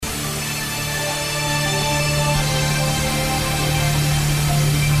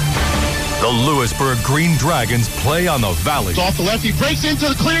Lewisburg Green Dragons play on the Valley. It's off the left. He breaks into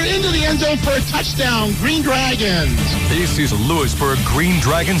the clear, into the end zone for a touchdown. Green Dragons. This is Lewisburg Green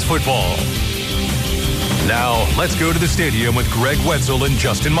Dragons football. Now, let's go to the stadium with Greg Wetzel and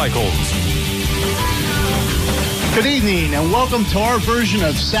Justin Michaels. Good evening and welcome to our version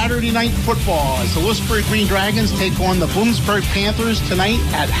of Saturday Night Football as the Lewisburg Green Dragons take on the Bloomsburg Panthers tonight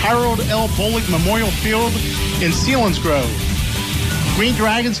at Harold L. Bolig Memorial Field in Selinsgrove. Green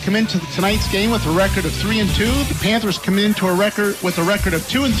Dragons come into tonight's game with a record of 3-2. The Panthers come into a record with a record of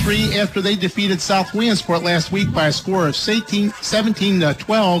 2-3 after they defeated South Williamsport last week by a score of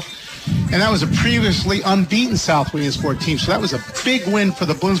 17-12. And that was a previously unbeaten South Williamsport team. So that was a big win for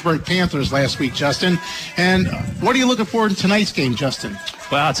the Bloomsburg Panthers last week, Justin. And what are you looking for in tonight's game, Justin?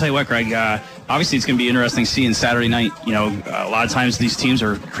 Well, I'll tell you what, Greg. Obviously, it's going to be interesting seeing Saturday night. You know, a lot of times these teams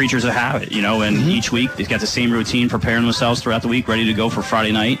are creatures of habit, you know, and each week they've got the same routine, preparing themselves throughout the week, ready to go for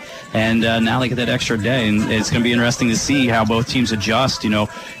Friday night. And now they get that extra day, and it's going to be interesting to see how both teams adjust. You know,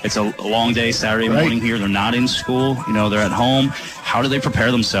 it's a long day Saturday morning here. They're not in school. You know, they're at home. How do they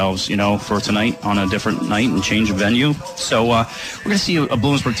prepare themselves, you know, for tonight on a different night and change of venue? So we're going to see a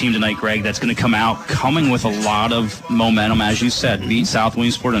Bloomsburg team tonight, Greg, that's going to come out coming with a lot of momentum, as you said. Beat South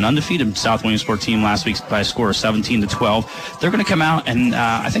Williamsport, an undefeated South Williamsport team last week by a score of 17-12. They're going to come out, and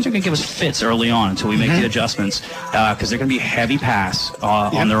I think they're going to give us fits early on until we make the adjustments because they're going to be heavy pass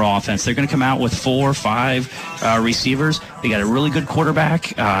on their offense. They're going to come out with 4 or 5 receivers. They got a really good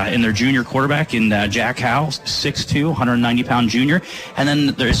quarterback in their junior quarterback in Jack Howell, 6'2", 190-pound junior. And then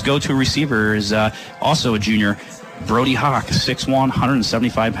their go-to receiver is also a junior, Brody Hawk, 6'1",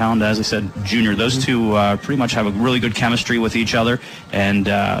 175-pound, as I said, junior. Those two pretty much have a really good chemistry with each other, and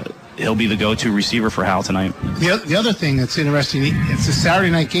he'll be the go-to receiver for Hal tonight. The other thing that's interesting, it's a Saturday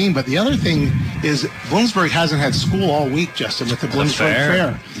night game, but the other thing is Bloomsburg hasn't had school all week, Justin, with the Bloomsburg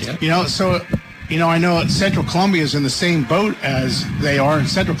Fair. Yep. You know, so, you know, I know Central Columbia is in the same boat as they are, and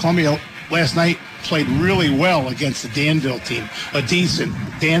Central Columbia last night played really well against the Danville team, a decent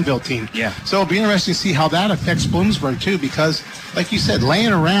Danville team. Yeah. So it'll be interesting to see how that affects Bloomsburg, too, because, like you said,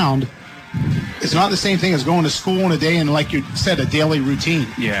 laying around is not the same thing as going to school in a day and, like you said, a daily routine.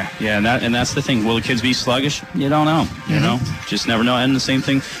 Yeah, and that's the thing. Will the kids be sluggish? You don't know. You know, just never know. And the same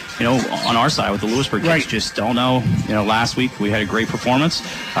thing, you know, on our side with the Lewisburg kids, just don't know. You know, last week we had a great performance,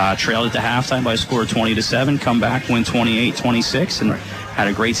 trailed at the halftime by a score of 20-7, come back, win 28-26, and had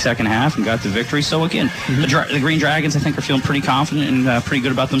a great second half and got the victory. So, again, the Green Dragons, I think, are feeling pretty confident and pretty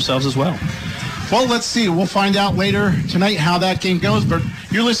good about themselves as well. Well, let's see. We'll find out later tonight how that game goes. But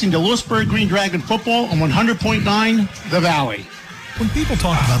you're listening to Lewisburg Green Dragon football on 100.9 The Valley. When people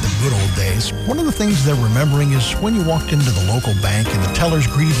talk about the good old days, one of the things they're remembering is when you walked into the local bank and the tellers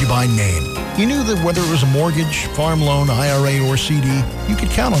greeted you by name. You knew that whether it was a mortgage, farm loan, IRA, or CD, you could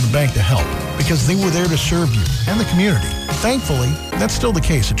count on the bank to help because they were there to serve you and the community. Thankfully, that's still the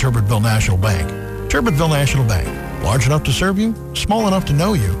case at Turbertville National Bank. Turbertville National Bank, large enough to serve you, small enough to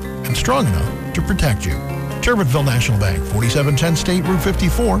know you, and strong enough to protect you. Turbertville National Bank, 4710 State Route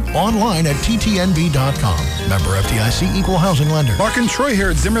 54, online at ttnb.com. Member FDIC, Equal Housing Lender. Mark and Troy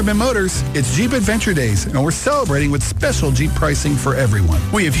here at Zimmerman Motors. It's Jeep Adventure Days, and we're celebrating with special Jeep pricing for everyone.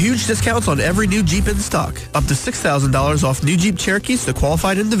 We have huge discounts on every new Jeep in stock, up to $6,000 off new Jeep Cherokees to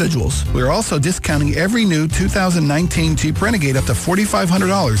qualified individuals. We're also discounting every new 2019 Jeep Renegade up to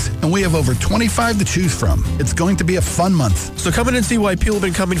 $4,500, and we have over 25 to choose from. It's going to be a fun month. So come in and see why people have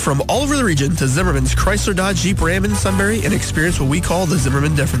been coming from all over the region to Zimmerman's Chrysler Dodge Jeep Ram in Sunbury and experience what we call the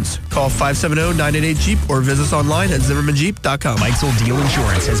Zimmerman difference. Call 570-988-JEEP or visit us online at ZimmermanJeep.com. Mike's Old Deal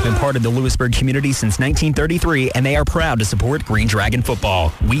Insurance has been part of the Lewisburg community since 1933, and they are proud to support Green Dragon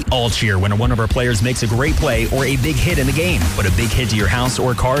football. We all cheer when one of our players makes a great play or a big hit in the game, but a big hit to your house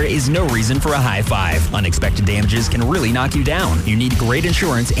or car is no reason for a high five. Unexpected damages can really knock you down. You need great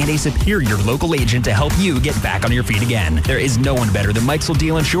insurance and a superior local agent to help you get back on your feet again. There is no one better than Mike's Old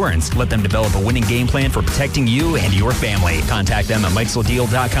Deal Insurance. Let them develop a winning game plan for protecting you and your family. Contact them at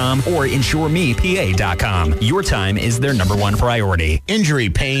Mike'sOldDeal.com or InsureMePA.com. Your time is their #1 priority. Injury,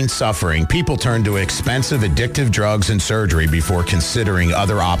 pain, suffering. People turn to expensive, addictive drugs and surgery before considering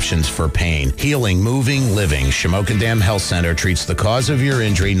other options for pain. Healing, moving, living. Shamokin Dam Health Center treats the cause of your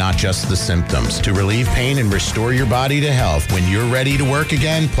injury, not just the symptoms. To relieve pain and restore your body to health. When you're ready to work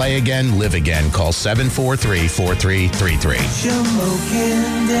again, play again, live again. Call 743-4333.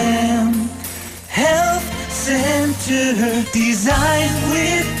 Shamokin Dam Health Center, designed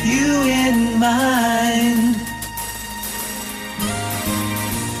with you in mind.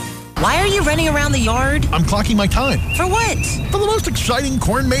 Why are you running around the yard? I'm clocking my time. For what? For the most exciting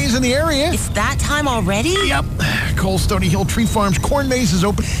corn maze in the area. It's that time already? Yep. Coles Stony Hill Tree Farm's corn maze is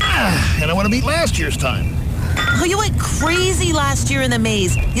open. And I want to beat last year's time. Oh, you went crazy last year in the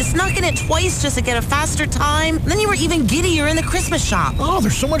maze. You snuck in it twice just to get a faster time. Then you were even giddier in the Christmas shop. Oh,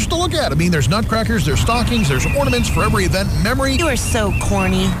 there's so much to look at. I mean, there's nutcrackers, there's stockings, there's ornaments for every event and memory. You are so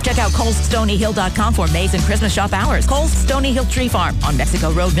corny. Check out ColesStonyHill.com for maze and Christmas shop hours. Coles Stony Hill Tree Farm on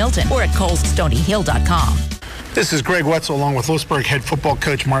Mexico Road, Milton, or at ColesStonyHill.com. This is Greg Wetzel along with Lewisburg head football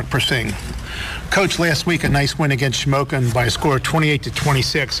coach Mark Persing. Coach, last week a nice win against Shamokin by a score of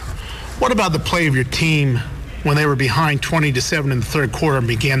 28-26. What about the play of your team when they were behind 20-7 in the third quarter and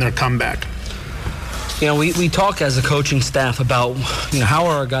began their comeback? You know, we talk as a coaching staff about, how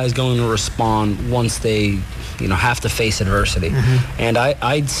are our guys going to respond once they, have to face adversity. Mm-hmm. And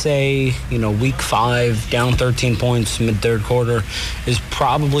I'd say, week 5, down 13 points mid-third quarter is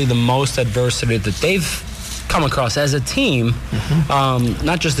probably the most adversity that they've come across as a team, mm-hmm.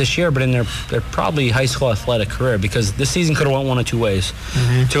 Not just this year, but in their probably high school athletic career, because this season could have went one of two ways.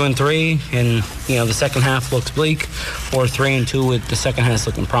 Mm-hmm. 2-3, and the second half looks bleak, or 3-2 with the second half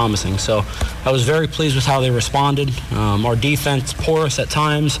looking promising. So I was very pleased with how they responded. Our defense porous at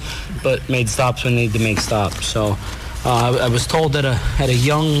times, but made stops when they needed to make stops. So I was told that at a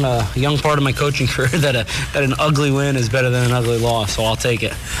young part of my coaching career that an ugly win is better than an ugly loss, so I'll take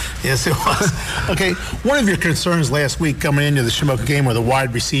it. Yes, it was. Okay, one of your concerns last week coming into the Shamokin game were the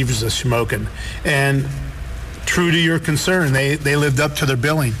wide receivers of Shamokin, and true to your concern, they lived up to their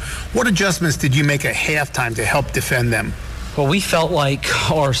billing. What adjustments did you make at halftime to help defend them? Well, we felt like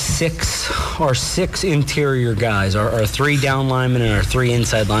our six interior guys, our 3 down linemen and our 3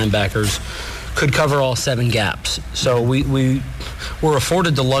 inside linebackers, could cover all 7 gaps. So we were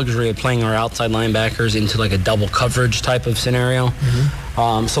afforded the luxury of playing our outside linebackers into like a double coverage type of scenario.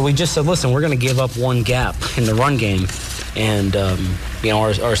 Mm-hmm. So we just said, listen, we're going to give up 1 gap in the run game. And,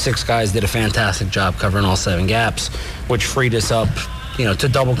 our 6 guys did a fantastic job covering all 7 gaps, which freed us up, to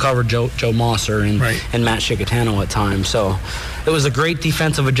double cover Joe Mosser and Matt Chicatano at times. So it was a great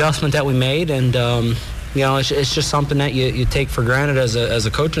defensive adjustment that we made, and it's just something that you take for granted as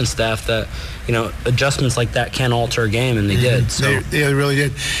a coaching staff, that adjustments like that can alter a game, and they did. So they really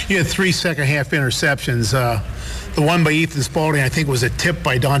did. You had 3 second half interceptions. The one by Ethan Spalding, I think, was a tip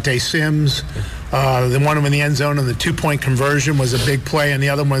by Dante Sims. The one in the end zone and the 2-point conversion was a big play, and the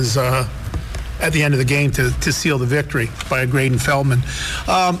other one was at the end of the game to seal the victory by a Graydon Feldman.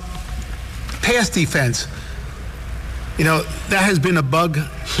 Pass defense. That has been a bug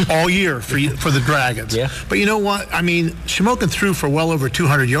all year for the Dragons. Yeah. But you know what? I mean, Shamokin threw for well over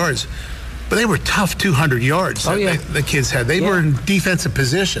 200 yards, but they were tough 200 yards the kids had. They were in defensive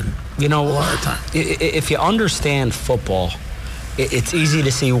position a lot of the time. If you understand football, it's easy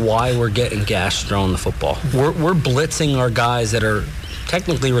to see why we're getting gashed throwing the football. We're blitzing our guys that are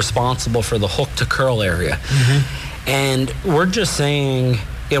technically responsible for the hook to curl area. Mm-hmm. And we're just saying,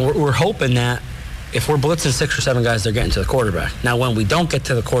 we're hoping that if we're blitzing 6 or 7 guys, they're getting to the quarterback. Now, when we don't get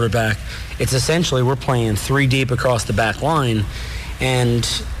to the quarterback, it's essentially we're playing 3 deep across the back line. And,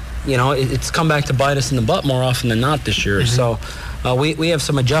 it's come back to bite us in the butt more often than not this year. Mm-hmm. So we have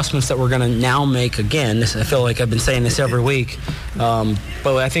some adjustments that we're going to now make again. I feel like I've been saying this every week. But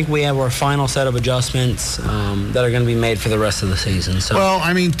I think we have our final set of adjustments that are going to be made for the rest of the season. So. Well,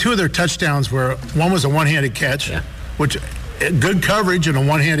 I mean, 2 of their touchdowns one was a one-handed catch, which good coverage and a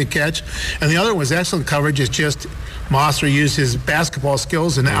one-handed catch, and the other was excellent coverage. It's just Mosser used his basketball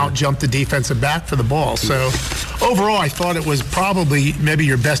skills and out-jumped the defensive back for the ball. So overall, I thought it was probably maybe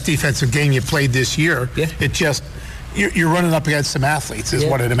your best defensive game you played this year. Yeah. It just you're running up against some athletes is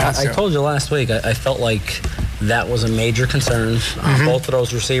what it amounts to. I told you last week, I felt like that was a major concern. Mm-hmm. Both of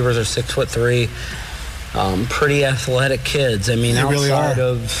those receivers are 6'3". Pretty athletic kids. I mean, outside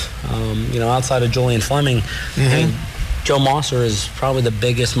of Julian Fleming, mm-hmm. Joe Mosser is probably the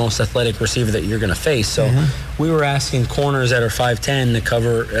biggest, most athletic receiver that you're going to face. So we were asking corners that are 5'10" to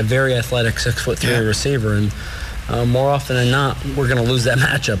cover a very athletic 6'3" receiver, and more often than not, we're going to lose that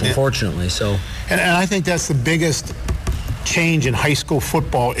matchup, unfortunately. So, and I think that's the biggest change in high school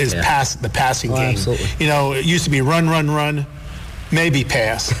football is the passing game. Absolutely. It used to be run, maybe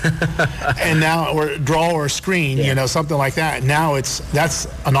pass, and now or draw or screen, something like that. Now that's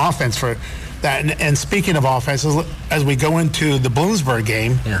an offense for that. And speaking of offenses, as we go into the Bloomsburg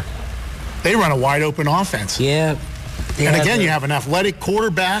game, they run a wide open offense. Yeah. And again, you have an athletic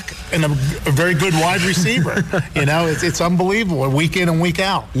quarterback and a very good wide receiver. It's unbelievable, week in and week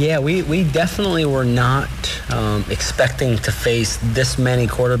out. Yeah, we definitely were not expecting to face this many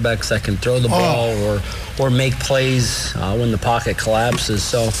quarterbacks that can throw the ball or make plays when the pocket collapses.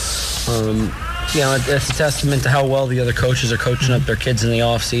 So, it's a testament to how well the other coaches are coaching up their kids in the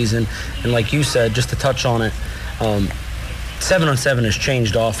off season. And like you said, just to touch on it, 7-on-7 has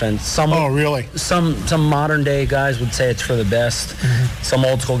changed offense. Really? Some modern day guys would say it's for the best. Some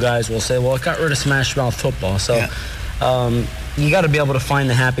old school guys will say, well, it got rid of smash mouth football. So you got to be able to find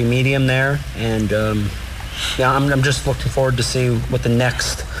the happy medium there. And I'm just looking forward to see what the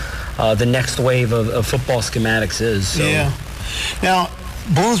next wave of football schematics is. So. Yeah. Now,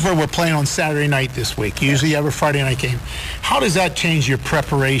 Bloomsburg, we're playing on Saturday night this week. Usually you have a Friday night game. How does that change your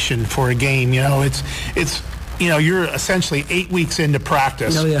preparation for a game? It's you're essentially 8 weeks into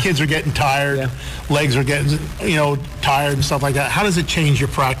practice. Kids are getting tired. Legs are getting, tired and stuff like that. How does it change your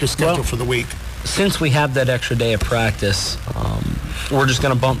practice schedule for the week? Since we have that extra day of practice, we're just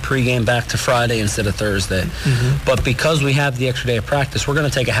going to bump pregame back to Friday instead of Thursday. But because we have the extra day of practice, we're going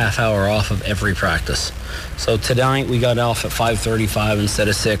to take a half hour off of every practice. So tonight we got off at 5:35 instead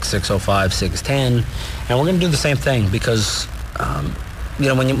of 6, 6:05, 6:10. And we're going to do the same thing because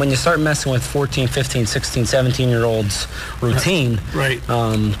when you start messing with 14, 15, 16, 17-year-olds routine,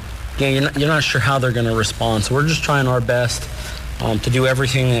 you're not sure how they're going to respond. So we're just trying our best to do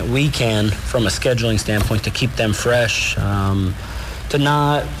everything that we can from a scheduling standpoint to keep them fresh, to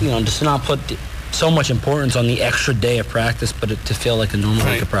not put so much importance on the extra day of practice, but to feel like a normal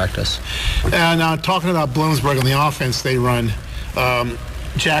week of practice. And talking about Bloomsburg on the offense they run,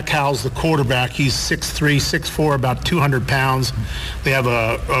 Jack Howell's the quarterback. He's 6'3", 6'4", about 200 pounds. They have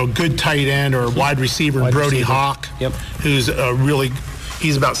a good tight end or wide receiver, Brody Hawk, who's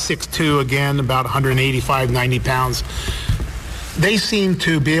he's about 6'2", again, about 185, 90 pounds. They seem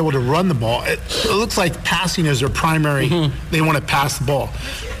to be able to run the ball. It looks like passing is their primary. They want to pass the ball.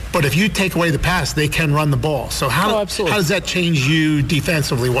 But if you take away the pass, they can run the ball. So how does that change you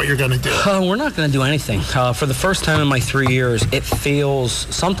defensively, what you're going to do? We're not going to do anything. For the first time in my 3 years, it feels,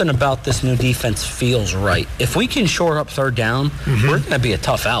 something about this new defense feels right. If we can shore up third down, we're going to be a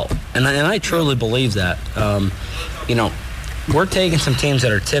tough out. And I truly believe that. We're taking some teams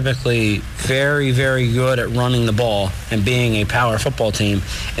that are typically very, very good at running the ball and being a power football team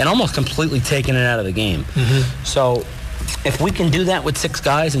and almost completely taking it out of the game. So if we can do that with 6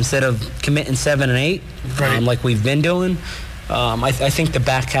 guys instead of committing 7 and 8, like we've been doing, I think the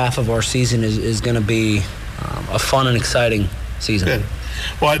back half of our season is going to be a fun and exciting season. Good.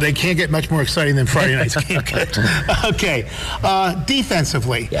 Well, they can't get much more exciting than Friday night's game. Okay.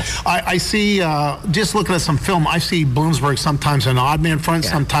 Defensively, I see, just looking at some film, I see Bloomsburg sometimes an odd man front,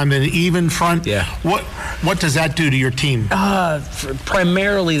 sometimes an even front. What does that do to your team?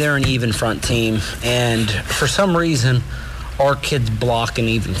 Primarily, they're an even front team, and for some reason, our kids block an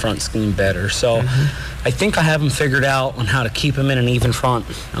even front scheme better. So I think I have them figured out on how to keep them in an even front.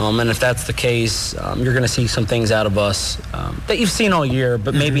 And if that's the case, you're going to see some things out of us that you've seen all year,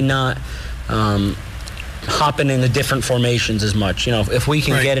 but maybe not hopping into different formations as much. If we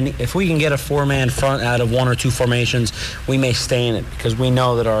can get a 4-man front out of 1 or 2 formations, we may stay in it because we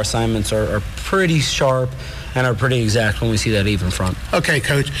know that our assignments are pretty sharp and are pretty exact when we see that even front. Okay,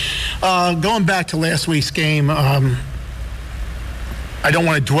 Coach. Going back to last week's game, I don't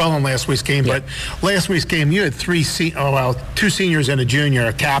want to dwell on last week's game, but last week's game you had 2 seniors and a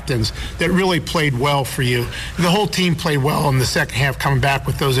junior, captains, that really played well for you. The whole team played well in the second half, coming back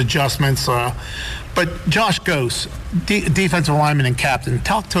with those adjustments. But Josh Gose, defensive lineman and captain,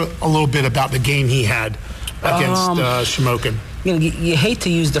 talk a little bit about the game he had against Shamokin. You hate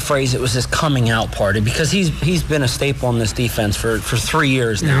to use the phrase, it was his coming out party, because he's been a staple in this defense for 3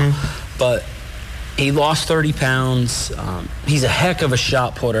 years now. But he lost 30 pounds. He's a heck of a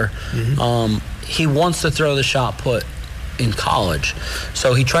shot putter. He wants to throw the shot put in college.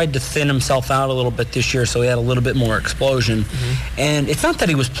 So he tried to thin himself out a little bit this year so he had a little bit more explosion. And it's not that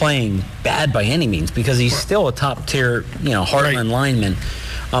he was playing bad by any means, because he's still a top-tier, Heartland lineman.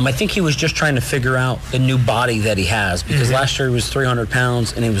 I think he was just trying to figure out the new body that he has, because last year he was 300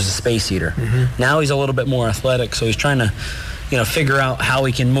 pounds and he was a space eater. Now he's a little bit more athletic, so he's trying to figure out how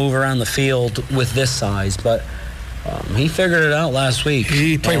he can move around the field with this size. But he figured it out last week.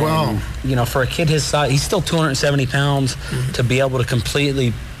 He played well. For a kid his size, he's still 270 pounds. To be able to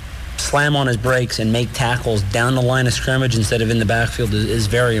completely slam on his brakes and make tackles down the line of scrimmage instead of in the backfield is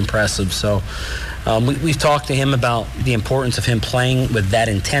very impressive. So we've talked to him about the importance of him playing with that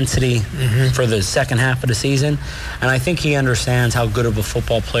intensity for the second half of the season. And I think he understands how good of a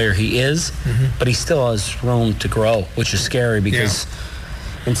football player he is, but he still has room to grow, which is scary because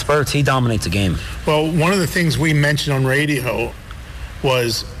in spurts, he dominates a game. Well, one of the things we mentioned on radio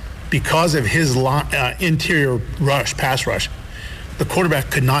was because of his interior pass rush, the quarterback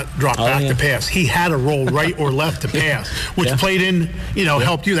could not drop back to pass. He had to roll right or left to pass, which played in,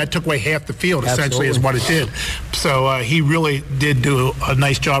 helped you. That took away half the field, essentially, is what it did. So he really did do a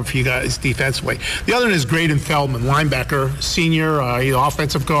nice job for you guys defensively. The other one is Graydon Feldman, linebacker, senior,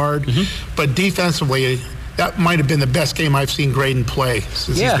 offensive guard. But defensively, that might have been the best game I've seen Graydon play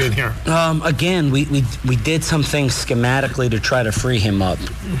since he's been here. Again, we did some things schematically to try to free him up.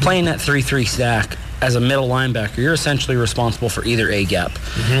 Playing that 3-3 stack as a middle linebacker, you're essentially responsible for either A gap.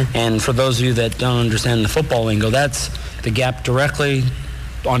 And for those of you that don't understand the football lingo, that's the gap directly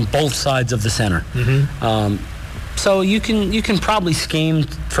on both sides of the center. So you can probably scheme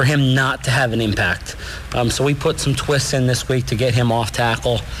for him not to have an impact. So we put some twists in this week to get him off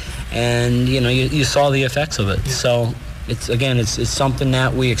tackle. And you saw the effects of it. So it's something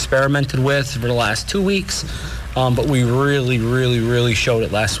that we experimented with for the last 2 weeks, but we really showed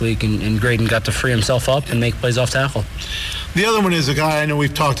it last week, and Graydon got to free himself up and make plays off tackle. The other one is a guy I know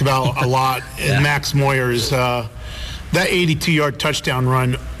we've talked about a lot, Max Moyers. That 82-yard touchdown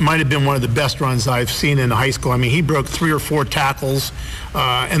run might have been one of the best runs I've seen in high school. I mean, he broke 3 or 4 tackles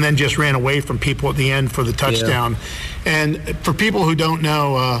and then just ran away from people at the end for the touchdown. And for people who don't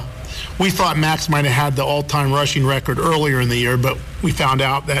know, we thought Max might have had the all-time rushing record earlier in the year, but we found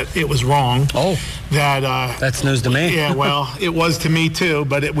out that it was wrong. That's news to me. Yeah, well, it was to me too,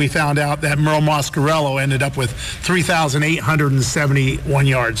 but we found out that Merle Moscarello ended up with 3,871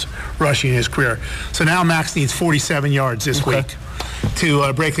 yards rushing his career. So now Max needs 47 yards this week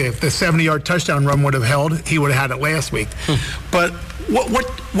to break it. If the 70-yard touchdown run would have held, he would have had it last week. But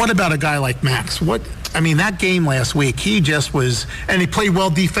what about a guy like Max? That game last week, he just was, and he played well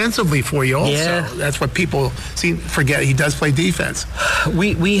defensively for you also. Yeah. That's what people forget. He does play defense.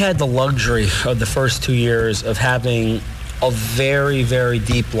 We had the luxury of the first 2 years of having a very, very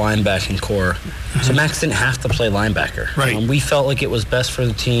deep linebacking core. So Max didn't have to play linebacker. Right. We felt like it was best for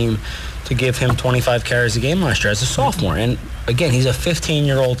the team to give him 25 carries a game last year as a sophomore. And again, he's a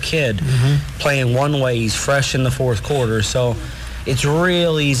 15-year-old kid playing one way. He's fresh in the fourth quarter. So it's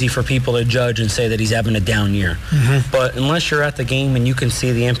real easy for people to judge and say that he's having a down year. But unless you're at the game and you can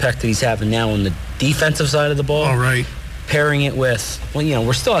see the impact that he's having now on the defensive side of the ball, pairing it with,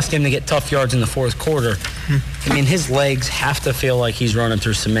 we're still asking him to get tough yards in the fourth quarter. I mean, his legs have to feel like he's running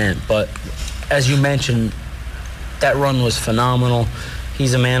through cement. But as you mentioned, that run was phenomenal.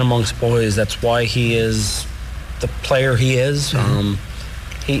 He's a man amongst boys. That's why he is the player he is.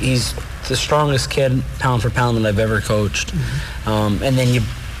 He's the strongest kid, pound for pound, that I've ever coached. And then you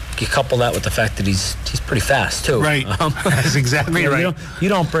couple that with the fact that he's pretty fast too. Right. That's exactly right. You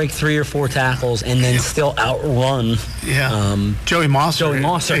don't break 3 or 4 tackles and then still outrun. Joey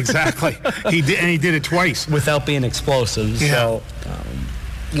Mosser. Exactly. He did it twice without being explosive. So.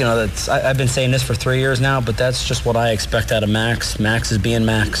 I've been saying this for 3 years now, but that's just what I expect out of Max. Max is being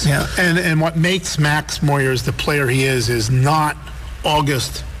Max. Yeah, and what makes Max Moyers the player he is not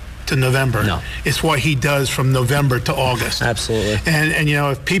August to November. No. It's what he does from November to August. Absolutely. And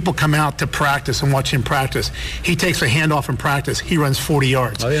if people come out to practice and watch him practice, he takes a handoff in practice. He runs 40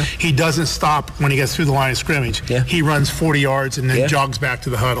 yards. He doesn't stop when he gets through the line of scrimmage. He runs 40 yards and then jogs back to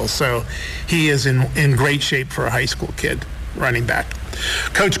the huddle. So he is in great shape for a high school kid running back.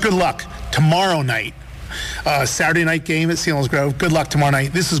 Coach, good luck tomorrow night. Saturday night game at Selinsgrove. Good luck tomorrow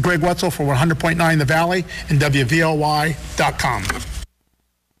night. This is Greg Wetzel for 100.9 The Valley and WVLY.com.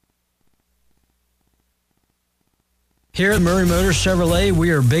 Here at Murray Motors Chevrolet,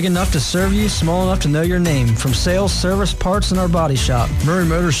 we are big enough to serve you, small enough to know your name. From sales, service, parts, and our body shop, Murray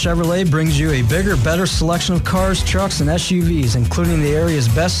Motors Chevrolet brings you a bigger, better selection of cars, trucks, and SUVs, including the area's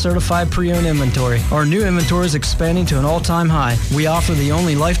best certified pre-owned inventory. Our new inventory is expanding to an all-time high. We offer the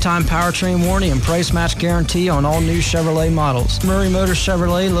only lifetime powertrain warranty and price match guarantee on all new Chevrolet models. Murray Motors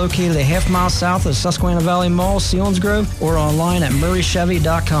Chevrolet, located a half-mile south of Susquehanna Valley Mall, Selinsgrove, or online at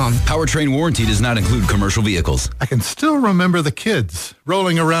murraychevy.com. Powertrain warranty does not include commercial vehicles. I can still remember the kids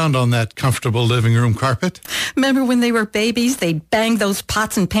rolling around on that comfortable living room carpet. Remember when they were babies, they'd bang those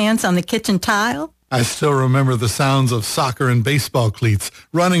pots and pans on the kitchen tile? I still remember the sounds of soccer and baseball cleats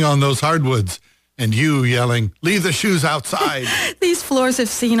running on those hardwoods, and you yelling, "Leave the shoes outside." These floors have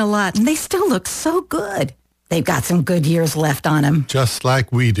seen a lot, and they still look so good. They've got some good years left on them. Just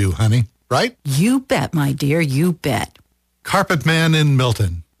like we do, honey. Right? You bet, my dear, you bet. Carpet Man in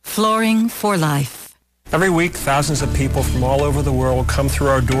Milton. Flooring for life. Every week, thousands of people from all over the world come through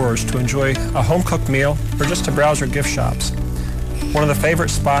our doors to enjoy a home-cooked meal or just to browse our gift shops. One of the favorite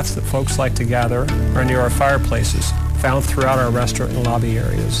spots that folks like to gather are near our fireplaces, found throughout our restaurant and lobby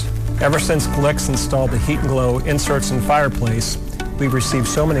areas. Ever since Glicks installed the Heat and Glow inserts and fireplace, we've received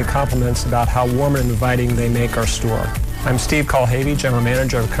so many compliments about how warm and inviting they make our store. I'm Steve Colhavy, General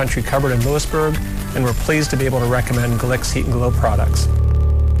Manager of Country Cupboard in Lewisburg, and we're pleased to be able to recommend Glick's Heat and Glow products.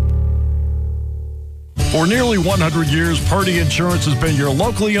 For nearly 100 years, Purdy Insurance has been your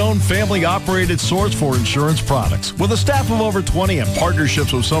locally owned, family-operated source for insurance products. With a staff of over 20 and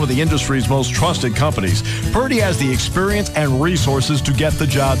partnerships with some of the industry's most trusted companies, Purdy has the experience and resources to get the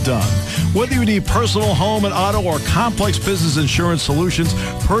job done. Whether you need personal, home, and auto, or complex business insurance solutions,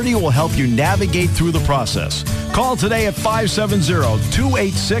 Purdy will help you navigate through the process. Call today at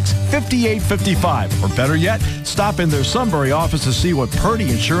 570-286-5855. Or better yet, stop in their Sunbury office to see what Purdy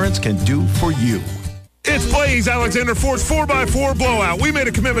Insurance can do for you. It's Blaze Alexander Ford's 4x4 Blowout. We made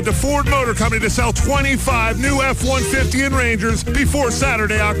a commitment to Ford Motor Company to sell 25 new F-150 and Rangers before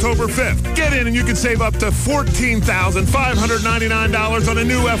Saturday, October 5th. Get in and you can save up to $14,599 on a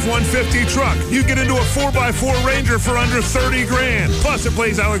new F-150 truck. You get into a 4x4 Ranger for under $30,000. Plus, at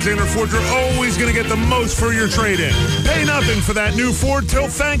Blaze Alexander Ford, you're always going to get the most for your trade-in. Pay nothing for that new Ford till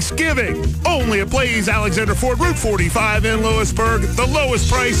Thanksgiving. Only at Blaze Alexander Ford, Route 45 in Lewisburg. The lowest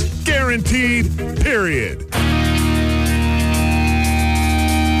price guaranteed, period.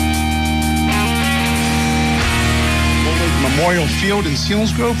 Memorial Field in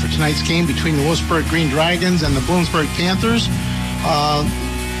Selinsgrove for tonight's game between the Lewisburg Green Dragons and the Bloomsburg Panthers.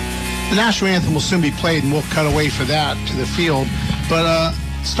 The national anthem will soon be played, and we'll cut away for that to the field. But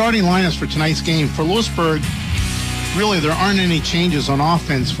starting lineups for tonight's game for Lewisburg, really there aren't any changes on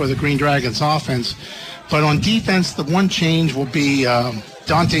offense for the Green Dragons offense. But on defense, the one change will be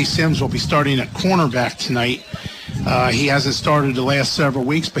Dante Sims will be starting at cornerback tonight. He hasn't started the last several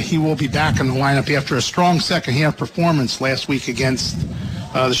weeks, but he will be back in the lineup after a strong second-half performance last week against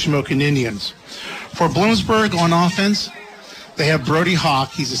the Shamokin Indians. For Bloomsburg on offense, they have Brody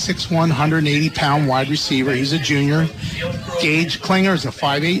Hawk. He's a 6'1", 180-pound wide receiver. He's a junior. Gage Klinger is a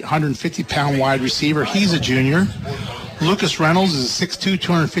 5'8", 150-pound wide receiver. He's a junior. Lucas Reynolds is a 6'2",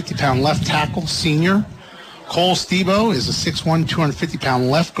 250-pound left tackle, senior. Cole Stebo is a 6'1", 250-pound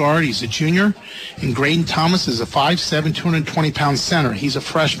left guard. He's a junior. And Graydon Thomas is a 5'7", 220-pound center. He's a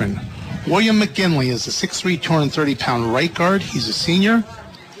freshman. William McGinley is a 6'3", 230-pound right guard. He's a senior.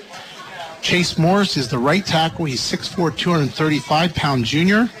 Chase Morris is the right tackle. He's 6'4", 235-pound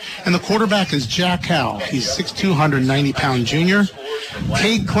junior. And the quarterback is Jack Howell. He's 6'2", 190-pound junior.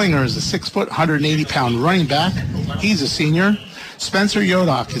 Cade Klinger is a 6', 180-pound running back. He's a senior. Spencer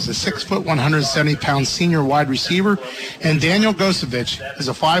Yodock is a 6', 170-pound senior wide receiver, and Daniel Gosevich is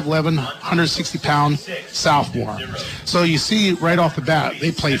a 5'11", 160-pound sophomore. So you see right off the bat,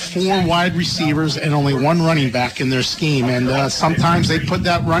 they play 4 wide receivers and only 1 running back in their scheme, and sometimes they put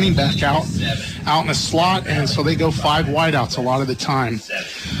that running back out in a slot, and so they go 5 wideouts a lot of the time.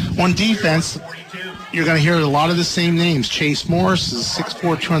 On defense, you're going to hear a lot of the same names. Chase Morris is a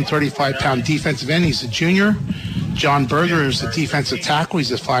 6'4", 235-pound defensive end. He's a junior. John Berger is a defensive tackle.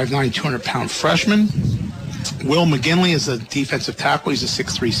 He's a 5'9", 200-pound freshman. Will McGinley is a defensive tackle. He's a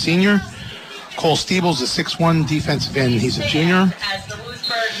 6'3", senior. Cole Steebles is a 6'1", defensive end. He's a junior.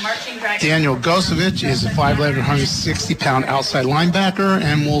 Daniel Gosevich is a 5'11", 160-pound outside linebacker.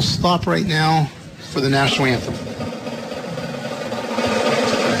 And we'll stop right now for the national anthem.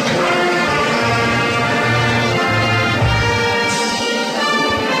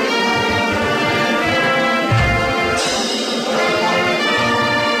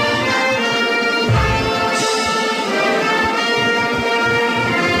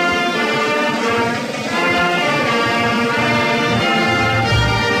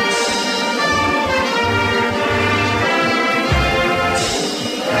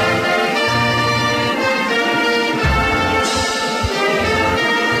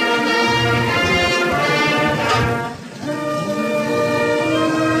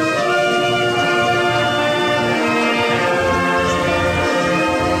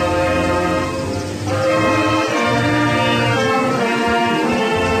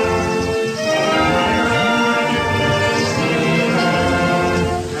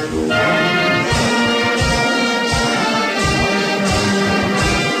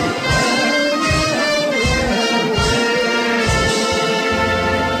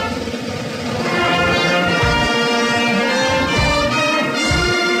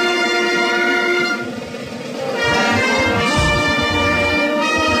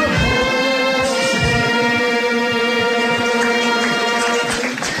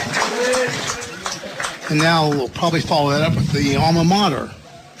 And now we'll probably follow that up with the alma mater.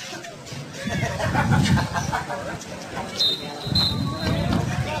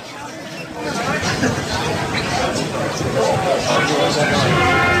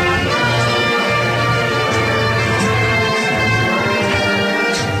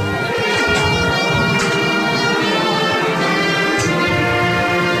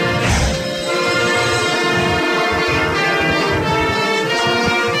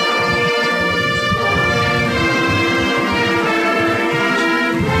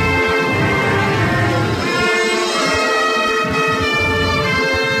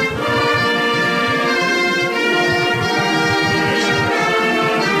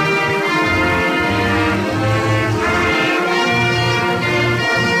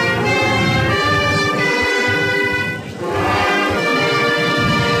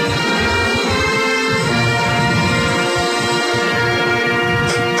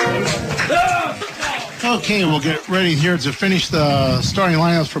 Okay, we'll get ready here to finish the starting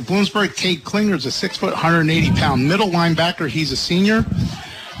lineups for Bloomsburg. Cade Klinger is a 6-foot, 180-pound middle linebacker. He's a senior.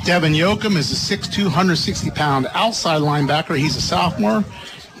 Devin Yoakum is a 6'2", 160-pound outside linebacker. He's a sophomore.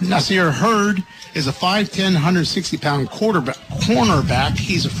 Nasir Hurd is a 5'10", 160-pound cornerback.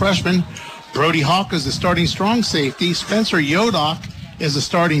 He's a freshman. Brody Hawk is the starting strong safety. Spencer Yodock is the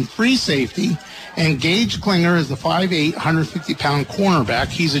starting free safety. And Gage Klinger is the 5'8", 150-pound cornerback.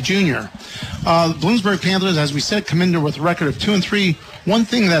 He's a junior. The Bloomsburg Panthers, as we said, come in there with a record of 2-3. One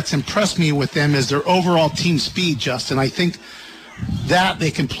thing that's impressed me with them is their overall team speed, Justin. I think that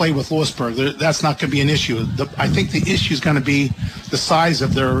they can play with Lewisburg. That's not going to be an issue. I think the issue is going to be the size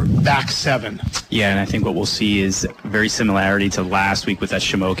of their back seven. Yeah, and I think what we'll see is very similarity to last week with that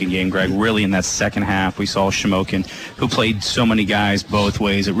Shamokin game, Greg. Really, in that second half, we saw Shamokin, who played so many guys both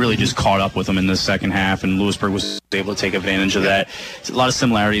ways. It really just caught up with them in the second half, and Lewisburg was able to take advantage of that. It's a lot of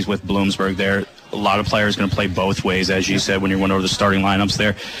similarities with Bloomsburg there. A lot of players going to play both ways, as you said, when you went over the starting lineups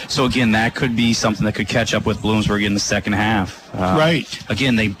there. So, again, that could be something that could catch up with Bloomsburg in the second half. Right.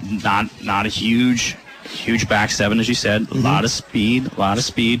 Again, they not a huge back seven, as you said. A lot of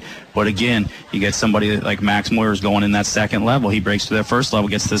speed. But, again, you get somebody like Max Moyers going in that second level. He breaks to that first level,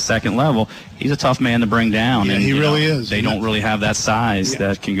 gets to the second level. He's a tough man to bring down. Yeah, and he really is. They don't really have that size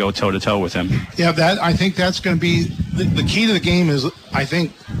that can go toe-to-toe with him. Yeah, I think that's going to be the key to the game is, I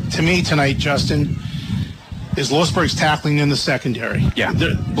think, to me tonight, Justin, is Lewisburg's tackling in the secondary. Yeah.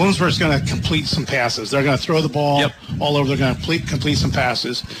 Bloomsburg's going to complete some passes. They're going to throw the ball all over. They're going to complete some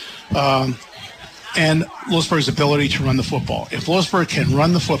passes. And Lewisburg's ability to run the football. If Lewisburg can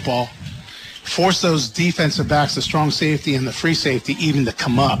run the football, force those defensive backs, the strong safety and the free safety, even to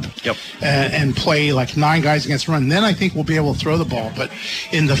come up and play like 9 guys against run, then I think we'll be able to throw the ball. But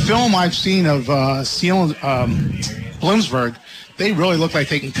in the film I've seen of Bloomsburg, they really look like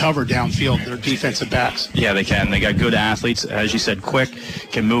they can cover downfield, their defensive backs. Yeah, they can. They got good athletes, as you said, quick,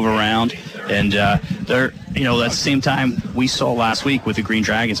 can move around. And they're, at the same time, we saw last week with the Green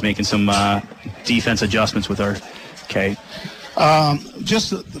Dragons making some defense adjustments with our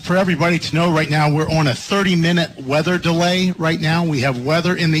just for everybody to know right now, we're on a 30-minute weather delay right now. We have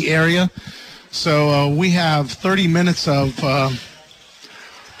weather in the area. So we have 30 minutes of,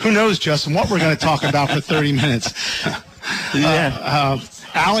 who knows, Justin, what we're going to talk about for 30 minutes.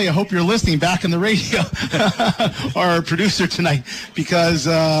 Allie, I hope you're listening back in the radio, our producer tonight, because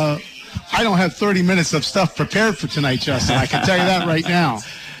I don't have 30 minutes of stuff prepared for tonight, Justin. I can tell you that right now.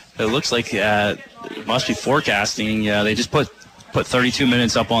 It looks like it must be forecasting. They just put 32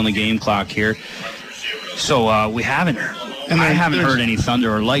 minutes up on the game clock here. So I haven't heard any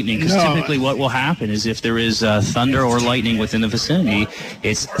thunder or lightning, because typically what will happen is if there is thunder or lightning within the vicinity,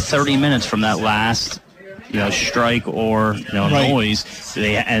 it's 30 minutes from that last strike or noise,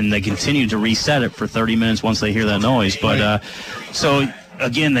 they continue to reset it for 30 minutes once they hear that noise. But so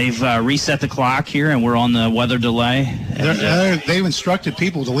again, they've reset the clock here, and we're on the weather delay. They've instructed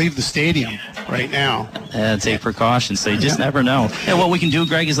people to leave the stadium right now. Take precautions. They just never know. And what we can do,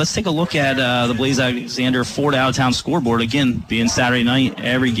 Greg, is let's take a look at the Blaze Alexander Ford Out-of-Town scoreboard. Again, being Saturday night,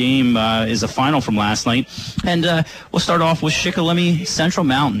 every game is a final from last night. And we'll start off with Shikellamy Central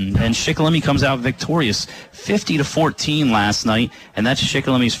Mountain. And Shikellamy comes out victorious 50-14 last night. And that's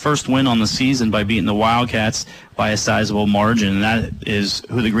Shikelamy's first win on the season by beating the Wildcats by a sizable margin. And that is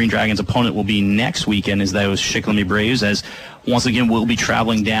who the Green Dragons' opponent will be next weekend, is those Shikellamy Braves, as once again we'll be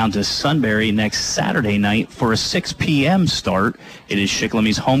traveling down to Sunbury next Saturday night for a 6 p.m. start. It is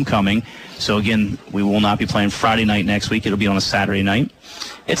Shikelamy's homecoming. So again, we will not be playing Friday night next week. It'll be on a Saturday night.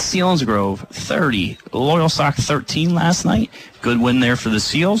 It's Selinsgrove 30, Loyalsock 13 last night. Good win there for the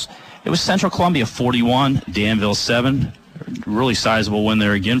Seals. It was Central Columbia 41, Danville 7. Really sizable win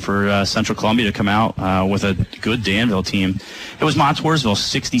there again for Central Columbia to come out with a good Danville team. It was Montoursville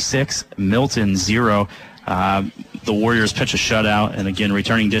 66, Milton 0. The Warriors pitch a shutout, and again,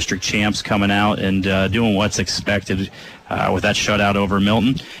 returning district champs coming out and doing what's expected with that shutout over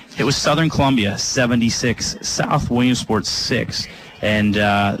Milton. It was Southern Columbia 76, South Williamsport 6. And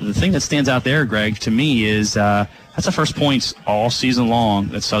the thing that stands out there, Greg, to me is that's the first points all season long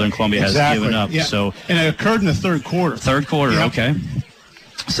that Southern Columbia has given up. Yeah. So, and it occurred in the third quarter. Okay.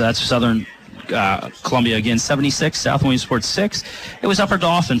 So that's Southern Columbia again, 76, South Williamsport 6. It was Upper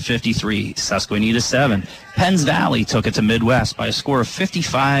Dauphin 53, Susquehanna 7. Penns Valley took it to Midwest by a score of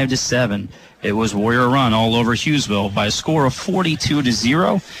 55-7. It was Warrior Run all over Hughesville by a score of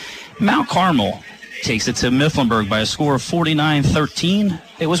 42-0. Mount Carmel takes it to Mifflinburg by a score of 49-13.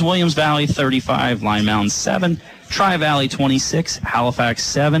 It was Williams Valley 35, Lyon Mountain 7, Tri-Valley 26, Halifax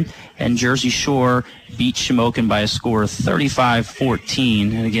 7, and Jersey Shore beat Shamokin by a score of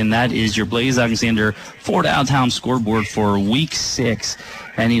 35-14. And again, that is your Blaze Alexander for Downtown scoreboard for Week 6.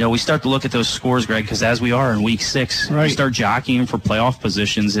 And, we start to look at those scores, Greg, because as we are in Week 6, we start jockeying for playoff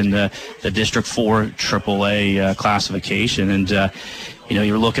positions in the District 4 AAA classification. And,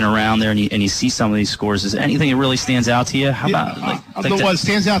 you're looking around there and you see some of these scores. Is there anything that really stands out to you? How about what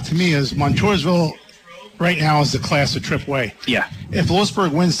stands out to me is Montoursville right now is the class of AAA. Yeah. If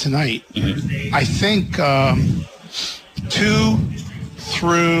Lewisburg wins tonight, I think 2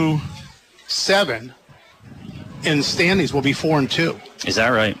 through 7 in standings will be 4-2. Is that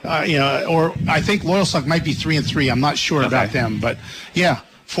right? Or I think Loyalsock might be 3-3. I'm not sure about them, but yeah,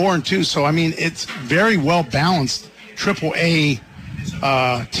 4-2. So it's very well balanced AAA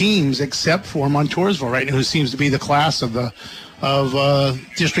teams, except for Montoursville right now, who seems to be the class of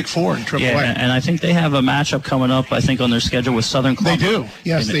District 4 in AAA. Yeah, and I think they have a matchup coming up, I think, on their schedule with Southern Columbia. They do.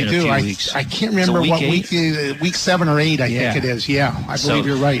 Yes, they do. I can't remember what week 7 or 8, I think it is. Yeah, I believe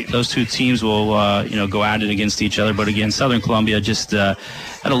you're right. Those two teams will, go at it against each other. But again, Southern Columbia just at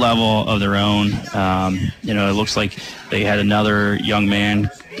a level of their own. It looks like they had another young man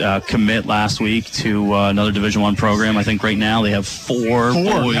commit last week to another Division I program. I think right now they have four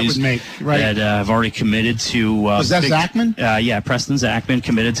boys that have already committed to. Was that Zachman? Yeah, Preston Zachman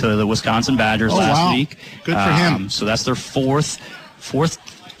committed to the Wisconsin Badgers last week. Good for him. So that's their fourth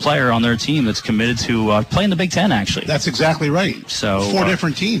player on their team that's committed to play in the Big Ten, actually. That's exactly right. So 4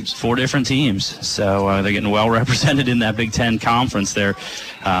 different teams. 4 different teams. So they're getting well represented in that Big Ten conference there.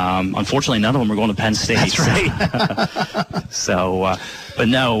 Unfortunately, none of them are going to Penn State. That's right. So, but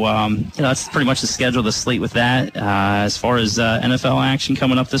no, that's pretty much the schedule, the slate with that. As far as NFL action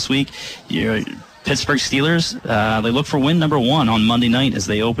coming up this week, Pittsburgh Steelers, they look for win number 1 on Monday night as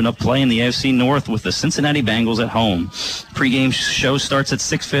they open up play in the AFC North with the Cincinnati Bengals at home. Pre-game show starts at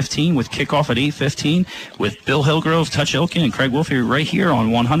 6:15 with kickoff at 8:15 with Bill Hillgrove, Touch Ilkin, and Craig Wolfe right here on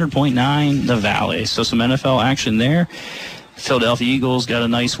 100.9 The Valley. So some NFL action there. Philadelphia Eagles got a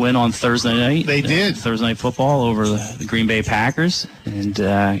nice win on Thursday night. They did. Thursday Night Football over the Green Bay Packers and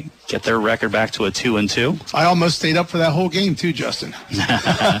get their record back to a 2-2. I almost stayed up for that whole game too, Justin.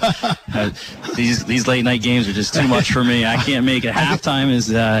 These late night games are just too much for me. I can't make it. Halftime is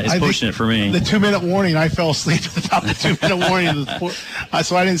pushing it for me. The 2-minute warning, I fell asleep without the 2-minute warning,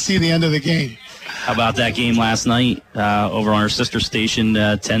 so I didn't see the end of the game. How about that game last night over on our sister station,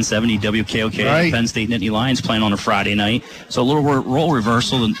 1070 WKOK? Right. Penn State Nittany Lions playing on a Friday night. So a little role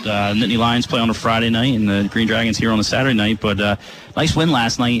reversal. The Nittany Lions play on a Friday night and the Green Dragons here on a Saturday night. But nice win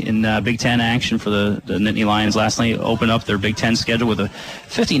last night in Big Ten action for the Nittany Lions. Last night opened up their Big Ten schedule with a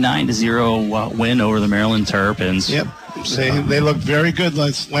 59-0 win over the Maryland Terrapins. Yep. They looked very good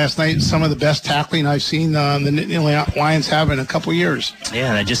last night. Some of the best tackling I've seen the Nittany Lions have in a couple years.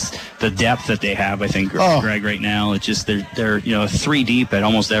 Yeah, just the depth that they have, I think, Greg, right now. It's just they're 3 deep at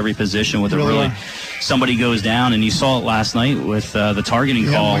almost every position with really somebody goes down, and you saw it last night with the targeting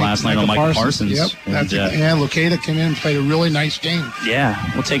call last night on Michael Parsons. Yep. And Locata came in and played a really nice game. Yeah,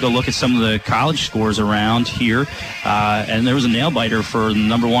 we'll take a look at some of the college scores around here. And there was a nail-biter for the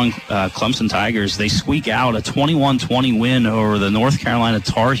number 1 Clemson Tigers. They squeak out a 21-20 win over the North Carolina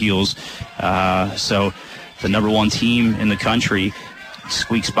Tar Heels. So the number 1 team in the country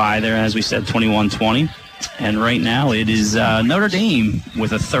squeaks by there, as we said, 21-20. And right now it is Notre Dame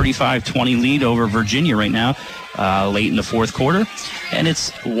with a 35-20 lead over Virginia right now, late in the 4th quarter. And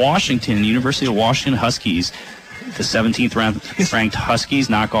it's Washington, University of Washington Huskies. The 17th ranked Huskies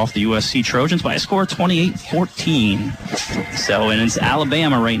knock off the USC Trojans by a score of 28-14. So, and it's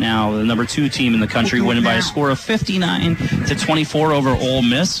Alabama right now, the number 2 team in the country, winning by a score of 59-24 over Ole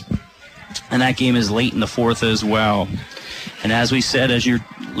Miss. And that game is late in the 4th as well. And as we said, as your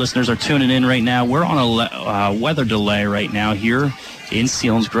listeners are tuning in right now, we're on a weather delay right now here in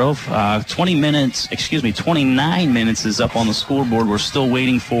Selinsgrove. 29 minutes is up on the scoreboard. We're still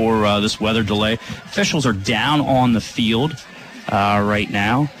waiting for this weather delay. Officials are down on the field right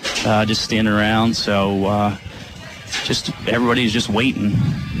now, just standing around. So just everybody's just waiting.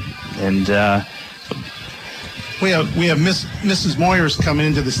 And we have Mrs. Moyers coming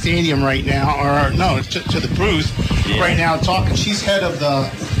into the stadium right now, to the booth right now talking. She's head of the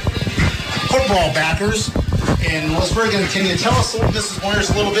football backers in Lewisburg. And can you tell us, Mrs.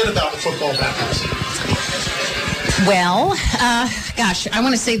 Moyers, a little bit about the football backers? Well, gosh, I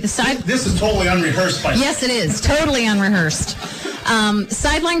want to say the side. This is totally unrehearsed, by the way. Yes, it is totally unrehearsed.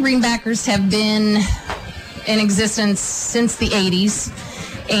 Sideline greenbackers have been in existence since the 80s,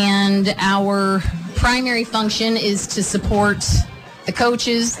 and our primary function is to support the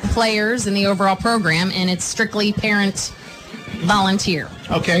coaches, the players, and the overall program, and it's strictly parent volunteer.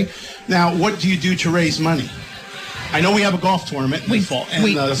 Okay. Now, what do you do to raise money? I know we have a golf tournament in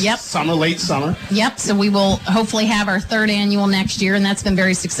the summer, late summer. Yep, so we will hopefully have our third annual next year, and that's been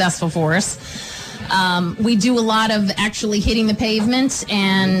very successful for us. We do a lot of actually hitting the pavement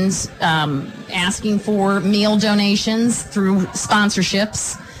and asking for meal donations through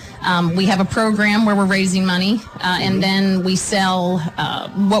sponsorships. We have a program where we're raising money, and then we sell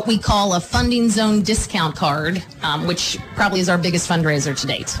what we call a funding zone discount card, which probably is our biggest fundraiser to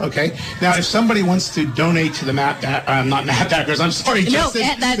date. Okay. Now, if somebody wants to donate to the not Matt Backers, I'm sorry, Justin.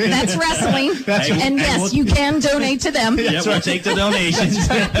 No, that's wrestling. And yes, you can donate to them. Yeah, we'll take the donations.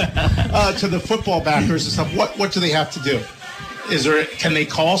 To the football backers and stuff, what do they have to do? Can they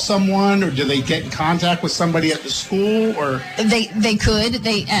call someone, or do they get in contact with somebody at the school, or they could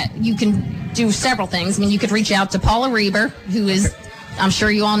you can do several things. I mean, you could reach out to Paula Reber, who is, I'm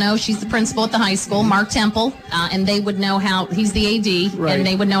sure you all know, she's the principal at the high school, Mark Temple, and they would know how, he's the AD, right, and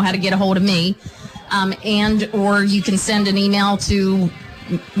they would know how to get a hold of me, or you can send an email to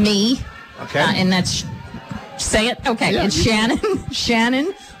me, and that's, say it, okay, yeah. It's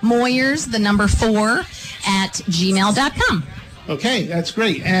Shannon Moyers, 4 at gmail.com. Okay, that's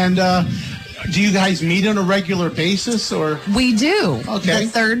great. And do you guys meet on a regular basis, or? We do. Okay.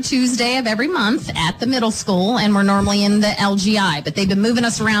 The third Tuesday of every month at the middle school, and we're normally in the LGI, but they've been moving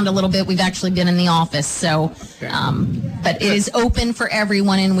us around a little bit. We've actually been in the office, so, but it is open for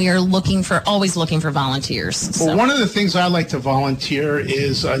everyone, and we are always looking for volunteers. Well, one of the things I like to volunteer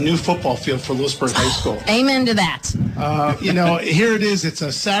is a new football field for Lewisburg High School. Amen to that. Here it is. It's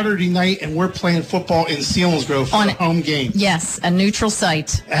a Saturday night, and we're playing football in Selinsgrove for a home game. Yes, a neutral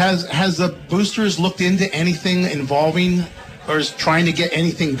site. Has the Boosters looked into anything involving, or is trying to get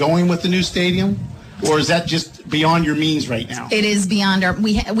anything going with the new stadium, or is that just beyond your means right now? It is beyond our.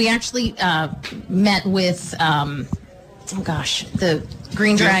 We actually met with the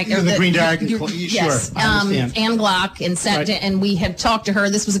Green Dragon. The Green Dragon. Yes, sure, Ann Glock, and and we had talked to her.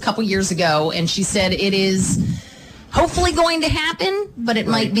 This was a couple years ago, and she said it is hopefully going to happen, but it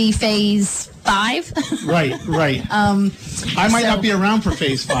might be phase 5. Right. I might not be around for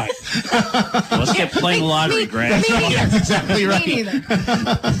phase 5. Let's get playing lottery, Grant. That's exactly right. Me neither.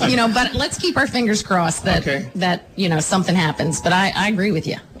 But let's keep our fingers crossed that something happens. But I agree with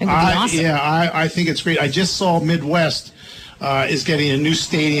you. It would be awesome. Yeah, I think it's great. I just saw Midwest is getting a new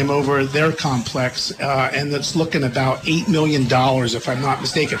stadium over their complex, and that's looking about $8 million, if I'm not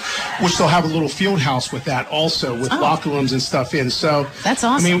mistaken, which they'll have a little field house with that also, with locker rooms and stuff in. So that's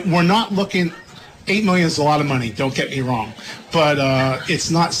awesome. I mean, we're not looking, $8 million is a lot of money, don't get me wrong, but it's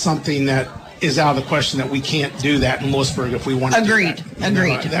not something that is out of the question that we can't do that in Lewisburg if we want to. Agreed.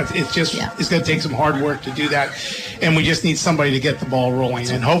 It's going to take some hard work to do that, and we just need somebody to get the ball rolling,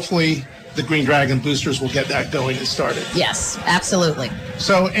 and hopefully the Green Dragon Boosters will get that going and started. Yes, absolutely.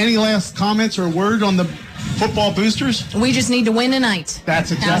 So any last comments or word on the football Boosters? We just need to win tonight.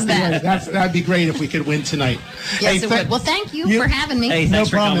 That's exactly right. That'd be great if we could win tonight. Yes, it would. Well, thank you for having me. Hey,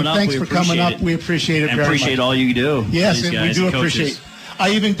 thanks no problem. Thanks for coming up. We appreciate it very much. Appreciate all you do. Yes, and we do appreciate.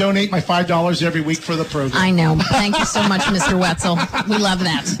 I even donate my $5 every week for the program. I know. Thank you so much, Mr. Wetzel. We love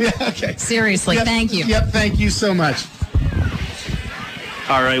that. Yeah, okay. Seriously, thank you. Yep, thank you so much.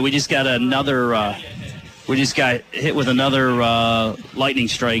 All right, we just got hit with another lightning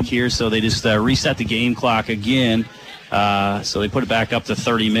strike here, so they just reset the game clock again. So they put it back up to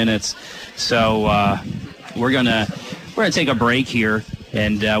 30 minutes. So we're gonna take a break here,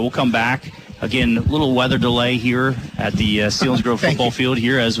 and we'll come back. Again, a little weather delay here at the Selinsgrove football field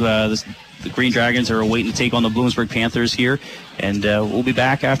here as the Green Dragons are waiting to take on the Bloomsburg Panthers here. And we'll be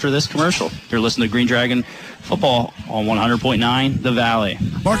back after this commercial. You're listening to Green Dragon Football on 100.9 The Valley.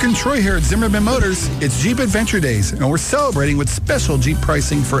 Mark and Troy here at Zimmerman Motors. It's Jeep Adventure Days, and we're celebrating with special Jeep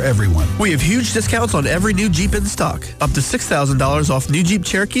pricing for everyone. We have huge discounts on every new Jeep in stock, up to $6,000 off new Jeep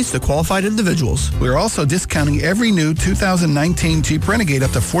Cherokees to qualified individuals. We are also discounting every new 2019 Jeep Renegade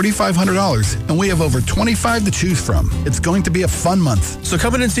up to $4,500, and we have over 25 to choose from. It's going to be a fun month. So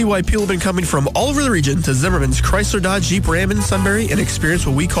come in and see why people have been coming from all over the region to Zimmerman's Chrysler Dodge Jeep Ram in Sunbury and experience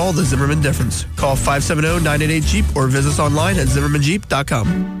what we call the Zimmerman difference. Call 570-988-JEEP or visit us online at ZimmermanJeep.com.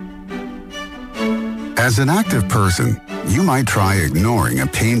 As an active person, you might try ignoring a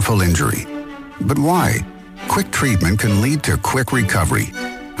painful injury. But why? Quick treatment can lead to quick recovery.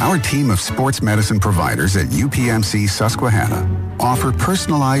 Our team of sports medicine providers at UPMC Susquehanna offer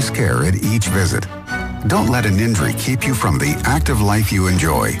personalized care at each visit. Don't let an injury keep you from the active life you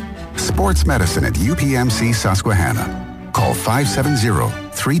enjoy. Sports medicine at UPMC Susquehanna. Call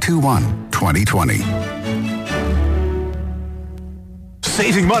 570-321-2020. 2020.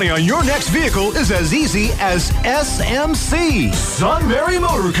 Saving money on your next vehicle is as easy as SMC, Sunbury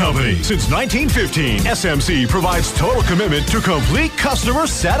Motor Company. Since 1915, SMC provides total commitment to complete customer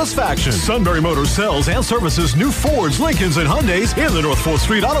satisfaction. Sunbury Motors sells and services new Fords, Lincolns, and Hyundais in the North 4th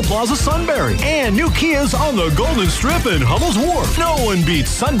Street Auto Plaza, Sunbury, and new Kias on the Golden Strip in Hummel's Wharf. No one beats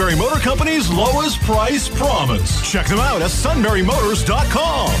Sunbury Motor Company's lowest price promise. Check them out at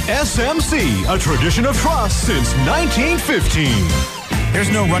sunburymotors.com. SMC, a tradition of trust since 1915. There's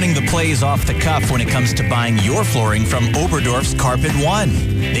no running the plays off the cuff when it comes to buying your flooring from Oberdorf's Carpet One.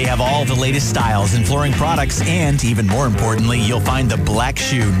 They have all the latest styles and flooring products, and even more importantly, you'll find the black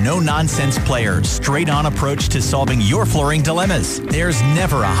shoe, no-nonsense player, straight-on approach to solving your flooring dilemmas. There's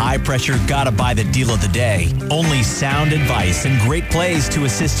never a high-pressure, gotta-buy the deal of the day. Only sound advice and great plays to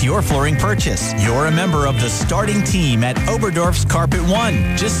assist your flooring purchase. You're a member of the starting team at Oberdorf's Carpet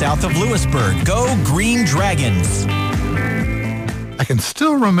One, just south of Lewisburg. Go Green Dragons! I can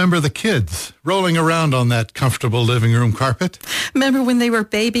still remember the kids rolling around on that comfortable living room carpet. Remember when they were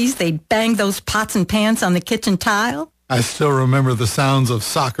babies, they'd bang those pots and pans on the kitchen tile? I still remember the sounds of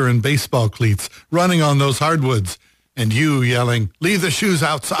soccer and baseball cleats running on those hardwoods, and you yelling, "Leave the shoes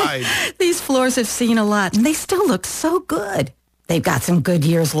outside." These floors have seen a lot, and they still look so good. They've got some good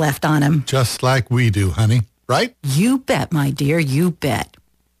years left on them. Just like we do, honey. Right? You bet, my dear, you bet.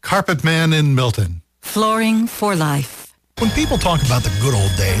 Carpet Man in Milton. Flooring for life. When people talk about the good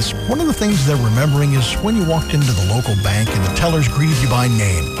old days, one of the things they're remembering is when you walked into the local bank and the tellers greeted you by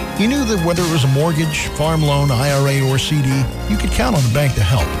name. You knew that whether it was a mortgage, farm loan, IRA, or CD, you could count on the bank to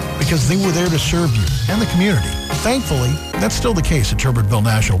help because they were there to serve you and the community. Thankfully, that's still the case at Turbertville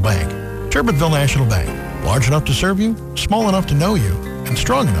National Bank. Turbertville National Bank, large enough to serve you, small enough to know you, and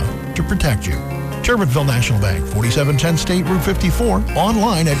strong enough to protect you. Turbertville National Bank, 4710 State Route 54,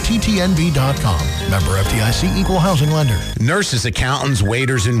 online at ttnb.com. Member FDIC, Equal Housing Lender. Nurses, accountants,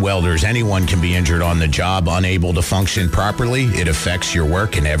 waiters, and welders, anyone can be injured on the job, unable to function properly. It affects your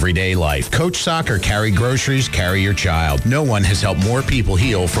work and everyday life. Coach soccer, carry groceries, carry your child. No one has helped more people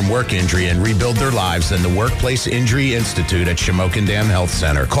heal from work injury and rebuild their lives than the Workplace Injury Institute at Shamokin Dam Health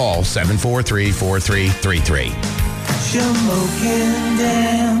Center. Call 743-4333. Shamokin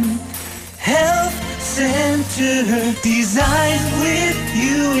Dam Health Center, designed with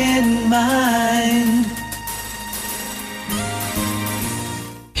you in mind.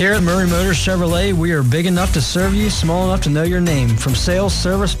 Here at Murray Motors Chevrolet, we are big enough to serve you, small enough to know your name. From sales,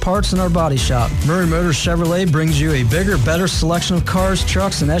 service, parts, and our body shop, Murray Motors Chevrolet brings you a bigger, better selection of cars,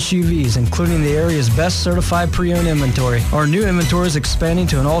 trucks, and SUVs, including the area's best certified pre-owned inventory. Our new inventory is expanding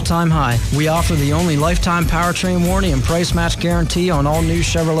to an all-time high. We offer the only lifetime powertrain warranty and price match guarantee on all new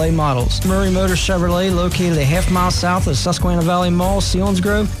Chevrolet models. Murray Motors Chevrolet, located a half-mile south of Susquehanna Valley Mall,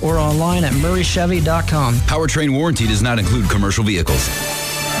 Selinsgrove, or online at murraychevy.com. Powertrain warranty does not include commercial vehicles.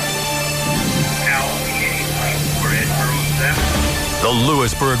 The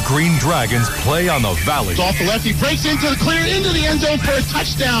Lewisburg Green Dragons play on the Valley. It's off the left. He breaks into the clear, into the end zone for a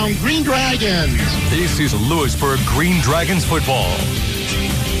touchdown. Green Dragons. This is Lewisburg Green Dragons football.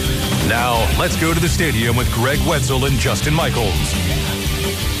 Now, let's go to the stadium with Greg Wetzel and Justin Michaels.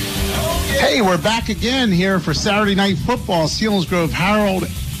 Hey, we're back again here for Saturday Night Football, Selinsgrove Harold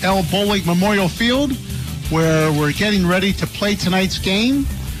L. Bolig Memorial Field, where we're getting ready to play tonight's game.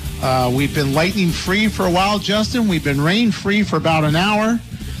 We've been lightning-free for a while, Justin. We've been rain-free for about an hour.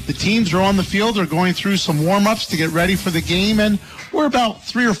 The teams are on the field. They're going through some warm-ups to get ready for the game, and we're about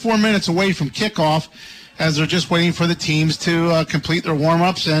 3 or 4 minutes away from kickoff as they're just waiting for the teams to complete their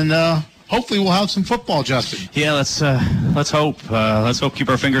warm-ups, and hopefully we'll have some football, Justin. Yeah, let's hope. Let's hope. Keep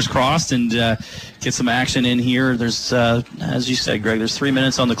our fingers crossed and get some action in here. There's, as you said, Greg, there's 3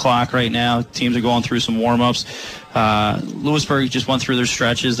 minutes on the clock right now. Teams are going through some warm-ups. Lewisburg just went through their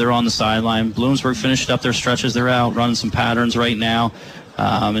stretches. They're on the sideline. Bloomsburg finished up their stretches. They're out running some patterns right now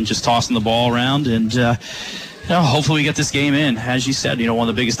and just tossing the ball around. And hopefully we get this game in. As you said, one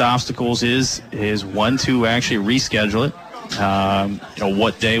of the biggest obstacles is when to actually reschedule it.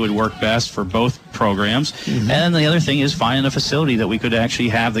 What day would work best for both programs. Mm-hmm. And then the other thing is finding a facility that we could actually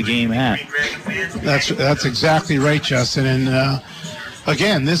have the game at. That's exactly right, Justin. And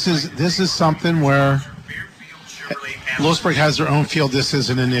again, this is something where Lewisburg has their own field. This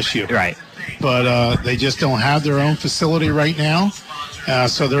isn't an issue. Right. But they just don't have their own facility right now.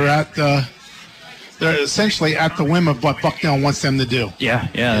 So they're essentially at the whim of what Bucknell wants them to do. Yeah,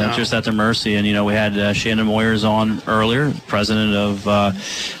 they're just at their mercy. And, we had Shannon Moyers on earlier, president of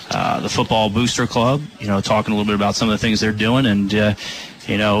the Football Booster Club, talking a little bit about some of the things they're doing. And,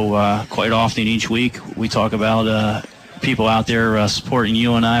 quite often each week we talk about people out there supporting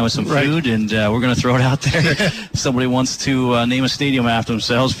you and I with some food, and we're going to throw it out there. If somebody wants to name a stadium after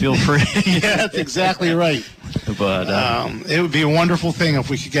themselves, feel free. Yeah, that's exactly right. But it would be a wonderful thing if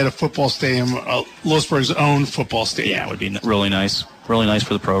we could get a football stadium, Lewisburg's own football stadium. Yeah, it would be really nice. Really nice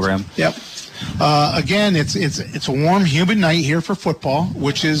for the program. Yep. Again, it's a warm, humid night here for football,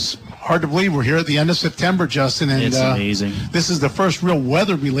 which is hard to believe. We're here at the end of September, Justin, and it's amazing. This is the first real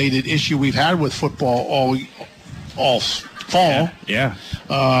weather-related issue we've had with football all fall. Yeah.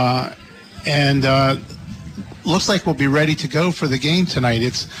 And looks like we'll be ready to go for the game tonight.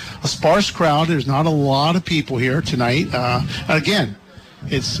 It's a sparse crowd. There's not a lot of people here tonight. Again,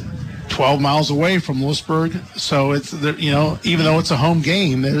 it's 12 miles away from Lewisburg, so it's even though it's a home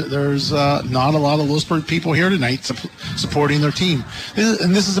game, there's not a lot of Lewisburg people here tonight supporting their team.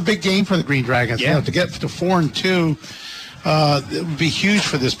 This is a big game for the Green Dragons. Yeah. To get to 4-2, it would be huge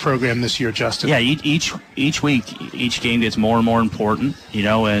for this program this year, Justin. Yeah, each week, each game gets more and more important,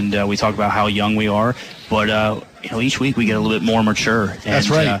 and we talk about how young we are, but each week we get a little bit more mature. And, that's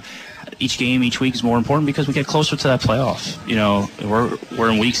right. Each game, each week is more important because we get closer to that playoff. We're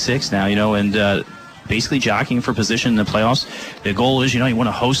in week 6 now, and basically jockeying for position in the playoffs. The goal is, you want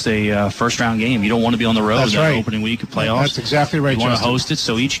to host a first-round game. You don't want to be on the road that opening week of playoffs. That's exactly right, You want to host it,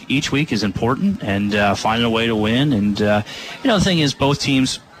 so each week is important, and finding a way to win. And, the thing is, both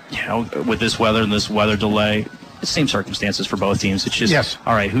teams, with this weather and this weather delay, the same circumstances for both teams. It's just,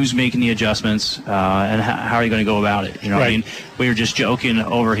 all right, who's making the adjustments, and how are you going to go about it? What I mean? We were just joking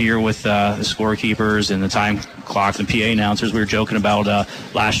over here with the scorekeepers and the time clocks and PA announcers. We were joking about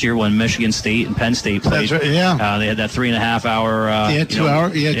last year when Michigan State and Penn State played. That's right, yeah. They had that 3.5 hour. 2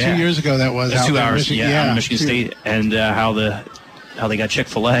 hours. Yeah, 2 years ago that was. 2 hours. Michigan State, and how they got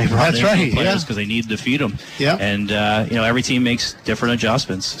Chick-fil-A. That's right, because they needed to feed them. Yeah. And, every team makes different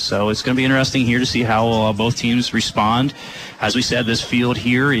adjustments. So it's going to be interesting here to see how both teams respond. As we said, this field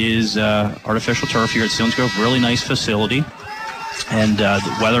here is artificial turf here at Selinsgrove. Really nice facility. And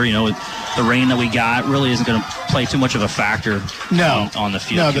the weather, the rain that we got really isn't going to play too much of a factor on the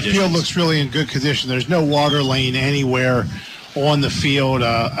field. No, the field looks really in good condition. There's no water lane anywhere on the field.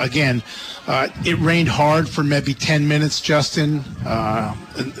 Again, it rained hard for maybe 10 minutes, Justin,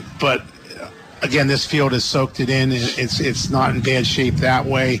 but again, this field has soaked it in. It's not in bad shape that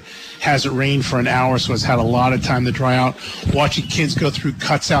way. Hasn't rained for an hour, so it's had a lot of time to dry out. Watching kids go through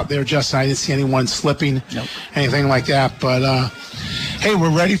cuts out there, Justin, I didn't see anyone slipping, anything like that. But, hey, we're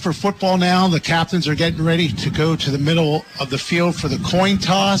ready for football now. The captains are getting ready to go to the middle of the field for the coin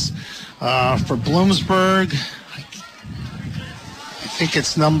toss for Bloomsburg. I think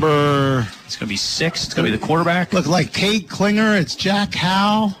it's number... It's going to be 6. It's going to be the quarterback. Look like Cade Klinger. It's Jack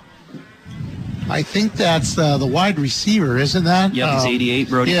Howe. I think that's the wide receiver, isn't that? Yep, it's 88,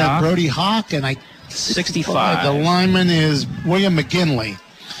 Brody Hawk. Yeah, Brody Hawk. And 65. The lineman is William McGinley.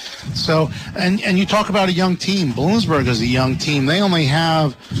 So, and you talk about a young team. Bloomsburg is a young team. They only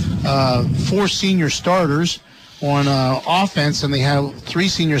have 4 senior starters on offense, and they have 3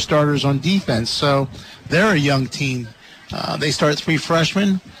 senior starters on defense. So they're a young team. They start 3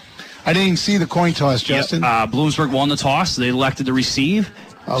 freshmen. I didn't even see the coin toss, Justin. Bloomsburg won the toss. They elected to receive.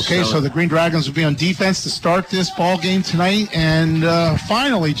 Okay, so the Green Dragons will be on defense to start this ball game tonight. And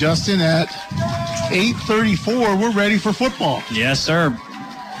finally, Justin, at 8:34, we're ready for football. Yes, sir.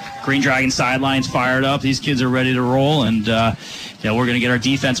 Green Dragon sidelines fired up. These kids are ready to roll. And, we're going to get our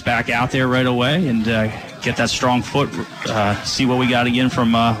defense back out there right away and get that strong foot, see what we got again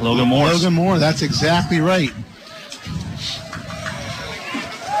from Logan Moore. Logan Moore, that's exactly right.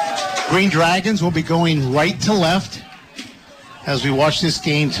 Green Dragons will be going right to left as we watch this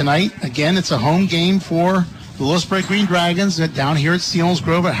game tonight. Again, it's a home game for the Lewisburg Green Dragons down here at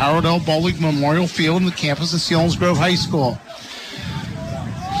Selinsgrove at Howard L. Baldwin Memorial Field on the campus of Selinsgrove High School.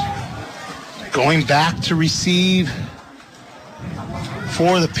 Going back to receive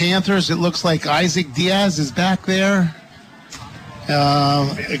for the Panthers, it looks like Isaac Diaz is back there.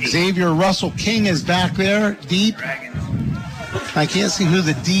 Xavier Russell King is back there, deep. I can't see who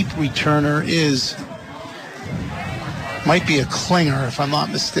the deep returner is. Might be a Klinger, if I'm not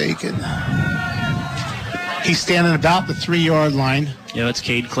mistaken. He's standing about the 3-yard line. Yeah, that's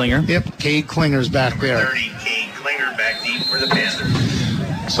Cade Klinger. Yep, Cade Klinger's back there. 30, Cade Klinger back deep for the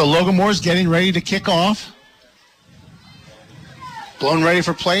Panthers. So Logan Moore's getting ready to kick off. Blown ready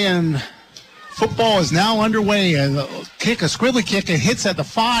for play, and football is now underway. A squiggly kick, it hits at the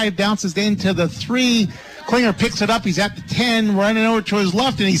 5, bounces into the 3. Klinger picks it up. He's at the 10, running over to his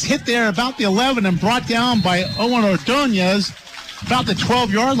left, and he's hit there about the 11 and brought down by Owen Ordonez about the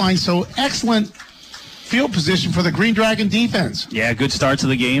 12-yard line. So excellent field position for the Green Dragon defense. Yeah, good start to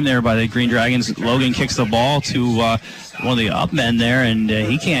the game there by the Green Dragons. Logan kicks the ball to one of the up men there, and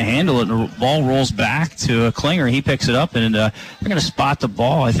he can't handle it. And the ball rolls back to Klinger. He picks it up, and they're going to spot the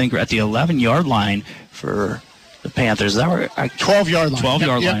ball, I think, at the 11-yard line for the Panthers. Is that right? 12-yard line.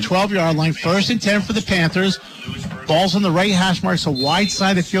 12-yard line. 12-yard line. 1st and 10 for the Panthers. Ball's on the right hash mark, so wide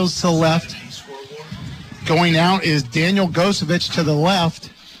side of field to the left. Going out is Daniel Gosevich to the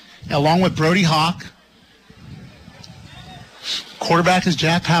left, along with Brody Hawk. Quarterback is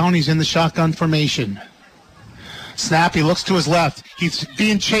Jack Howe, and he's in the shotgun formation. Snap, he looks to his left. He's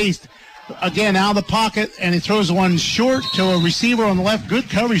being chased again out of the pocket, and he throws one short to a receiver on the left. Good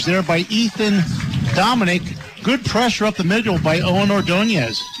coverage there by Ethan Dominic. Good pressure up the middle by Owen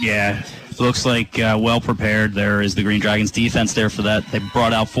Ordonez. Yeah, looks like well prepared. There is the Green Dragons defense there for that. They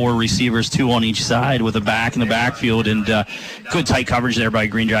brought out 4 receivers, 2 on each side with a back in the backfield, and good tight coverage there by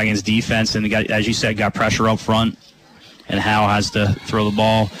Green Dragons defense. And they got, as you said, got pressure up front. And Howe has to throw the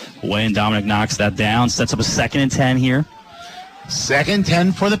ball away, and Dominic knocks that down. Sets up a 2nd and 10 here. 2nd and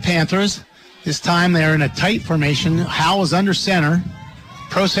 10 for the Panthers. This time they're in a tight formation. Howe is under center.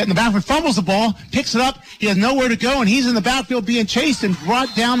 Pro set in the backfield, fumbles the ball, picks it up. He has nowhere to go, and he's in the backfield being chased and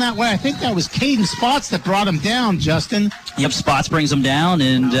brought down that way. I think that was Caden Spots that brought him down, Justin. Yep, Spots brings him down,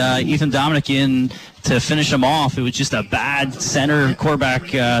 and Ethan Dominic in to finish him off. It was just a bad center quarterback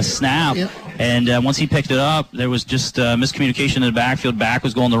snap. Yep. And once he picked it up, there was just miscommunication in the backfield. Back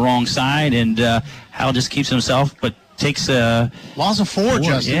was going the wrong side, and Hal just keeps himself, but takes loss of 4,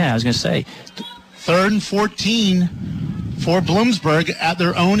 Justin. Yeah, I was going to say. 3rd and 14 for Bloomsburg at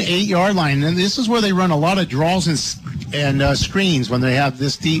their own 8-yard line. And this is where they run a lot of draws and screens when they have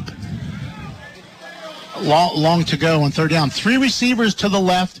this deep, long to go on 3rd down. 3 receivers to the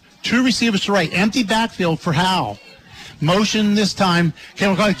left, 2 receivers to the right. Empty backfield for Hal. Motion this time.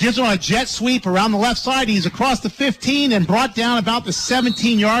 Gives him a jet sweep around the left side. He's across the 15 and brought down about the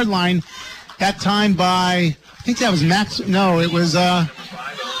 17-yard line. That time by, I think that was Max. No, it was Gavin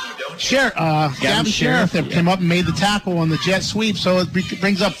Sheriff that came up and made the tackle on the jet sweep. So it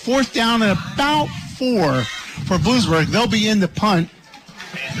brings up 4th down and about 4 for Bloomsburg. They'll be in the punt.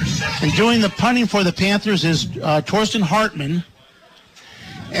 And doing the punting for the Panthers is Torsten Hartman.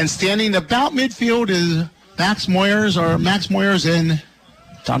 And standing about midfield is Max Moyers and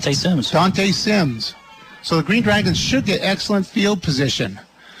Dante Sims. So the Green Dragons should get excellent field position.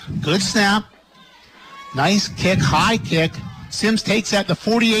 Good snap. Nice kick, high kick. Sims takes at the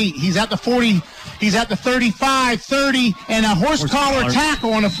 48. He's at the 40. He's at the 35, 30, and a horse collar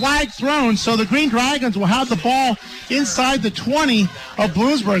tackle on a flag thrown. So the Green Dragons will have the ball inside the 20 of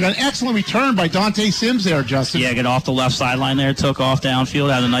Bloomsburg. An excellent return by Dante Sims there, Justin. Yeah, get off the left sideline there, took off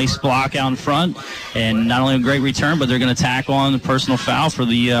downfield, had a nice block out in front, and not only a great return, but they're going to tackle on the personal foul for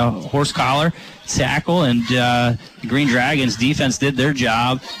the horse collar tackle, and the Green Dragons defense did their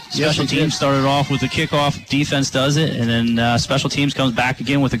job. Special teams started off with the kickoff. Defense does it, and then special teams comes back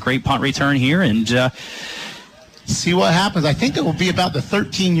again with a great punt return here, and see what happens. I think it will be about the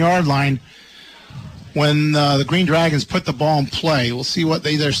 13-yard line when the Green Dragons put the ball in play. We'll see what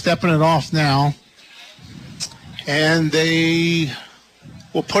they're stepping it off now, and they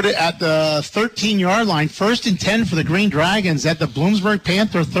will put it at the 13-yard line. 1st and 10 for the Green Dragons at the Bloomsburg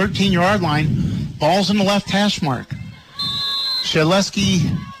Panther 13-yard line. Ball's in the left hash mark.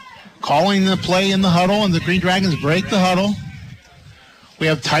 Shaleski calling the play in the huddle, and the Green Dragons break the huddle. We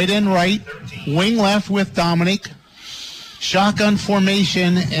have tight end right, wing left with Dominic. Shotgun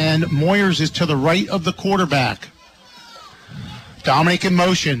formation, and Moyers is to the right of the quarterback. Dominic in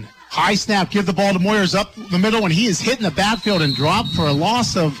motion. High snap, give the ball to Moyers up the middle, and he is hit in the backfield and dropped for a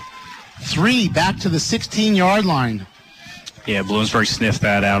loss of 3 back to the 16-yard line. Yeah, Bloomsburg sniffed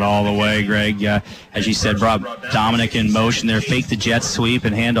that out all the way, Greg. As you said, brought Dominic in motion there, faked the jet sweep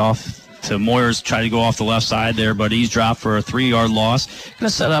and handoff to Moyers, tried to go off the left side there, but he's dropped for a 3-yard loss. Going to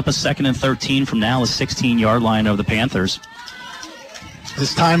set up a 2nd and 13 from now, the 16-yard line of the Panthers.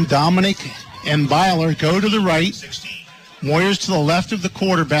 This time, Dominic and Byler go to the right. Moyers to the left of the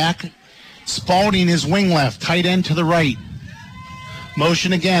quarterback. Spalding is wing left, tight end to the right.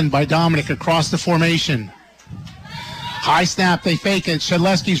 Motion again by Dominic across the formation. High snap, they fake it.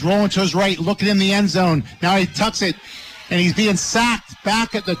 Shedleski's rolling to his right, looking in the end zone. Now he tucks it, and he's being sacked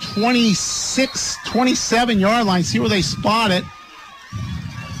back at the 26, 27-yard line. See where they spot it.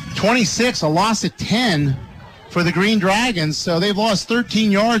 26, a loss of 10 for the Green Dragons. So they've lost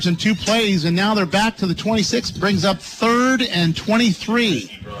 13 yards in 2 plays, and now they're back to the 26. Brings up 3rd and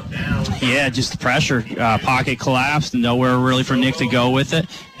 23. Yeah, just the pressure. Pocket collapsed, and nowhere really for Nick to go with it.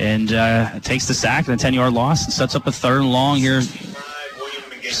 And takes the sack and a 10-yard loss and sets up a 3rd and long here.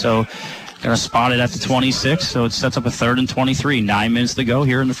 So going to spot it at the 26, so it sets up a 3rd and 23. 9 minutes to go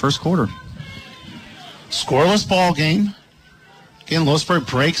here in the first quarter. Scoreless ball game. Again, Lewisburg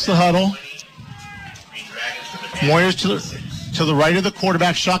breaks the huddle. Moyers to the right of the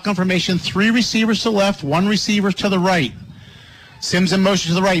quarterback. Shotgun formation. 3 receivers to the left, 1 receiver to the right. Sims in motion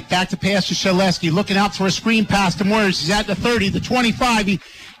to the right. Back to pass to Shaleski. Looking out for a screen pass to Moyers. He's at the 30, the 25. He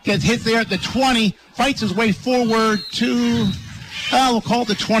gets hit there at the 20. Fights his way forward to, we'll call it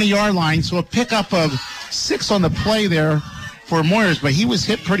the 20-yard line. So a pickup of 6 on the play there for Moyers. But he was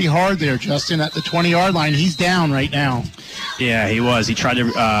hit pretty hard there, Justin, at the 20-yard line. He's down right now. Yeah, he was. He tried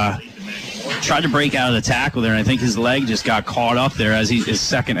to break out of the tackle there, and I think his leg just got caught up there as his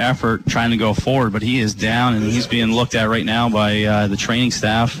second effort trying to go forward. But he is down, and he's being looked at right now by the training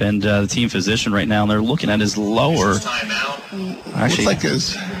staff and the team physician right now, and they're looking at his lower. Looks Actually, like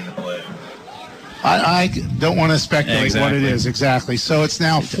his. I don't want to speculate what it is exactly. So it's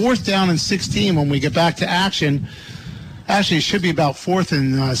now 4th down and 16 when we get back to action. Actually, it should be about 4th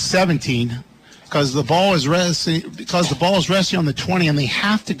and 17 because the ball is resting on the 20, and they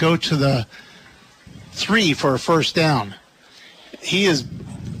have to go to the 3 for a first down. He is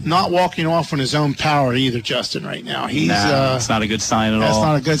not walking off on his own power either, Justin, right now. That's not a good sign at all. That's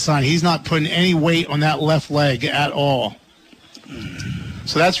not a good sign. He's not putting any weight on that left leg at all.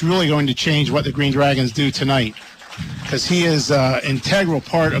 So that's really going to change what the Green Dragons do tonight because he is an integral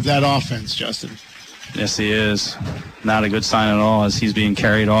part of that offense, Justin. Yes, he is. Not a good sign at all as he's being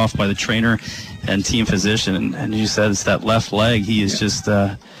carried off by the trainer and team physician. And you said it's that left leg. He is just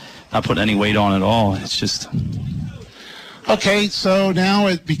not putting any weight on at all. It's just... Okay, so now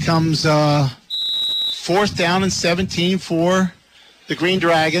it becomes 4th down and 17 for the Green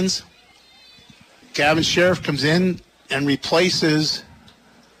Dragons. Gavin Sheriff comes in and replaces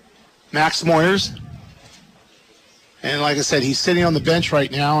Max Moyers. And like I said, he's sitting on the bench right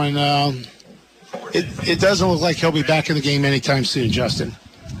now, and it doesn't look like he'll be back in the game anytime soon, Justin.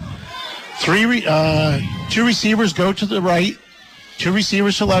 2 receivers go to the right, 2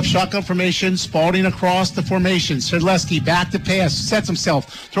 receivers to left, shotgun formation, Spalding across the formation. Sedleski back to pass, sets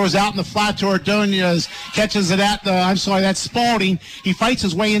himself, throws out in the flat to Ordonez, catches it at that's Spalding. He fights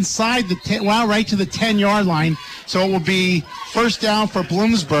his way inside right to the 10-yard line. So it will be first down for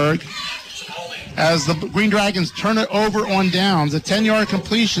Bloomsburg as the Green Dragons turn it over on downs. A 10-yard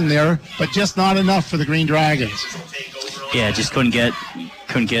completion there, but just not enough for the Green Dragons. Yeah, just couldn't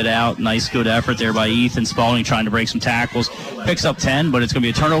get out. Nice, good effort there by Ethan Spalding trying to break some tackles. Picks up 10, but it's going to be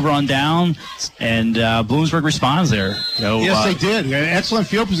a turnover on down, and Bloomsburg responds there. Yes, they did. Excellent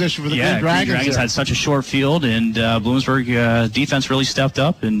field position for the Green Dragons. Green Dragons had such a short field, and Bloomsburg defense really stepped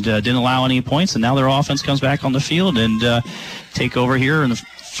up and didn't allow any points, and now their offense comes back on the field and take over here in the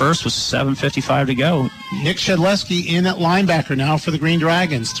first with 7:55 to go. Nick Shedleski in at linebacker now for the Green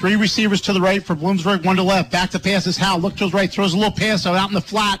Dragons. 3 receivers to the right for Bloomsburg, 1 to left. Back to pass is Howell. Look to his right, throws a little pass out in the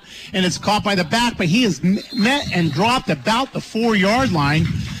flat, and it's caught by the back, but he is met and dropped about the 4-yard line.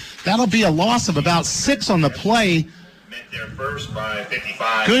 That'll be a loss of about 6 on the play.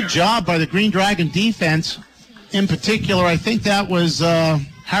 Good job by the Green Dragon defense. In particular, I think that was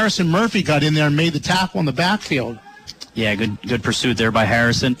Harrison Murphy got in there and made the tackle in the backfield. Yeah, good pursuit there by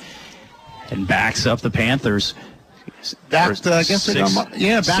Harrison, and backs up the Panthers. Back to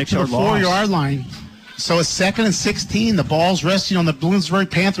the 4-yard line. So it's 2nd and 16. The ball's resting on the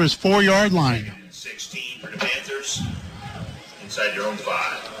Bloomsburg Panthers 4-yard line. 16 for the Panthers inside your own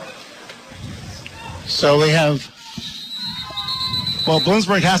 5. So they have. Well,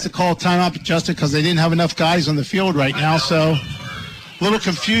 Bloomsburg has to call timeout, Justin, because they didn't have enough guys on the field right now. So a little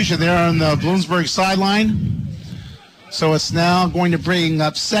confusion there on the Bloomsburg sideline. So it's now going to bring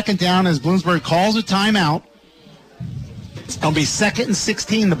up 2nd down as Bloomsburg calls a timeout. It'll be 2nd and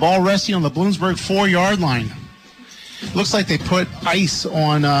 16. The ball resting on the Bloomsburg 4-yard line. Looks like they put ice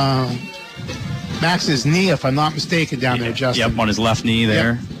on Max's knee, if I'm not mistaken, down there, Justin. Yep, on his left knee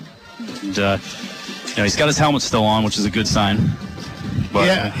there. Yep. And, he's got his helmet still on, which is a good sign.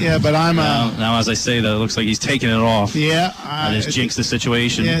 But, but I'm... now, as I say that, it looks like he's taking it off. Yeah. That has jinxed the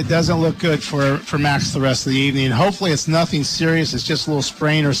situation. Yeah, it doesn't look good for Max the rest of the evening. Hopefully it's nothing serious. It's just a little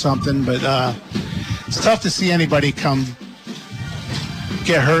sprain or something. But it's tough to see anybody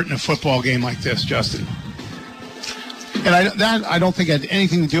get hurt in a football game like this, Justin. And I don't think it had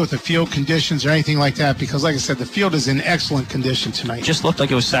anything to do with the field conditions or anything like that because, like I said, the field is in excellent condition tonight. Just looked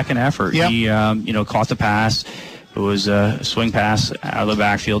like it was second effort. Yep. He, caught the pass. It was a swing pass out of the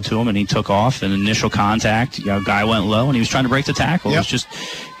backfield to him, and he took off. And initial contact, guy went low, and he was trying to break the tackle. Yep. It was just,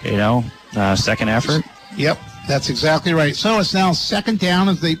 second effort. Yep, that's exactly right. So it's now 2nd down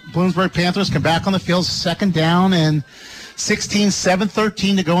as the Bloomsburg Panthers come back on the field. 2nd down and 16,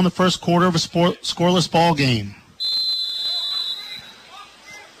 7:13 to go in the first quarter of a scoreless ball game.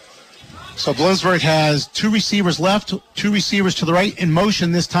 So Bloomsburg has 2 receivers left, 2 receivers to the right in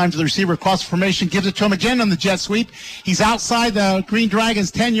motion this time to the receiver across the formation, gives it to him again on the jet sweep. He's outside the Green Dragons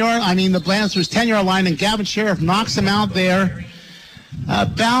the Lancers 10-yard line, and Gavin Sheriff knocks him out there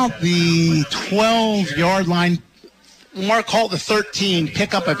about the 12-yard line. Mark Holt, the 13,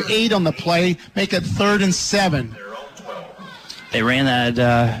 pickup of 8 on the play, make it 3rd and 7. They ran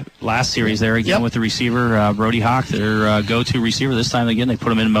that last series there again with the receiver, Brody Hawk, their go-to receiver. This time again, they put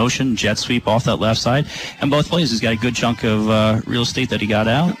him in motion, jet sweep off that left side. And both plays, he's got a good chunk of real estate that he got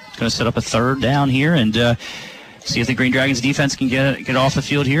out. Going to set up a 3rd down here and see if the Green Dragons defense can get off the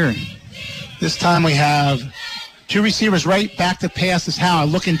field here. This time we have 2 receivers right, back to pass is Howe.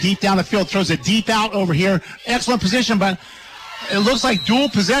 Looking deep down the field, throws it deep out over here. Excellent position, but it looks like dual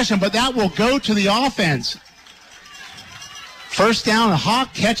possession, but that will go to the offense. First down,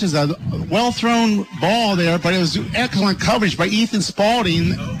 Hawk catches a well-thrown ball there, but it was excellent coverage by Ethan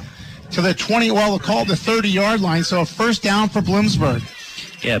Spalding to the 20, we'll call it the 30-yard line, so a first down for Bloomsburg.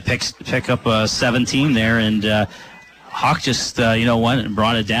 Yeah, pick up 17 there, and Hawk just, went and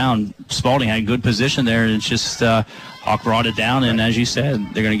brought it down. Spalding had good position there, and it's just Hawk brought it down, and as you said,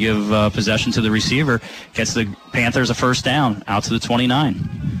 they're going to give possession to the receiver. Gets the Panthers a first down out to the 29.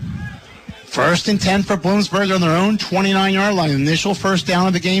 1st and 10 for Bloomsburg on their own 29-yard line. Initial first down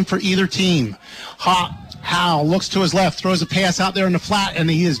of the game for either team. Howe looks to his left, throws a pass out there in the flat, and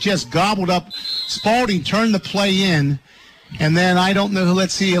he has just gobbled up. Spalding turned the play in. And then I don't know,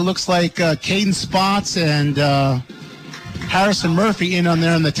 let's see, it looks like Caden Spots and Harrison Murphy in on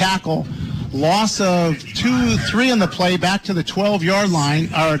there in the tackle. Loss of 3 on the play back to the 12-yard line,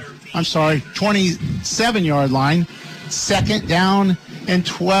 27-yard line. 2nd down and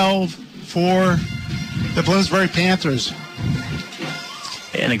 12 for the Bloomsbury Panthers.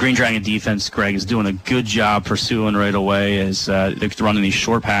 And the Green Dragon defense, Greg, is doing a good job pursuing right away as they're running these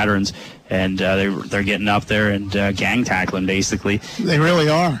short patterns, and they're getting up there and gang tackling, basically. They really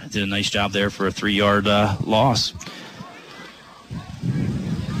are. Did a nice job there for a 3-yard loss.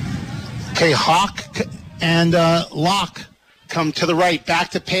 Okay, Hawk and Locke come to the right. Back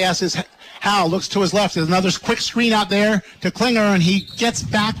to pass is Howe. Looks to his left. There's another quick screen out there to Klinger, and he gets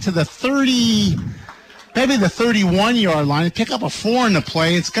back to the 30, maybe the 31-yard line. And pick up a 4 in the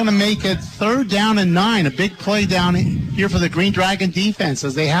play. It's going to make it 3rd down and 9. A big play down here for the Green Dragon defense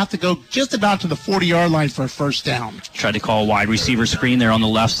as they have to go just about to the 40-yard line for a first down. Tried to call a wide receiver screen there on the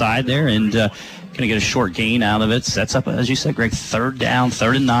left side there, and going to get a short gain out of it. Sets up, as you said, Greg, 3rd down,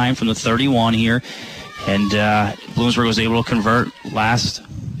 3rd and 9 from the 31 here. And Bloomsburg was able to convert last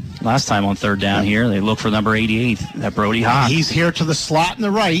time on 3rd down here. They look for number 88, that Brody Hawk. He's here to the slot in the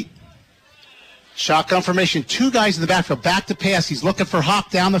right. Shotgun formation, 2 guys in the backfield. Back to pass. He's looking for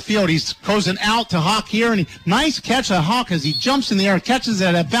Hawk down the field. He's closing out to Hawk here, and nice catch of Hawk as he jumps in the air, catches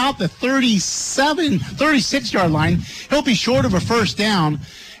it at about the 36-yard line. He'll be short of a first down.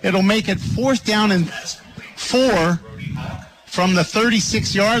 It'll make it 4th down and 4 from the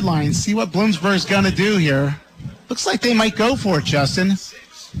 36-yard line. See what Bloomsburg's going to do here. Looks like they might go for it, Justin.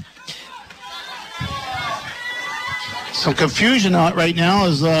 Some confusion right now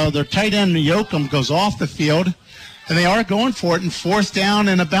as their tight end Yoakum goes off the field, and they are going for it in 4th down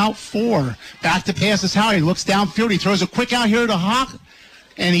and about 4. Back to pass is Howe. He looks downfield. He throws a quick out here to Hawk,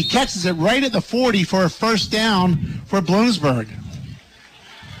 and he catches it right at the 40 for a first down for Bloomsburg.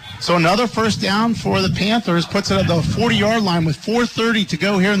 So another first down for the Panthers, puts it at the 40-yard line with 4:30 to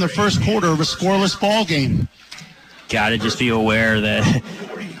go here in the first quarter of a scoreless ball game. Got to just be aware that,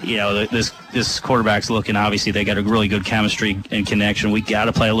 this quarterback's looking, obviously they got a really good chemistry and connection. We got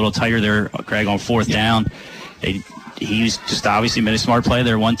to play a little tighter there, Greg, on 4th down. He's just obviously made a smart play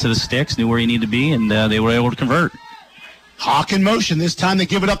there, went to the sticks, knew where he needed to be, and they were able to convert. Hawk in motion. This time they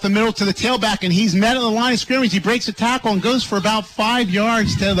give it up the middle to the tailback, and he's met at the line of scrimmage. He breaks a tackle and goes for about 5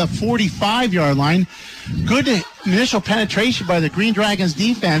 yards to the 45-yard line. Good initial penetration by the Green Dragons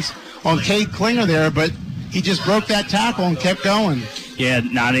defense on Cade Klinger there, but he just broke that tackle and kept going. Yeah,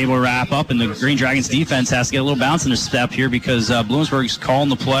 not able to wrap up, and the Green Dragons defense has to get a little bounce in their step here because Bloomsburg's calling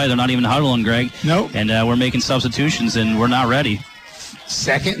the play. They're not even huddling, Greg. Nope. And we're making substitutions, and we're not ready.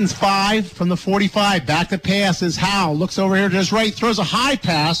 2nd and 5 from the 45. Back to pass is Howe. Looks over here to his right, throws a high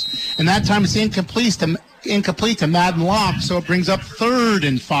pass, and that time it's incomplete to Madden Locke, so it brings up 3rd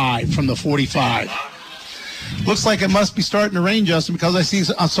and 5 from the 45. Looks like it must be starting to rain, Justin, because I see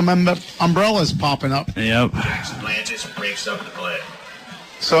some umbrellas popping up. Yep. Blanches breaks up the play.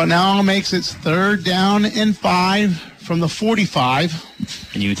 So it now makes it 3rd down and 5 from the 45.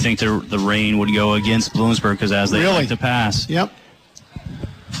 And you would think the rain would go against Bloomsburg because as they like to pass. Yep.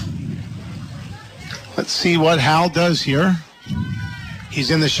 Let's see what Hal does here. He's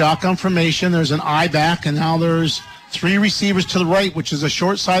in the shotgun formation. There's an eye back, and now there's 3 receivers to the right, which is a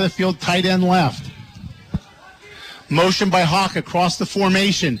short side of the field, tight end left. Motion by Hawk across the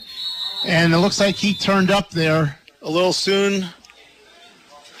formation. And it looks like he turned up there a little soon.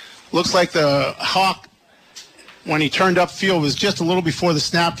 Looks like the Hawk, when he turned up field, was just a little before the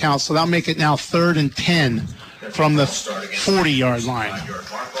snap count, so that'll make it now 3rd and 10 from the 40-yard line.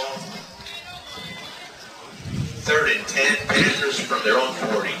 3rd and 10, Panthers from their own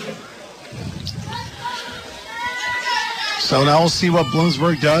 40. So now we'll see what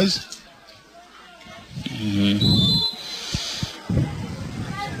Bloomsburg does.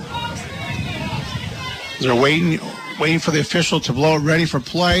 They're waiting for the official to blow it ready for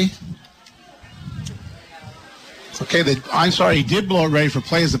play. Okay, I'm sorry, he did blow it ready for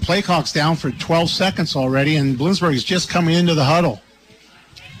play as the play clock's down for 12 seconds already, and Bloomsburg is just coming into the huddle.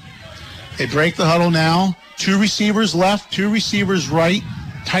 They break the huddle now. 2 receivers left, 2 receivers right,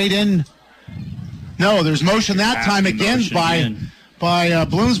 tight end. No, there's motion that time again by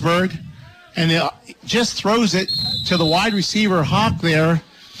Bloomsburg, and it just throws it to the wide receiver Hawk there.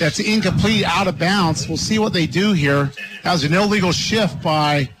 That's incomplete, out of bounds. We'll see what they do here. That was an illegal shift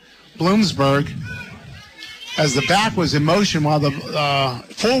by Bloomsburg as the back was in motion while the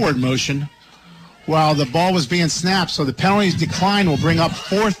forward motion while the ball was being snapped. So the penalties decline will bring up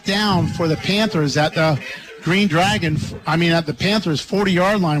 4th down for the Panthers at the at the Panthers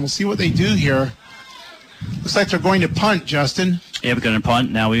 40-yard line. We'll see what they do here. Looks like they're going to punt, Justin. Yeah, we're going to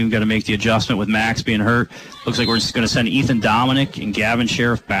punt. Now we've got to make the adjustment with Max being hurt. Looks like we're just going to send Ethan Dominic and Gavin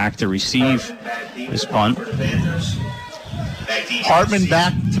Sheriff back to receive this punt. Hartman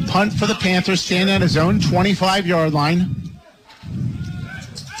back to punt for the Panthers, standing at his own 25-yard line.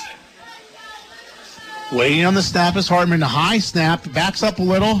 Waiting on the snap is Hartman. A high snap, backs up a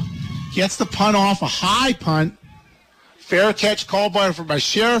little, gets the punt off, a high punt. Fair catch called by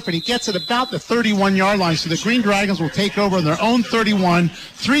Sheriff, and he gets it about the 31-yard line. So the Green Dragons will take over on their own 31.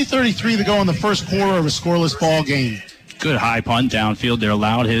 3:33 to go in the first quarter of a scoreless ball game. Good high punt downfield. They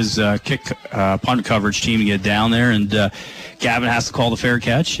allowed his punt coverage team to get down there, and Gavin has to call the fair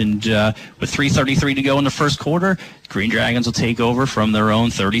catch. And with 3:33 to go in the first quarter, Green Dragons will take over from their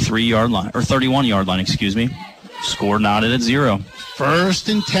own 33-yard line, or 31-yard line, excuse me. Score knotted at 0.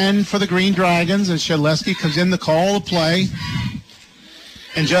 1st and 10 for the Green Dragons as Shedleski comes in to call the play.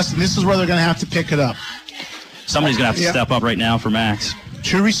 And Justin, this is where they're going to have to pick it up. Somebody's going to have to step up right now for Max.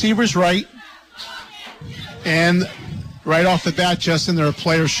 2 receivers right. And right off the bat, Justin, they're a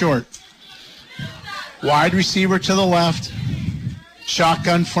player short. Wide receiver to the left.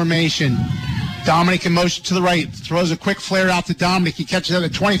 Shotgun formation. Dominic in motion to the right. Throws a quick flare out to Dominic. He catches it at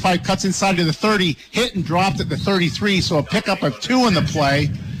the 25, cuts inside to the 30, hit and dropped at the 33. So a pickup of 2 in the play.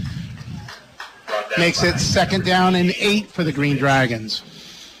 Makes it 2nd down and 8 for the Green Dragons.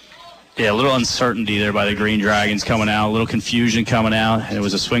 Yeah, a little uncertainty there by the Green Dragons coming out. A little confusion coming out. It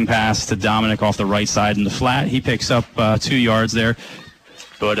was a swing pass to Dominic off the right side in the flat. He picks up 2 yards there.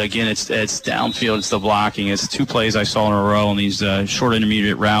 But again, it's downfield. It's the blocking. It's 2 plays I saw in a row on these short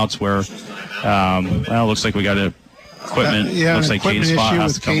intermediate routes where, it looks like we got an equipment. Looks like Caden Spot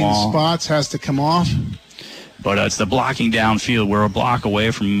has to come off. Spots has to come off. But it's the blocking downfield. We're a block away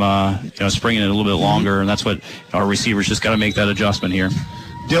from springing it a little bit longer, and that's what our receivers just got to make that adjustment here.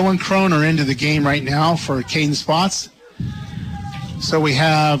 Dylan Kroner into the game right now for Caden Spots. So we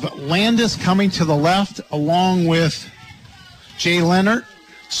have Landis coming to the left along with Jay Leonard.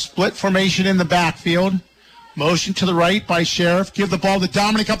 Split formation in the backfield. Motion to the right by Sheriff. Give the ball to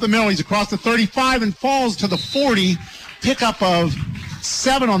Dominic up the middle. He's across the 35 and falls to the 40. Pickup of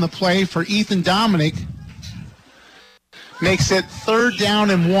 7 on the play for Ethan Dominic. Makes it 3rd down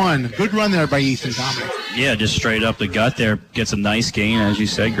and 1. Good run there by Ethan Dominic. Yeah, just straight up the gut there. Gets a nice gain, as you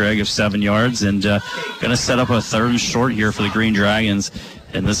said, Greg, of 7 yards. And going to set up a 3rd and short here for the Green Dragons.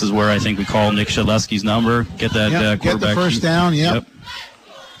 And this is where I think we call Nick Shedleski's number. Get that quarterback. Get the first down, yep.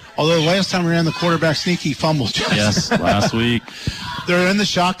 Although the last time we ran the quarterback sneak, he fumbled. Yes, last week. They're in the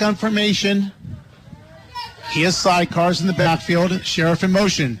shotgun formation. He has sidecars in the backfield. Sheriff in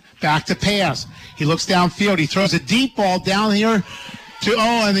motion. Back to pass. He looks downfield. He throws a deep ball down here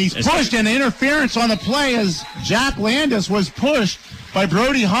and he's pushed, and interference on the play as Jack Landis was pushed by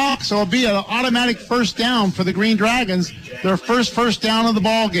Brody Hawk. So it'll be an automatic first down for the Green Dragons. Their first down of the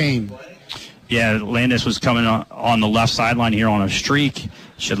ball game. Yeah, Landis was coming on the left sideline here on a streak.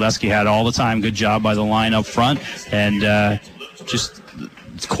 Shedleski had all the time. Good job by the line up front. And just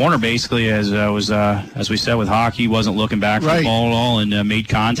corner basically, as we said with Hawk, he wasn't looking back for the ball at all and made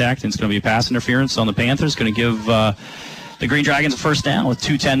contact. And it's going to be a pass interference on the Panthers. Going to give the Green Dragons a first down with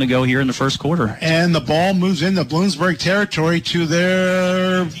 2:10 to go here in the first quarter. And the ball moves into Bloomsburg territory to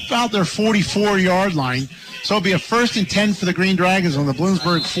about their 44-yard line. So it'll be a 1st and 10 for the Green Dragons on the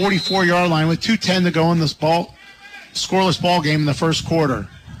Bloomsburg 44-yard line with 2:10 to go in this scoreless ball game in the first quarter.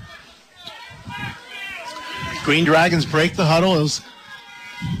 Green Dragons break the huddle as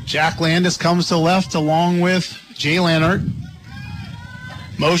Jack Landis comes to the left along with Jay Lannert.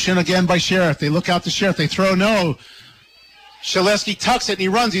 Motion again by Sheriff. They look out to Sheriff. They throw no. Shaleski tucks it and he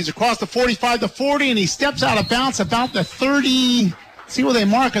runs. He's across the 45, the 40, and he steps out of bounds about the 30. See where they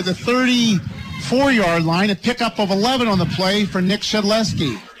mark at the 34-yard line. A pickup of 11 on the play for Nick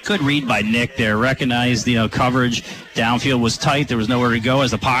Shaleski. Good read by Nick there. Recognized, coverage downfield was tight. There was nowhere to go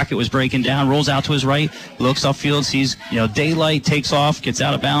as the pocket was breaking down. Rolls out to his right, looks upfield, sees, daylight, takes off, gets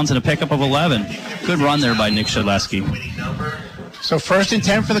out of bounds, and a pickup of 11. Good run there by Nick Shaleski. So 1st and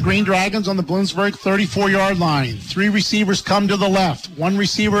 10 for the Green Dragons on the Bloomsburg 34-yard line. 3 receivers come to the left. 1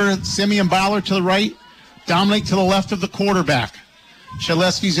 receiver, Simeon Ballard to the right. Dominic to the left of the quarterback.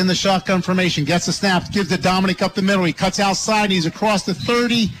 Shaleski's in the shotgun formation, gets the snap, gives to Dominic up the middle. He cuts outside, and he's across the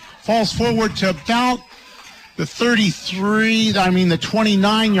 30, falls forward to about the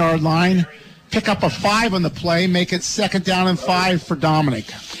 29-yard line. Pick up a 5 on the play, make it 2nd down and 5 for Dominic.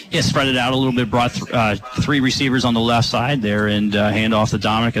 Yeah, spread it out a little bit, brought 3 receivers on the left side there, and hand off to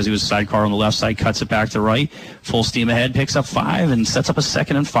Dominic as he was sidecar on the left side, cuts it back to right, full steam ahead, picks up 5, and sets up a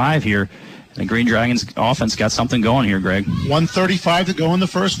 2nd and 5 here. The Green Dragons offense got something going here, Greg. 1:35 to go in the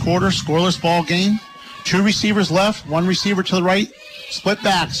first quarter. Scoreless ball game. 2 receivers left. 1 receiver to the right. Split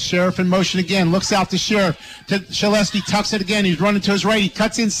backs. Sheriff in motion again. Looks out to Sheriff. Shaleski tucks it again. He's running to his right. He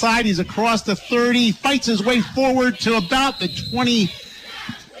cuts inside. He's across the 30. Fights his way forward to about the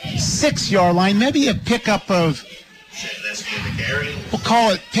 26-yard line. Maybe a pickup of, we'll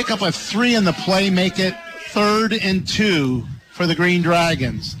call it pickup of 3 in the play. Make it 3rd and 2 for the Green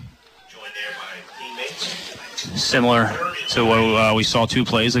Dragons. Similar to what we saw 2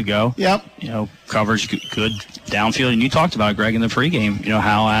 plays ago. Yep. Coverage good downfield. And you talked about, Greg, in the pregame,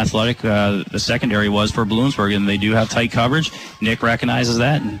 how athletic the secondary was for Bloomsburg. And they do have tight coverage. Nick recognizes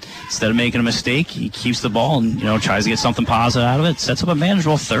that. And instead of making a mistake, he keeps the ball and, tries to get something positive out of it. Sets up a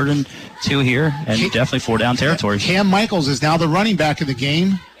manageable 3rd and 2 here. And definitely 4-down territory. Cam Michaels is now the running back of the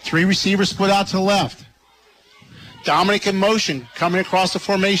game. 3 receivers split out to the left. Dominic in motion, coming across the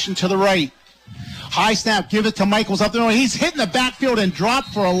formation to the right. High snap, give it to Michaels up there. He's hitting the backfield and dropped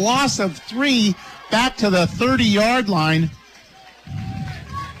for a loss of 3 back to the 30-yard line.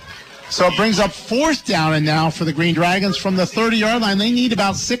 So it brings up 4th down and now for the Green Dragons from the 30-yard line. They need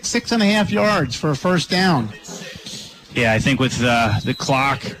about 6.5 yards for a first down. Yeah, I think with the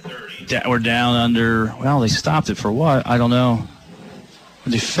clock, we're down under, they stopped it for what? I don't know.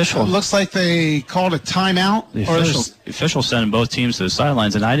 The official. It looks like they called a timeout. The official sending both teams to the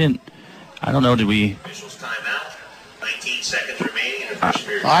sidelines, and I don't know, did we? Officials timeout. 19 seconds remaining in the first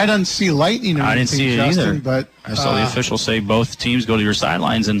period. I didn't see lightning or anything, I didn't see it Justin, either. But I saw the officials say both teams go to your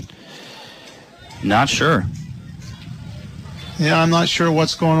sidelines, and not sure. Yeah, I'm not sure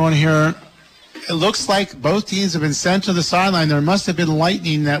what's going on here. It looks like both teams have been sent to the sideline. There must have been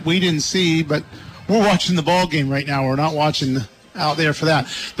lightning that we didn't see, but we're watching the ball game right now. We're not watching out there for that.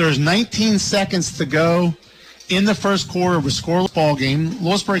 There's 19 seconds to go in the first quarter of a scoreless ball game.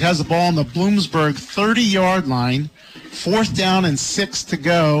 Lewisburg has the ball on the Bloomsburg 30-yard line. 4th down and 6 to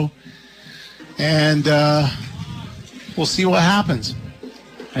go. And we'll see what happens.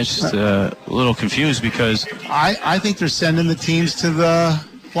 I'm just a little confused because I think they're sending the teams to the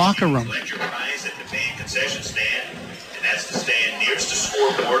locker room.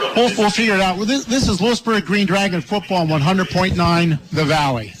 We'll figure it out. Well, this is Lewisburg Green Dragon football on 100.9 The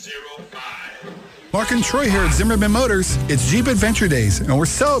Valley. Mark and Troy here at Zimmerman Motors. It's Jeep Adventure Days, and we're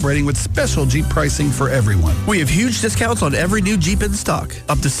celebrating with special Jeep pricing for everyone. We have huge discounts on every new Jeep in stock,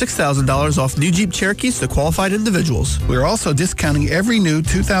 up to $6,000 off new Jeep Cherokees to qualified individuals. We're also discounting every new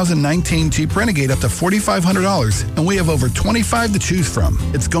 2019 Jeep Renegade up to $4,500, and we have over 25 to choose from.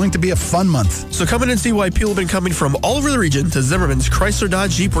 It's going to be a fun month. So come in and see why people have been coming from all over the region to Zimmerman's Chrysler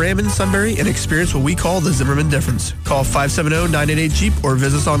Dodge Jeep Ram in Sunbury and experience what we call the Zimmerman difference. Call 570-988-JEEP or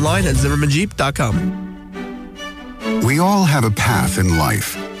visit us online at ZimmermanJeep.com. We all have a path in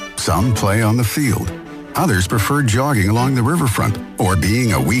life. Some play on the field. Others prefer jogging along the riverfront or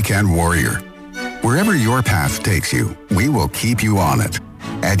being a weekend warrior. Wherever your path takes you, we will keep you on it.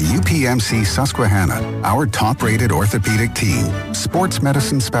 At UPMC Susquehanna, our top-rated orthopedic team, sports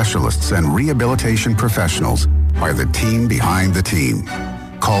medicine specialists, and rehabilitation professionals are the team behind the team.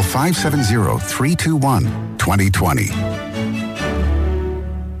 Call 570-321-2020.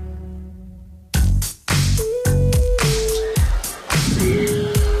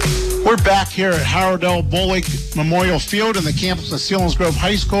 We're back here at Howard L. Bullock Memorial Field in the campus of Selinsgrove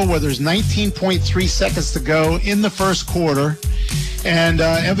High School, where there's 19.3 seconds to go in the first quarter. And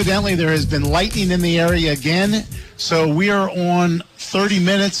evidently there has been lightning in the area again. So we are on 30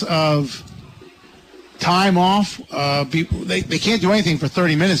 minutes of time off. They can't do anything for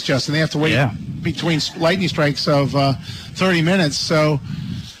 30 minutes, Justin. They have to wait between lightning strikes of 30 minutes. So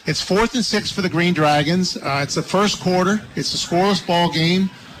it's 4th and 6 for the Green Dragons. It's the first quarter. It's a scoreless ball game.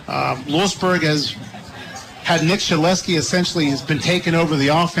 Lewisburg has had Nick Shaleski essentially has been taking over the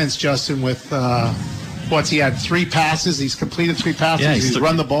offense, Justin, with he had 3 passes. He's completed 3 passes. Yeah, he's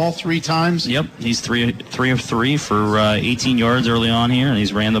run the ball 3 times. Yep, he's three of 3 for 18 yards early on here, and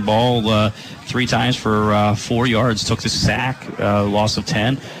he's ran the ball 3 times for 4 yards. Took the sack, loss of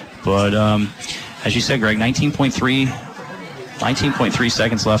 10. But as you said, Greg, 19.3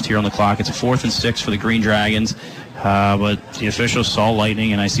 seconds left here on the clock. It's a 4th and 6 for the Green Dragons. But the officials saw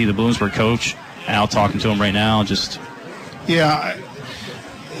lightning, and I see the Bloomsburg coach out talking to him right now.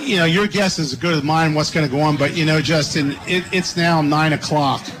 Your guess is as good as mine what's going to go on. But, Justin, it's now 9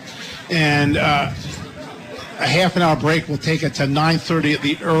 o'clock. And a half an hour break will take it to 9:30 at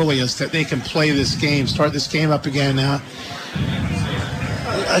the earliest that they can play this game, start this game up again.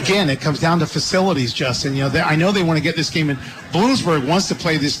 Again, it comes down to facilities, Justin. I know they want to get this game in. Bloomsburg wants to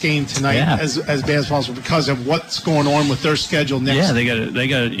play this game tonight as bad as possible because of what's going on with their schedule next. Yeah, they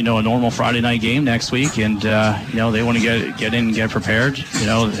got a normal Friday night game next week, and they want to get in and get prepared.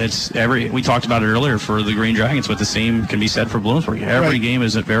 We talked about it earlier for the Green Dragons, but the same can be said for Bloomsburg. Every game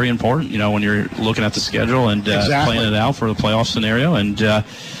is very important. When you're looking at the schedule and playing it out for the playoff scenario, and.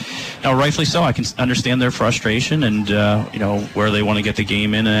 Rightfully so. I can understand their frustration and, where they want to get the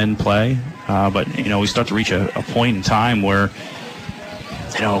game in and play. But we start to reach a point in time where,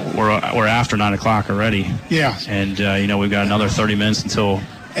 we're after 9 o'clock already. Yeah. And, we've got another 30 minutes until.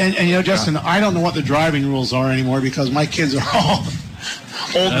 And Justin, I don't know what the driving rules are anymore because my kids are all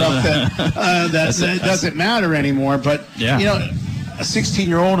old enough that it doesn't matter anymore. But, a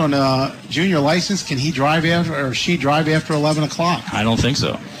 16-year-old on a junior license, can he drive after or she drive after 11 o'clock? I don't think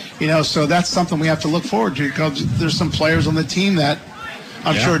so. So that's something we have to look forward to because there's some players on the team that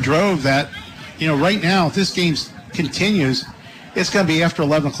I'm sure drove that, right now, if this game continues, it's going to be after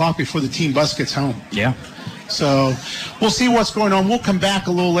 11 o'clock before the team bus gets home. Yeah. So we'll see what's going on. We'll come back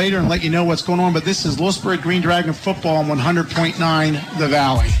a little later and let you know what's going on. But this is Lewisburg Green Dragon football on 100.9 The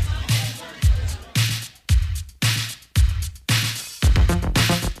Valley.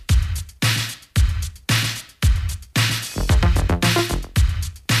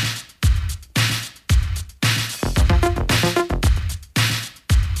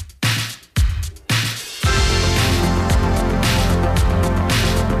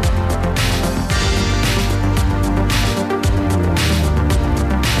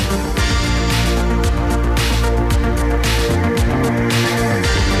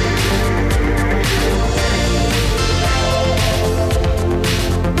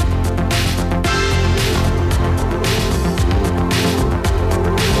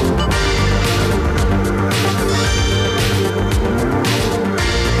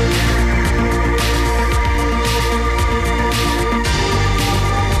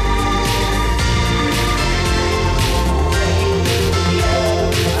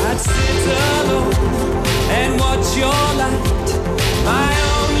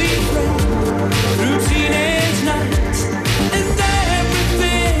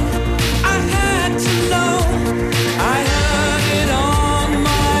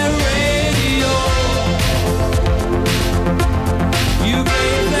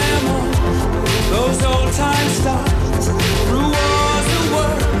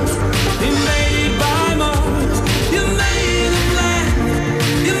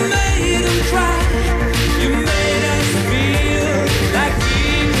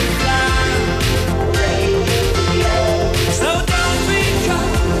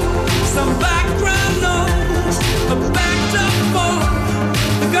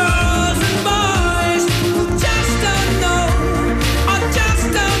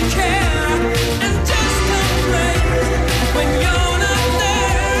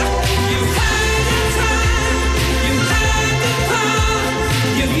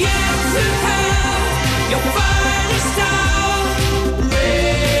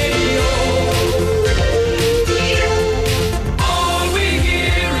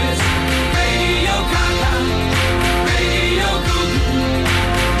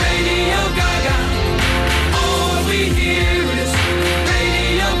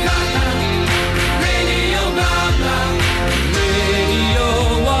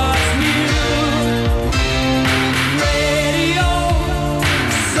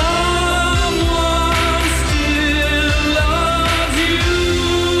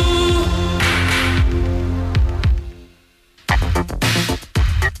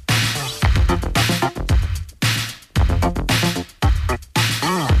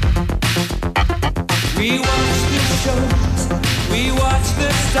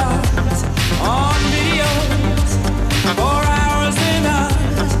 stars on videos for hours and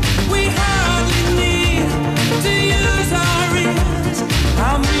hours. We hardly need to use our ears.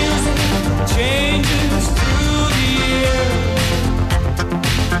 Our music changes through the year.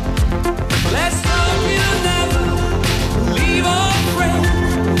 Let's hope you'll never leave our friend.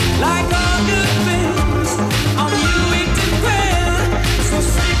 Like all good things, on you we depend. So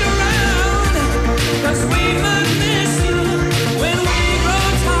stick around, 'cause we might miss you when we grow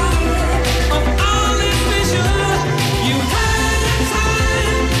tired of all this vision. You had the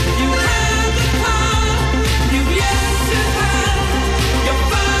time, you had the power, you've yet to have your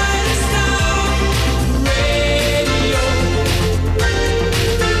finest hour. Radio.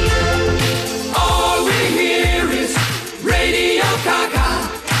 All we hear is Radio Gaga,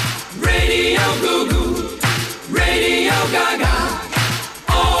 Radio Goo Goo, Radio Gaga.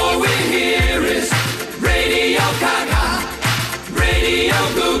 All we hear is Radio Gaga, Radio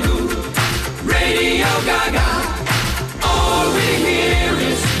Goo Goo, Radio Gaga. All we hear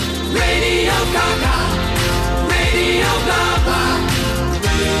is Radio Gaga, Radio Gaga.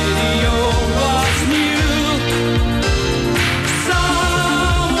 Radio was new.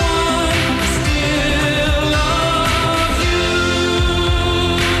 Someone still loves you.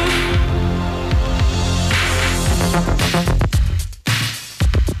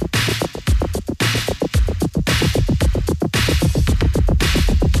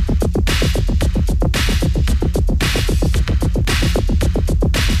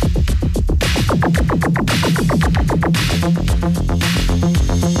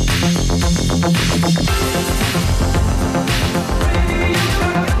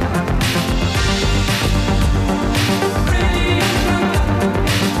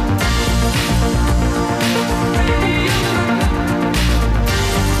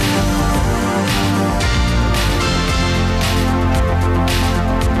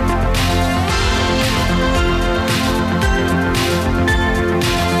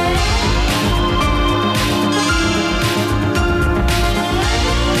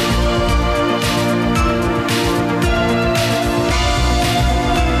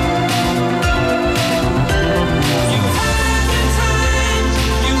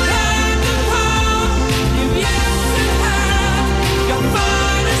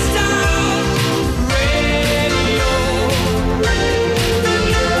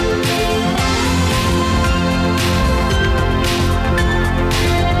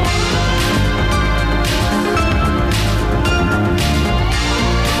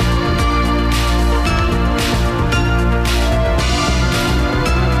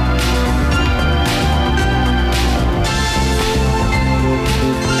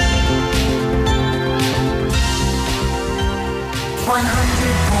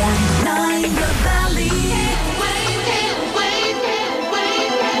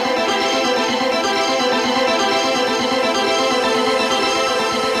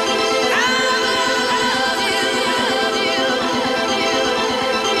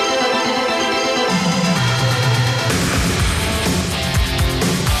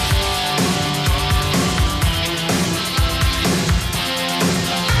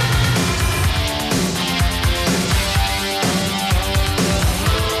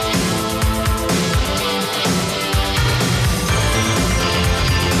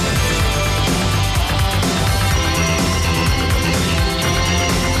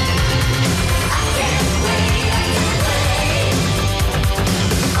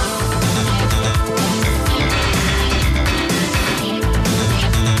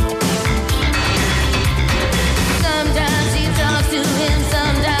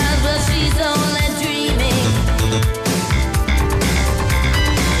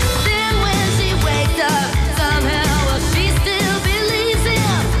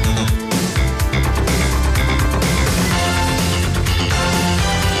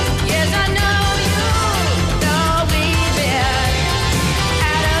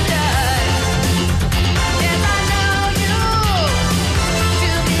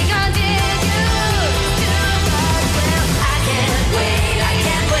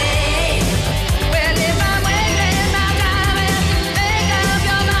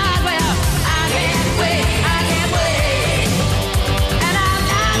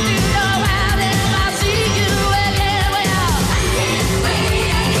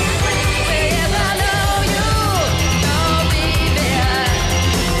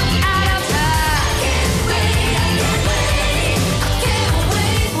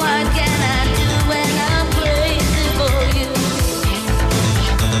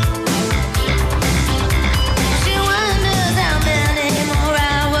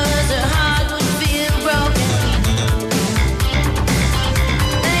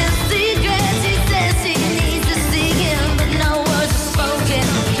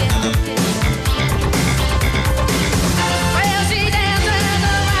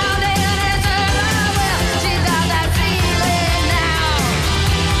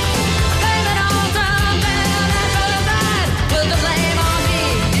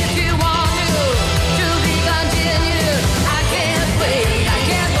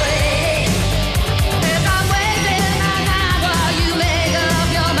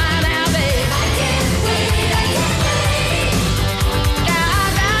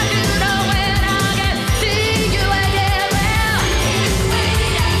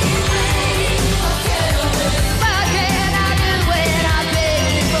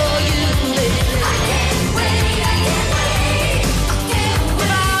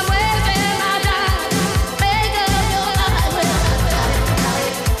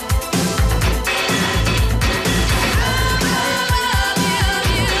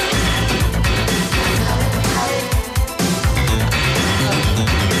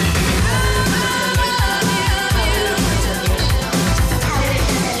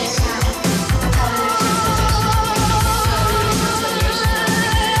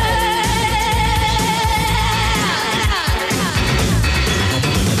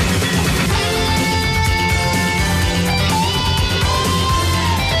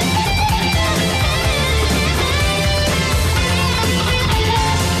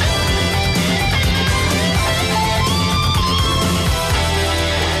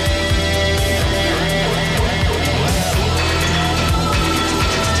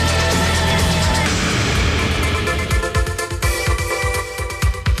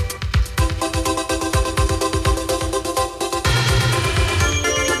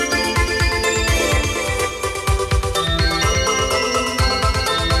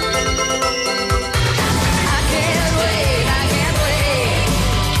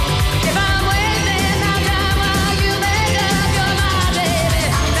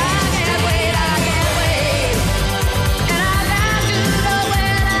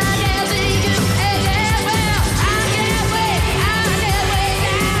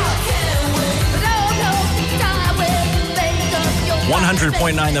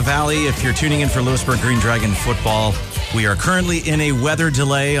 100.9 The Valley. If you're tuning in for Lewisburg Green Dragon football, we are currently in a weather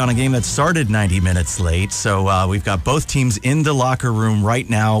delay on a game that started 90 minutes late. So we've got both teams in the locker room right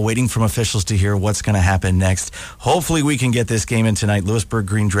now waiting from officials to hear what's going to happen next. Hopefully we can get this game in tonight. Lewisburg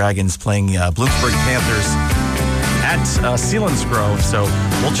Green Dragons playing Bloomsburg Panthers at Selinsgrove. So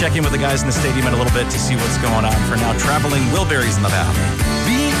we'll check in with the guys in the stadium in a little bit to see what's going on. For now, traveling Wilburys in the Valley.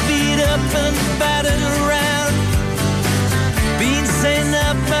 Being beat up and battered around, being sent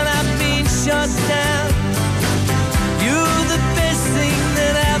up and I've been shut down. You're the best thing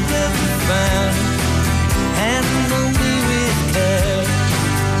that I've ever found. Handle me with care.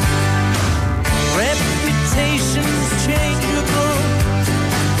 Reputation's changeable,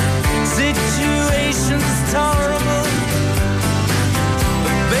 situation's tolerable,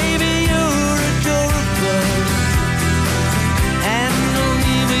 but baby you're adorable. Handle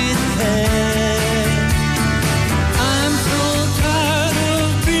me with care. I'm so tired of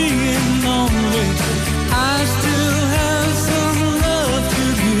being lonely. I still have some love to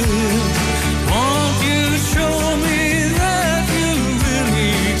give. Won't you show me that you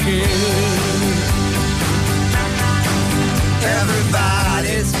really care?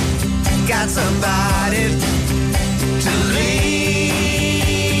 Everybody's got somebody to lean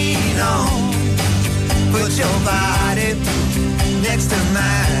on. Put your body next to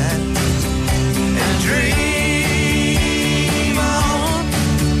mine and dream on.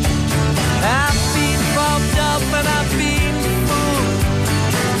 I've been bobbed up and I've been fooled.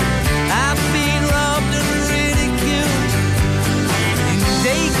 I've been robbed and ridiculed in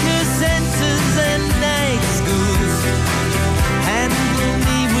daycare centers and night schools. Handle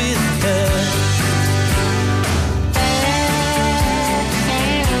me with care.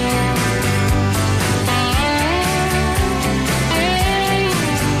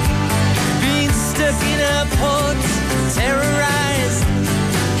 Being stuck in airports, terrorized,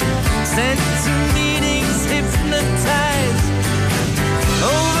 sent to meetings, hypnotized,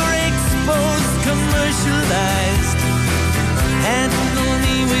 overexposed, commercialized. Handle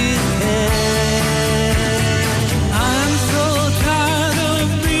me with care. I'm so tired of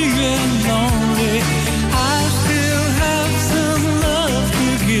being lonely. I still have some love to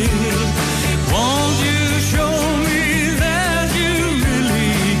give. Won't you show me that you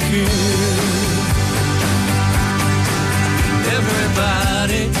really care?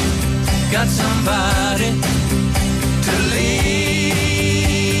 Everybody got somebody to lean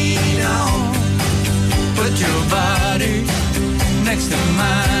on. Put your body next to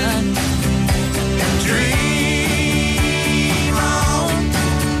mine and dream on.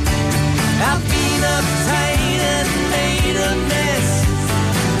 I've been uptight and made a mess,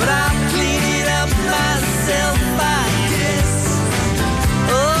 but I'll clean it up myself, I guess.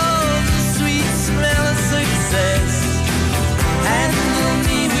 Oh, the sweet smell of success. Handle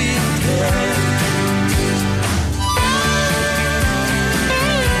me with care.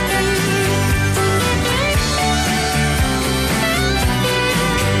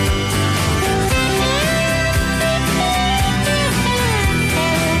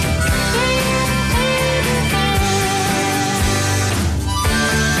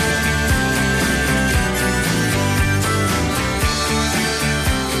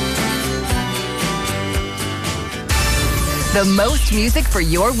 The most music for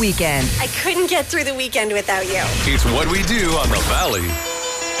your weekend. I couldn't get through the weekend without you. It's what we do on the Valley.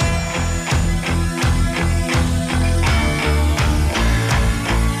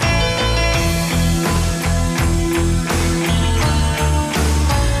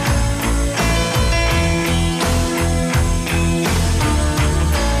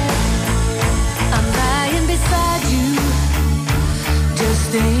 I'm lying beside you, just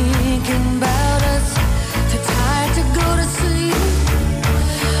thinking about us. Too tired to go to sleep.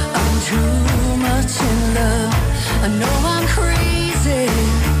 I'm too much in love. I know I'm crazy.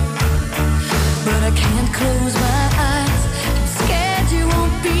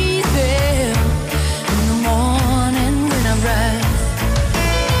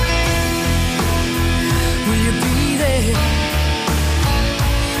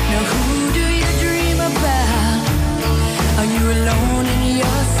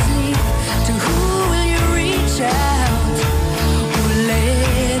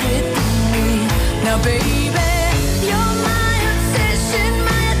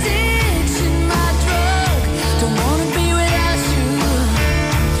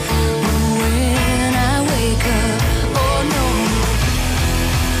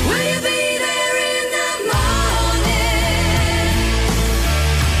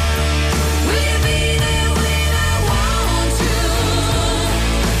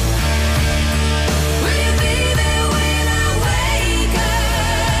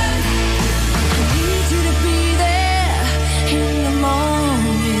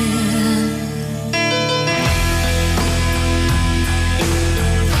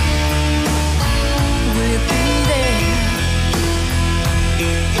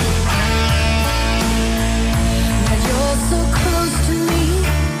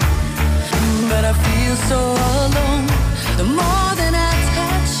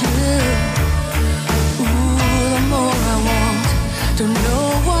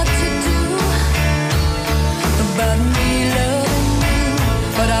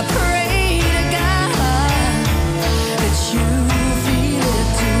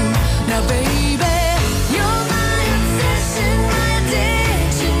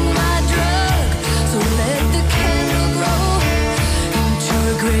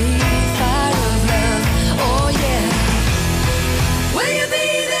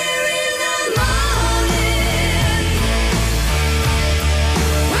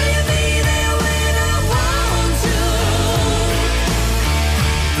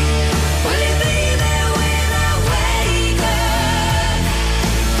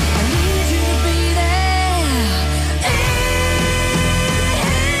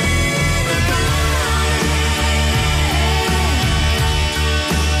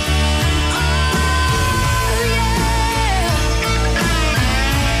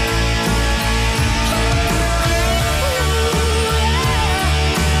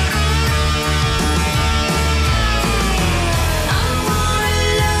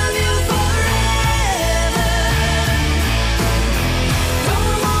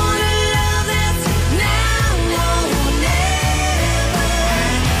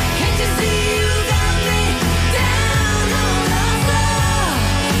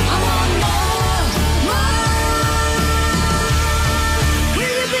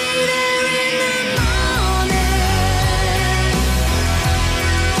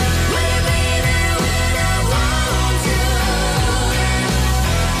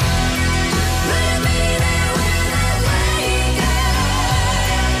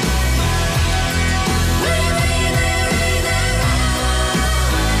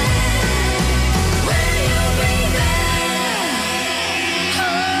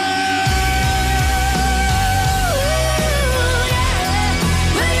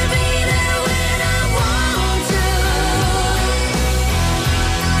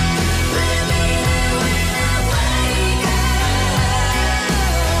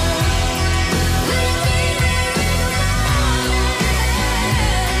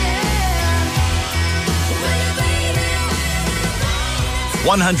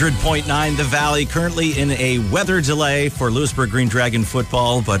 100.9 The Valley, currently in a weather delay for Lewisburg Green Dragon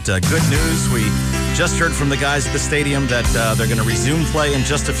football, but good news. We just heard from the guys at the stadium that they're going to resume play in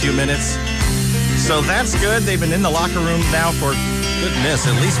just a few minutes. So that's good. They've been in the locker room now for, goodness,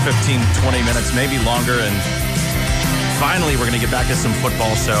 at least 15, 20 minutes, maybe longer, and finally we're going to get back to some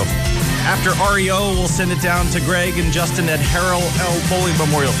football. So after REO, we'll send it down to Greg and Justin at Harold L. Bowling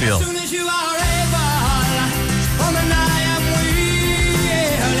Memorial Field.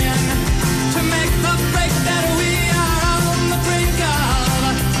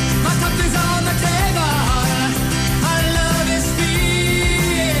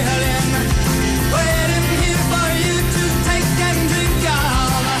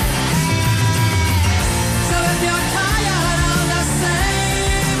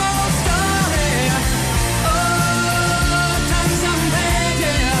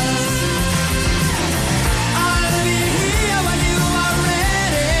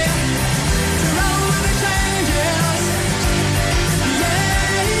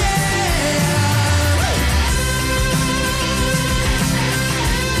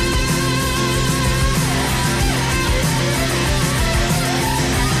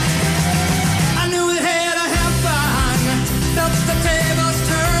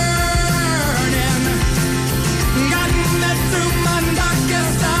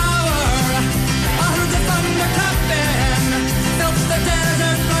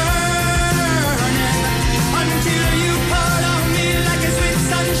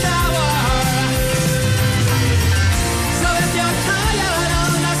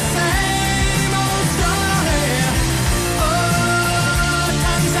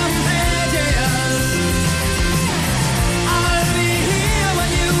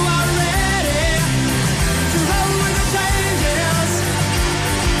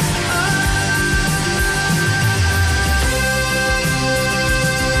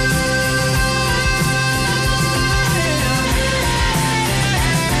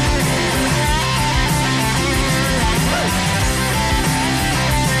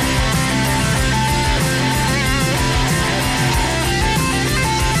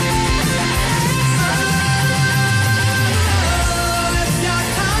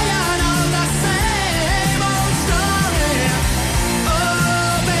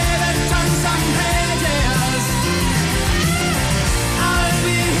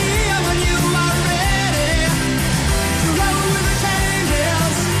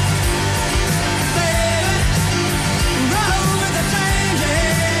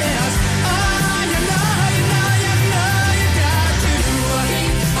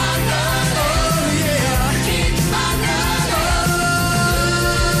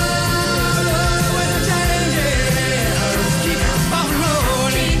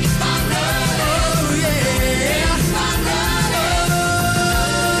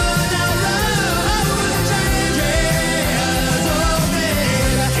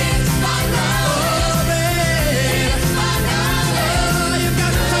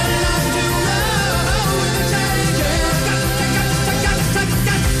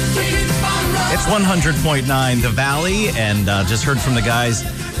 It's 100.9 The Valley, and just heard from the guys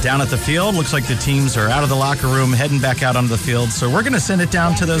down at the field. Looks like the teams are out of the locker room, heading back out onto the field. So we're going to send it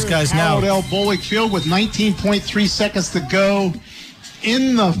down to those guys now. Harold L. Bowling Field with 19.3 seconds to go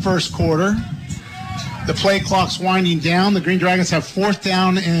in the first quarter. The play clock's winding down. The Green Dragons have 4th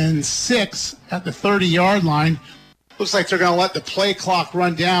down and 6 at the 30-yard line. Looks like they're going to let the play clock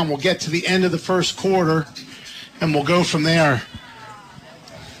run down. We'll get to the end of the first quarter, and we'll go from there.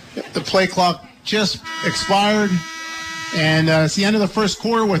 The play clock just expired, and it's the end of the first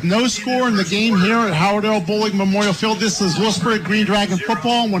quarter with no score in the game here at Howard L. Bowling Memorial Field. This is Lewisburg Green Dragon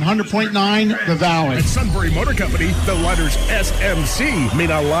football, 100.9 The Valley. At Sunbury Motor Company, the letters SMC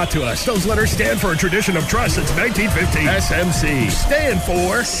mean a lot to us. Those letters stand for a tradition of trust since 1950. SMC stand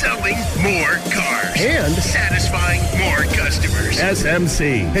for selling more cars and satisfying more customers.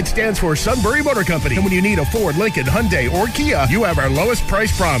 SMC. It stands for Sunbury Motor Company. And when you need a Ford, Lincoln, Hyundai, or Kia, you have our lowest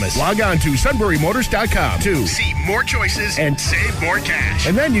price promise. Log on to sunburymotors.com to see more choices and save more cash.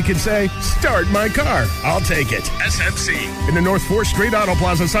 And then you can say, start my car. I'll take it. SMC. In the North 4th Street Auto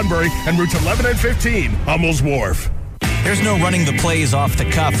Plaza, Sunbury, and routes 11 and 15, Hummel's Wharf. There's no running the plays off the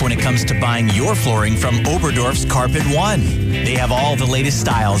cuff when it comes to buying your flooring from Oberdorf's Carpet One. They have all the latest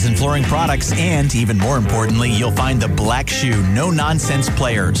styles and flooring products, and even more importantly, you'll find the black shoe, no-nonsense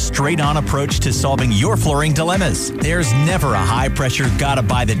player, straight-on approach to solving your flooring dilemmas. There's never a high-pressure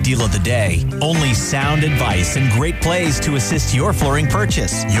gotta-buy the deal of the day. Only sound advice and great plays to assist your flooring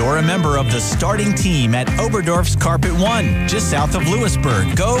purchase. You're a member of the starting team at Oberdorf's Carpet One, just south of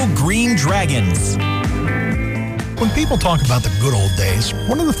Lewisburg. Go Green Dragons! When people talk about the good old days,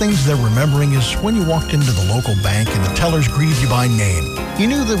 one of the things they're remembering is when you walked into the local bank and the tellers greeted you by name. You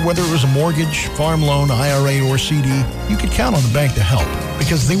knew that whether it was a mortgage, farm loan, IRA, or CD, you could count on the bank to help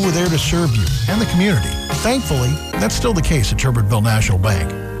because they were there to serve you and the community. Thankfully, that's still the case at Turbitville National Bank.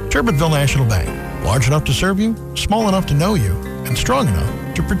 Turbitville National Bank, large enough to serve you, small enough to know you, and strong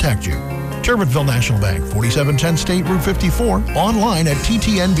enough to protect you. Turbitville National Bank, 4710 State Route 54, online at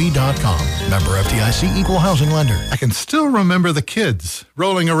ttnb.com. Member FDIC, Equal Housing Lender. I can still remember the kids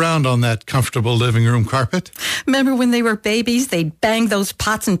rolling around on that comfortable living room carpet. Remember when they were babies, they'd bang those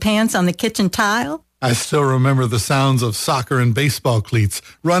pots and pans on the kitchen tile? I still remember the sounds of soccer and baseball cleats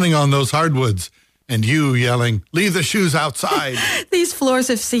running on those hardwoods, and you yelling, "Leave the shoes outside." These floors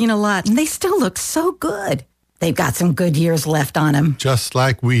have seen a lot, and they still look so good. They've got some good years left on them. Just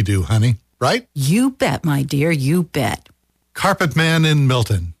like we do, honey. Right? You bet, my dear, you bet. Carpet Man in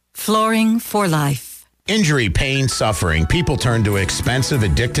Milton. Flooring for life. Injury, pain, suffering. People turn to expensive,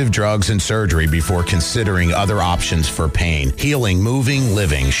 addictive drugs and surgery before considering other options for pain. Healing, moving,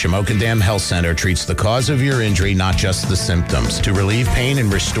 living. Shamokin Dam Health Center treats the cause of your injury, not just the symptoms. To relieve pain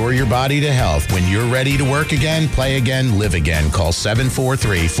and restore your body to health. When you're ready to work again, play again, live again. Call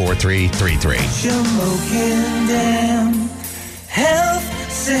 743-4333. Shamokin Dam Health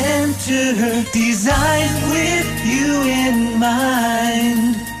Center, designed with you in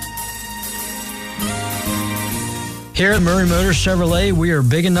mind. Here at Murray Motors Chevrolet, we are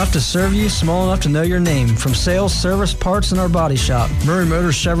big enough to serve you, small enough to know your name. From sales, service, parts, and our body shop, Murray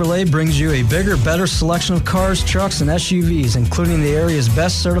Motors Chevrolet brings you a bigger, better selection of cars, trucks, and SUVs, including the area's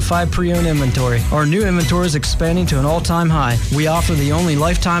best certified pre-owned inventory. Our new inventory is expanding to an all-time high. We offer the only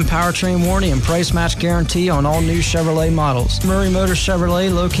lifetime powertrain warranty and price match guarantee on all new Chevrolet models. Murray Motors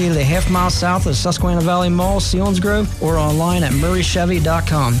Chevrolet, located a half-mile south of Susquehanna Valley Mall, Selinsgrove, or online at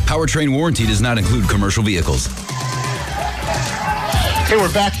murraychevy.com. Powertrain warranty does not include commercial vehicles. Okay,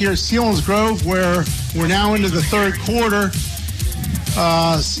 we're back here at Selinsgrove, where we're now into the third quarter.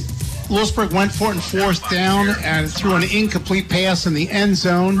 Lewisburg went for it in fourth down and threw an incomplete pass in the end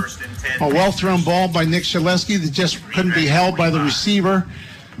zone. A well-thrown ball by Nick Shaleski that just couldn't be held by the receiver.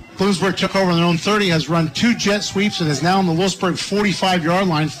 Bloomsburg took over on their own 30, has run two jet sweeps, and is now on the Lewisburg 45-yard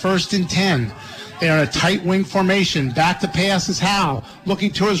line, 1st and 10. They are in a tight wing formation. Back to pass is Howe. Looking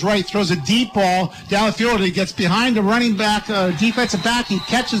to his right, throws a deep ball down the field. He gets behind the running back, defensive back. He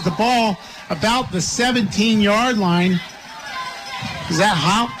catches the ball about the 17-yard line. Is that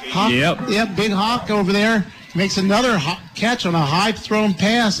Hawk? Yep. Yep, big Hawk over there. Makes another catch on a high-thrown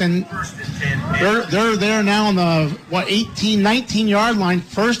pass, and they're there now on the, 19-yard line,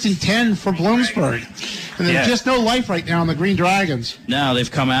 1st and 10 for Bloomsburg. And there's just no life right now on the Green Dragons. No,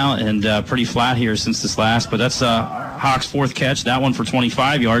 they've come out and pretty flat here since this last, but that's Hawk's fourth catch, that one for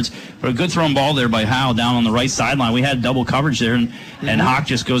 25 yards. But a good thrown ball there by Howe down on the right sideline. We had double coverage there, and Hawk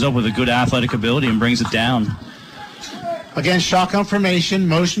just goes up with a good athletic ability and brings it down. Again, shotgun formation,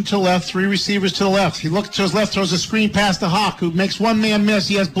 motion to the left, three receivers to the left. He looks to his left, throws a screen pass to Hawk, who makes one man miss.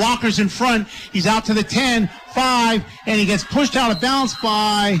 He has blockers in front. He's out to the 10, 5, and he gets pushed out of bounds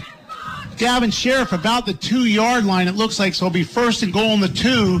by Gavin Sheriff about the 2-yard line, it looks like. So it'll be 1st and goal on the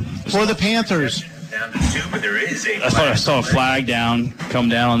 2 for the Panthers. Down to 2, but there is a I thought I saw a flag come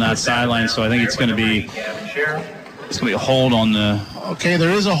down on that sideline, so I think it's going to be a hold on the... Okay, there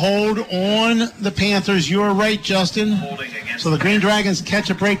is a hold on the Panthers. You are right, Justin. So the Green Dragons catch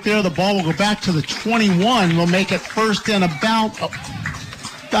a break there. The ball will go back to the 21. We'll make it 1st and about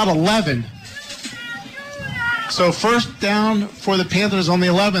 11. So 1st down for the Panthers on the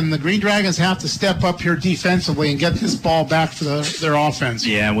 11. The Green Dragons have to step up here defensively and get this ball back for their offense.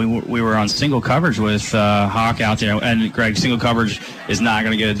 Yeah, we were on single coverage with Hawk out there. And, Greg, single coverage is not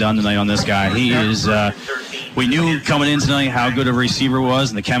going to get it done tonight on this guy. He is... we knew coming in tonight how good a receiver was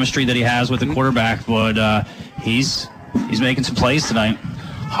and the chemistry that he has with the quarterback, but he's making some plays tonight.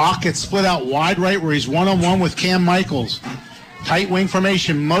 Hawk gets split out wide right where he's one-on-one with Cam Michaels. Tight wing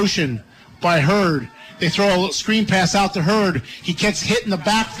formation, motion by Hurd. They throw a little screen pass out to Hurd. He gets hit in the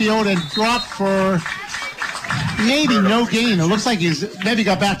backfield and dropped for maybe no gain. It looks like he's maybe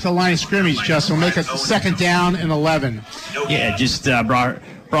got back to the line of scrimmage, Justin. We'll make it 2nd down and 11. Yeah, just brought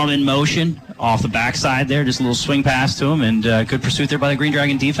him in motion off the backside there. Just a little swing pass to him, and good pursuit there by the Green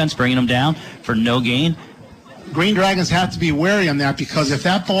Dragon defense, bringing him down for no gain. Green Dragons have to be wary on that, because if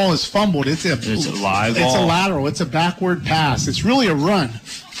that ball is fumbled, it's a live ball. It's a lateral. It's a backward pass. It's really a run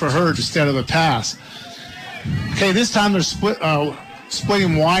for Hurd instead of a pass. Okay, this time they're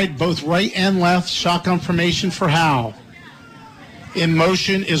splitting wide, both right and left. Shotgun formation for Howe. In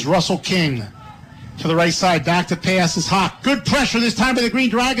motion is Russell King. To the right side, back to pass is Hawk. Good pressure this time by the Green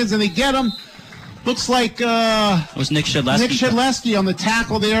Dragons, and they get him. looks like It was Nick Shedleski. Nick Shedleski on the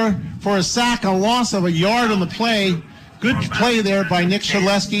tackle there for a sack, a loss of a yard on the play. Good play there by Nick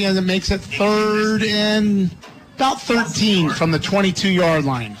Shedleski, and it makes it 3rd and about 13 from the 22-yard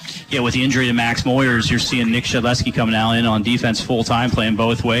line. Yeah, with the injury to Max Moyers, you're seeing Nick Shedleski coming out in on defense full-time, playing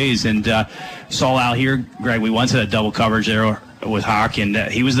both ways. And saw out here, Greg, we went to that double coverage there with Hawk, and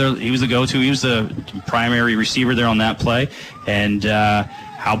he was the go-to. He was the primary receiver there on that play. And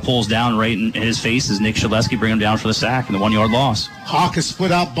Howe pulls down right in his face as Nick Shedleski bring him down for the sack and the 1-yard loss. Hawk is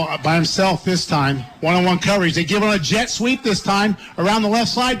split out by himself this time. One-on-one coverage. They give him a jet sweep this time around the left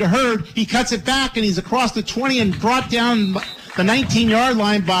side to Hurd. He cuts it back, and he's across the 20 and brought down the 19-yard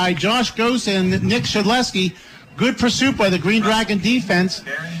line by Josh Gose and Nick Shedleski. Good pursuit by the Green Dragon defense.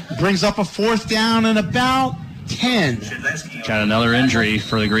 Brings up a 4th down and about 10. Got another injury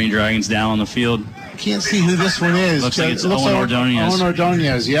for the Green Dragons down on the field. Can't see who this one is. Looks like it's Owen Ordonez. Owen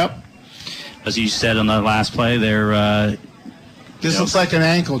Ordonez, yep. As you said on the last play there. This looks like an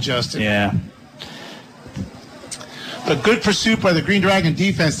ankle, Justin. Yeah. But good pursuit by the Green Dragon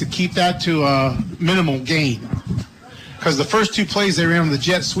defense to keep that to a minimal gain. Because the first 2 plays they ran with the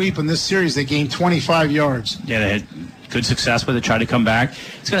jet sweep in this series, they gained 25 yards. Yeah, they had good success with it, tried to come back.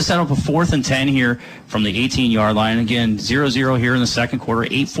 It's going to set up a 4th and 10 here from the 18-yard line. Again, 0-0 here in the second quarter,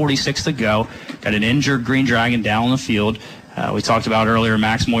 8:46 to go. Got an injured Green Dragon down on the field. We talked about earlier,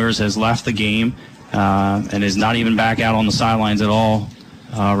 Max Moyers has left the game and is not even back out on the sidelines at all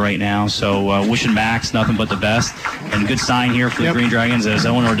right now. So wishing Max nothing but the best. And good sign here for the Green Dragons as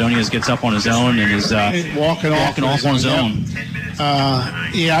Owen Ordonez gets up on his own and is walking off on his own.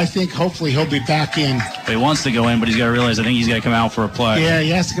 Yeah, I think hopefully he'll be back in. But he wants to go in, but he's got to realize I think he's got to come out for a play. Yeah, he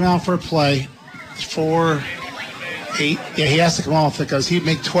has to come out for a play. 4, 8. Yeah, he has to come off because he'd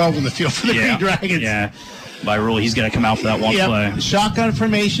make 12 in the field for the Green Dragons. Yeah, by rule, he's got to come out for that one play. Shotgun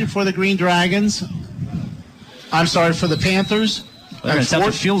formation for the Green Dragons. I'm sorry, for the Panthers. They're going to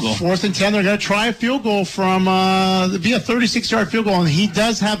attempt a field goal. 4th and 10. They're going to try a field goal from be a 36-yard field goal, and he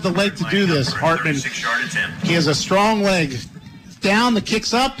does have the leg to do this, Hartman. He has a strong leg. Down, the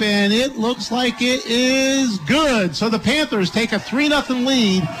kick's up, and it looks like it is good. So the Panthers take a 3-0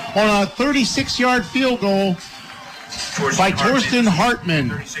 lead on a 36-yard field goal by Torsten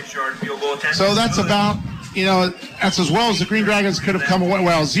Hartman. So that's about, that's as well as the Green Dragons could have come away.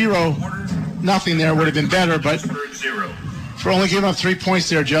 Well, 0-0 there would have been better, but for only giving up 3 points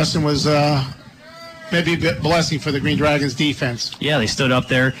there, Justin, was maybe a bit blessing for the Green Dragons defense. Yeah, they stood up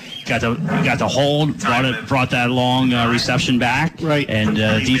there, got the hold, brought that long reception back, right, and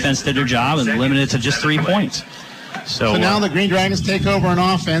defense did their job and limited it to just 3 points. So now the Green Dragons take over on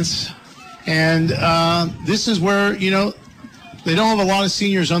offense, and this is where they don't have a lot of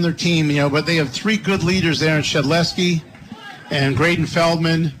seniors on their team, but they have 3 good leaders there in Shedleski and Graydon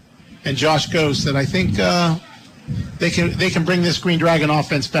Feldman and Josh Gose that I think they can bring this Green Dragon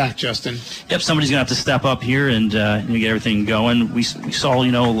offense back, Justin. Yep, somebody's going to have to step up here and get everything going. We saw,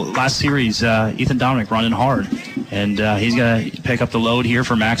 last series, Ethan Dominic running hard, and he's going to pick up the load here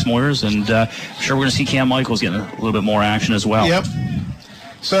for Max Moyers, and I'm sure we're going to see Cam Michaels getting a little bit more action as well. Yep.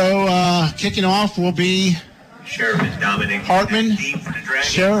 So kicking off will be Sheriff and Dominic Hartman.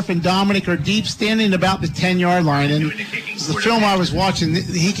 Sheriff and Dominic are deep, standing about the 10-yard line. And the film I was watching,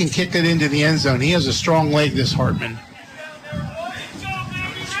 he can kick it into the end zone. He has a strong leg, this Hartman.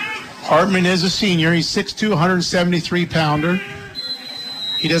 Hartman is a senior. He's 6'2", 173-pounder.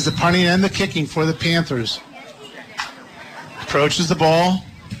 He does the punting and the kicking for the Panthers. Approaches the ball.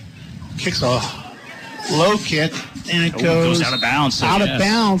 Kicks a low kick. And it goes out of bounds. Out of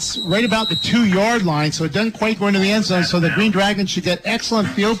bounds, right about the 2-yard line, so it doesn't quite go into the end zone. So the Green Dragons should get excellent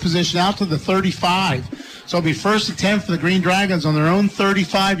field position out to the 35. So it'll be 1st and 10 for the Green Dragons on their own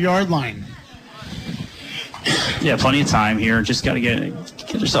 35-yard line. Yeah, plenty of time here. Just got to get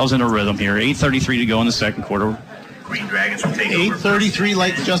ourselves in a rhythm here. 8:33 to go in the second quarter. Green Dragons will take 8:33,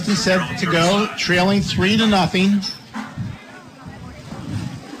 like Justin said, to go, trailing 3-0.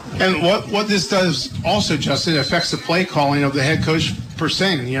 And what this does also, Justin, it affects the play calling of the head coach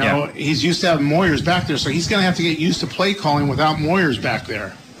Persing. He's used to having Moyers back there, so he's going to have to get used to play calling without Moyers back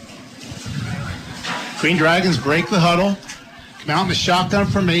there. Green Dragons break the huddle, come out in the shotgun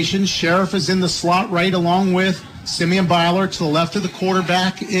formation. Sheriff is in the slot right along with Simeon Byler. To the left of the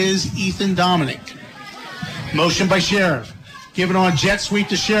quarterback is Ethan Dominic. Motion by Sheriff. Giving on jet sweep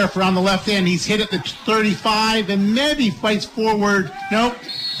to Sheriff around the left end. He's hit at the 35 and maybe fights forward. Nope.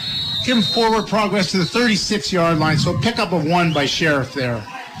 Give him forward progress to the 36-yard line. So a pickup of 1 by Sheriff there.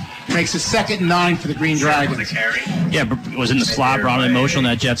 Makes it 2nd and 9 for the Green Dragons. Yeah, was in the slot, brought in motion on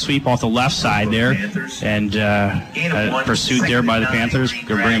that jet sweep off the left side there, and pursued there by the Panthers.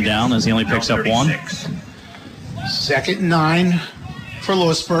 They'll bring him down as he only picks up 1. 2nd and 9 for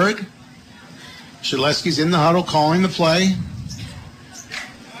Lewisburg. Shaleski's in the huddle calling the play.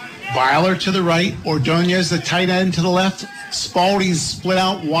 Byler to the right, Ordonez the tight end to the left. Spalding split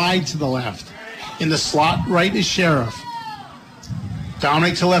out wide to the left. In the slot right is Sheriff.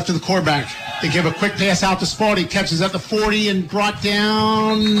 Dominic to the left of the quarterback. They give a quick pass out to Spalding. Catches at the 40 and brought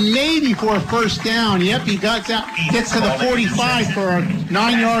down maybe for a first down. Yep, he got out, gets to the 45 for a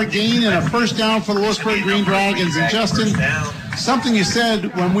 9-yard gain and a first down for the Lewisburg Green Dragons. And Justin, something you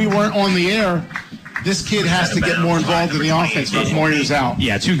said when we weren't on the air, this kid has to get more involved in the offense with Moyers out.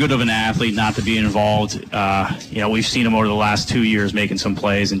 Yeah, too good of an athlete not to be involved. We've seen him over the last 2 years making some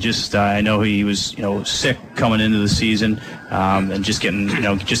plays, and just I know he was sick coming into the season, and just getting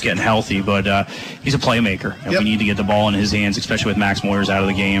healthy. But he's a playmaker, and we need to get the ball in his hands, especially with Max Moyers out of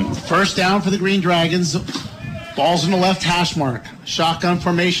the game. First down for the Green Dragons. Ball's in the left hash mark. Shotgun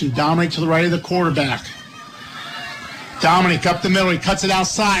formation. Dominic to the right of the quarterback. Dominic up the middle. He cuts it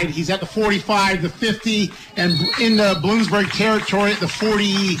outside. He's at the 45, the 50, and in the Bloomsburg territory at the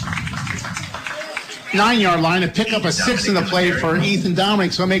 49-yard line to pick up a 6 in the play for Ethan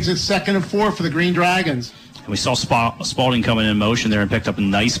Dominic. So it makes it 2nd and 4 for the Green Dragons. We saw Spalding coming in motion there and picked up a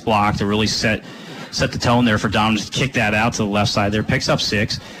nice block to really set the tone there for Dominic to kick that out to the left side there. Picks up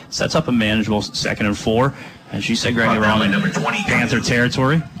 6, sets up a manageable 2nd and 4. As you said, Greg, we're on Panther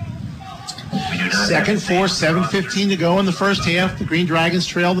territory. 2nd, 4, 7:15 to go in the first half. The Green Dragons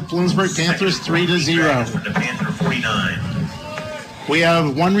trail the Bloomsburg Panthers 3-0. We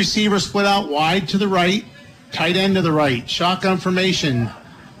have one receiver split out wide to the right, tight end to the right. Shotgun formation.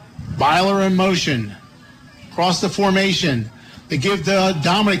 Byler in motion. Across the formation. They give the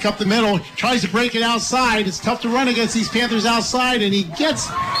Dominic up the middle. Tries to break it outside. It's tough to run against these Panthers outside, and he gets,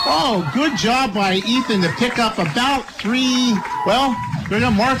 good job by Ethan to pick up about 3. Well, they're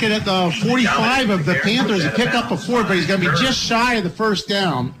going to mark it at the 45 of the Panthers and pick up a 4, but he's going to be just shy of the first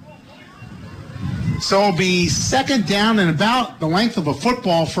down. So it'll be 2nd down and about the length of a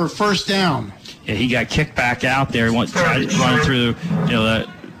football for first down. Yeah, he got kicked back out there. He tried to run through,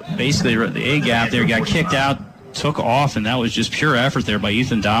 basically the A gap there. He got kicked out, took off, and that was just pure effort there by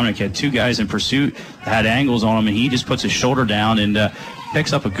Ethan Dominic. Had 2 guys in pursuit that had angles on him, and he just puts his shoulder down and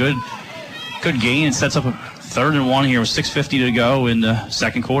picks up a good gain and sets up a 3rd and 1 here with 6:50 to go in the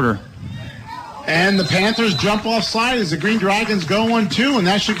second quarter. And the Panthers jump offside as the Green Dragons go 1-2, and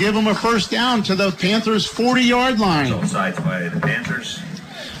that should give them a first down to the Panthers' 40-yard line. Offsides by the Panthers.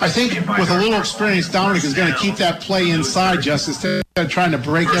 I think with a little experience, Dominic is going to keep that play inside, just instead of trying to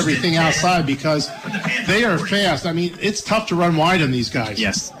break everything outside, because they are fast. I mean, it's tough to run wide on these guys.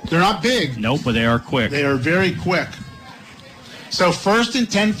 Yes. They're not big. Nope, but they are quick. They are very quick. So 1st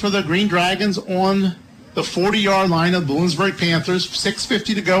and 10 for the Green Dragons on the 40-yard line of Bloomsburg Panthers.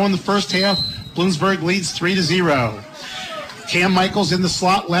 6:50 to go in the first half. Bloomsburg leads 3-0. Cam Michaels in the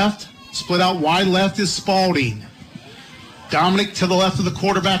slot left. Split out wide left is Spalding. Dominic to the left of the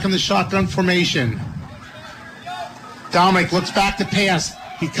quarterback in the shotgun formation. Dominic looks back to pass.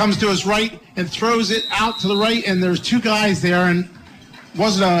 He comes to his right and throws it out to the right, and there's 2 guys there, and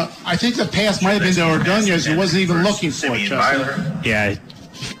I think the pass might have been to Ordonez, who wasn't even looking for it, Justin. Yeah,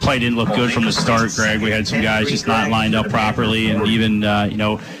 play didn't look good from the start, Greg. We had some guys just not lined up properly, and even,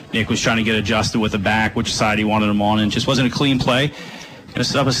 Nick was trying to get adjusted with the back, which side he wanted him on, and it just wasn't a clean play. Going to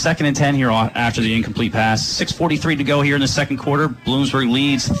set up a 2nd and 10 here after the incomplete pass. 6:43 to go here in the second quarter. Bloomsburg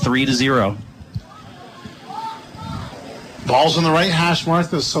leads 3-0. Ball's on the right hash mark,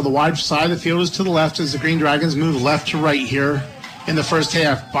 so the wide side of the field is to the left as the Green Dragons move left to right here in the first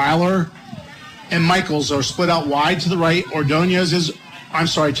half. Byler and Michaels are split out wide to the right.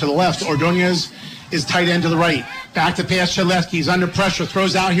 To the left. Ordonez is tight end to the right. Back to pass Shaleski. He's under pressure.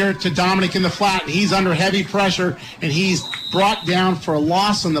 Throws out here to Dominic in the flat. He's under heavy pressure, and he's brought down for a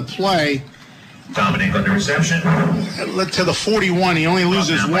loss on the play. Dominic under reception. To the 41. He only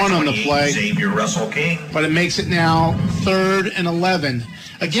loses 1 on the play. Xavier Russell King. But it makes it now 3rd and 11.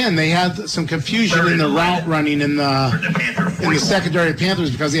 Again, they had some confusion in the route running in the secondary of Panthers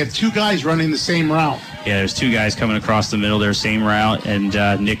because they have 2 guys running the same route. Yeah, there's 2 guys coming across the middle there, same route, and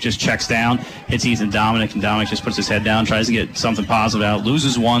Nick just checks down, hits Ethan Dominic, and Dominic just puts his head down, tries to get something positive out,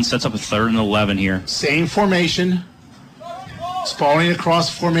 loses 1, sets up a 3rd and 11 here. Same formation. Spalding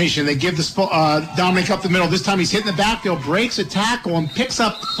across formation. They give Dominic up the middle. This time he's hitting the backfield, breaks a tackle, and picks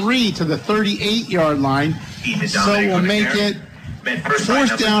up 3 to the 38-yard line. So we'll make it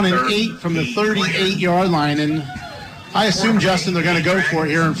 4th down and 8 from the 38-yard line. And I assume, Justin, they're going to go for it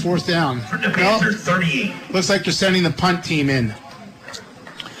here in fourth down. From the Panthers, 38. Looks like they're sending the punt team in.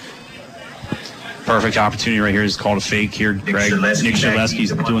 Perfect opportunity right here. He's called a fake here, Greg. Nick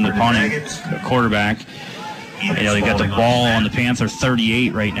Shaleski's doing the punting, the quarterback. You know, they got the ball on the Panther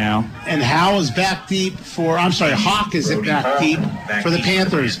 38 right now. And Howell is back deep Hawk is back deep for the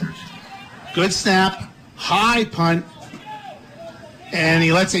Panthers. Good snap, high punt, and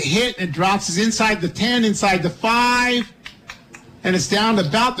he lets it hit and drops it inside the 10, inside the 5, and it's down to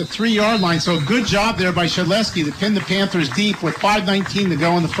about the 3-yard line. So good job there by Shaleski to pin the Panthers deep with 5:19 to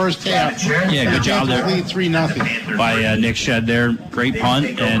go in the first half. Yeah, good job there. 3-0. By Nick Shed there. Great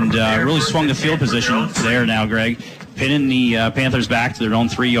punt, and really swung the field position there now, Greg. Pinning the Panthers back to their own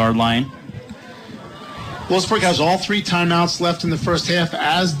 3-yard line. Wolfsburg has all 3 timeouts left in the first half,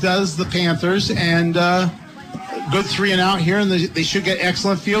 as does the Panthers, and good 3-and-out here, and they should get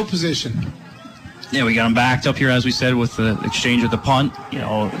excellent field position. Yeah, we got them backed up here, as we said, with the exchange with the punt. You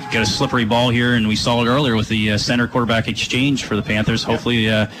know, get a slippery ball here, and we saw it earlier with the center quarterback exchange for the Panthers. Hopefully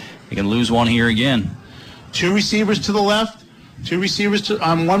they can lose one here again. 2 receivers to the left, 1 receiver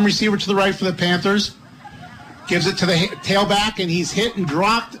to the right for the Panthers. Gives it to the tailback, and he's hit and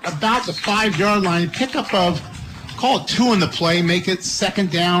dropped about the 5-yard line. Pickup of, call it 2 in the play, make it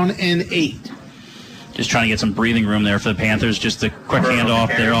 2nd down and 8. Just trying to get some breathing room there for the Panthers. Just a quick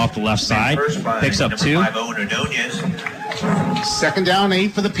handoff there off the left side. Picks up 2. 2nd down,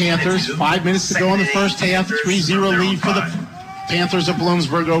 8 for the Panthers. 5 minutes to go in the first half. 3-0 lead for the Panthers of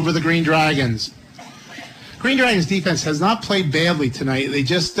Bloomsburg over the Green Dragons. Green Dragons defense has not played badly tonight. They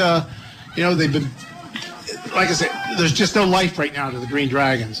just, they've been, like I said, there's just no life right now to the Green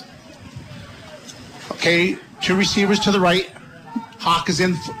Dragons. Okay, 2 receivers to the right. Hawk is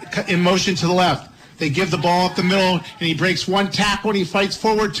in motion to the left. They give the ball up the middle, and he breaks 1 tackle, and he fights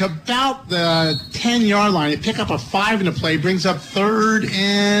forward to about the 10-yard line. They pick up a 5 in the play, brings up 3rd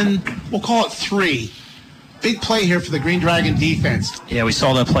and, we'll call it 3. Big play here for the Green Dragon defense. Yeah, we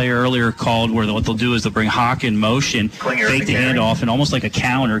saw that play earlier called where what they'll do is they'll bring Hawk in motion, fake the handoff, and almost like a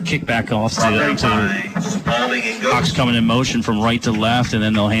counter, kick back off to Hawk's coming in motion from right to left, and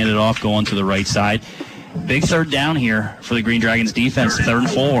then they'll hand it off going to the right side. Big 3rd down here for the Green Dragons defense, 3rd and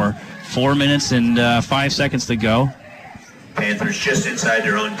 4. 4 minutes and 5 seconds to go. Panthers just inside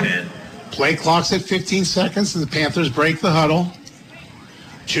their own 10. Play clock's at 15 seconds, and the Panthers break the huddle.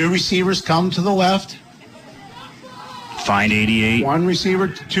 2 receivers come to the left. Find 88.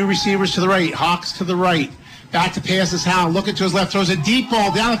 2 receivers to the right. Hawks to the right. Back to pass is Howell. Looking to his left. Throws a deep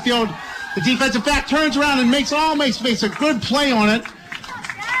ball down the field. The defensive back turns around and makes a good play on it.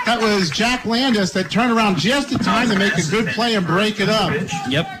 That was Jack Landis that turned around just in time to make a good play and break it up.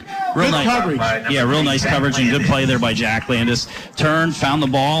 Yep. Real nice coverage. Yeah, real nice coverage and good play there by Jack Landis. Turned, found the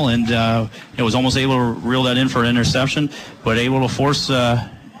ball, and was almost able to reel that in for an interception, but able to force, a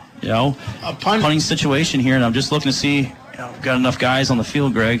punting situation here. And I'm just looking to see, we've got enough guys on the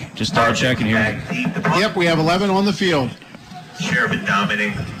field, Greg. Just double checking here. Yep, we have 11 on the field. Sheriff and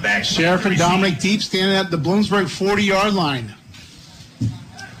Dominic back. Sheriff and Dominic deep, standing at the Bloomsburg 40-yard line.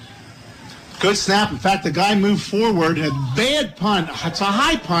 Good snap. In fact, the guy moved forward. A bad punt. It's a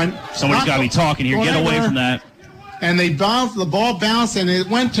high punt. Somebody's got to be talking here. Get away from that. And the ball bounced, and it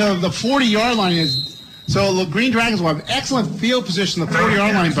went to the 40-yard line. So the Green Dragons will have excellent field position at the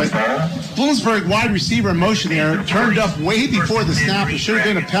 40-yard line, but Bloomsburg wide receiver in motion there turned up way before the snap. It should have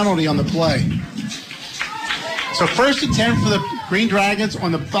been a penalty on the play. So 1st and 10 for the Green Dragons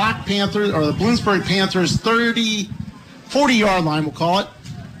on the Black Panthers, or the Bloomsburg Panthers 40-yard line, we'll call it,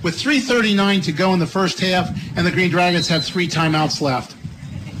 with 3:39 to go in the first half, and the Green Dragons have 3 timeouts left.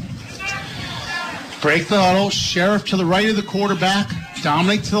 Break the huddle. Sheriff to the right of the quarterback.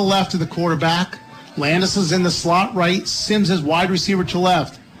 Dominic to the left of the quarterback. Landis is in the slot right. Sims is wide receiver to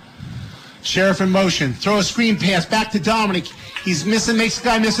left. Sheriff in motion. Throw a screen pass back to Dominic. He's missing, makes the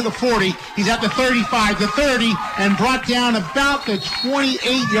guy miss at the 40. He's at the 35, the 30, and brought down about the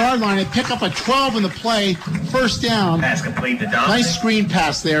 28-yard line and pick up a 12 in the play. 1st down. Pass complete to Dominic. Nice screen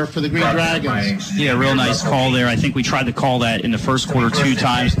pass there for the Green Dragons. Yeah, real nice call there. I think we tried to call that in the first quarter 2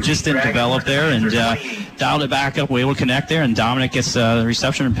 times. Just didn't develop there, and dialed it back up. We were able to connect there, and Dominic gets the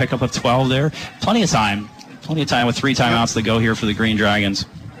reception and pick up a 12 there. Plenty of time with 3 timeouts to go here for the Green Dragons.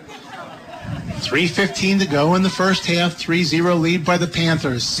 3:15 to go in the first half. 3-0 lead by the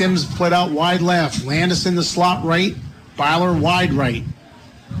Panthers. Sims split out wide left. Landis in the slot right. Byler wide right.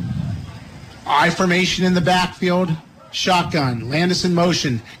 I formation in the backfield. Shotgun. Landis in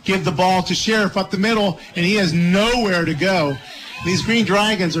motion. Give the ball to Sheriff up the middle, and he has nowhere to go. These Green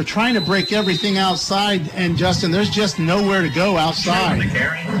Dragons are trying to break everything outside, and Justin, there's just nowhere to go outside.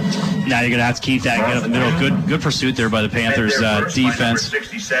 Now you're going to have to keep that and get up the middle. Good pursuit there by the Panthers defense.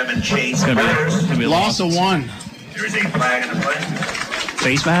 67, Chase It's gonna be a Loss of one. There is a flag in the play.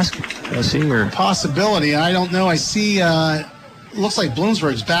 Face mask? I see. Or Possibility. I don't know. I see. Looks like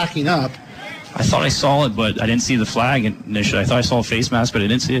Bloomsburg's backing up. I thought I saw it, but I didn't see the flag initially. I thought I saw a face mask, but I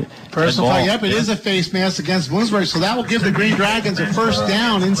didn't see it. Personal foul. Yep, it is a face mask against Bloomsburg. So that will give the Green Dragons a first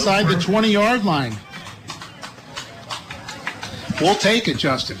down inside the 20-yard line. We'll take it,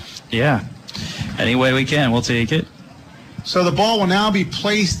 Justin. Yeah. Any way we can, we'll take it. So the ball will now be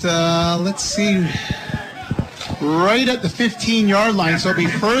placed, let's see, right at the 15-yard line. So it'll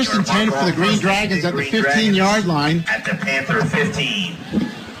be first and 10 for the Green Dragons at the 15-yard line. At the Panther 15.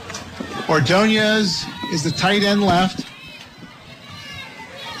 Ordonez is the tight end left.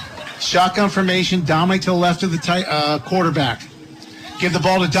 Shotgun formation. Dominic to the left of the quarterback. Give the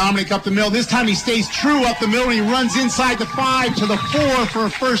ball to Dominic up the middle. This time he stays true up the middle and he runs inside the 5 to the 4 for a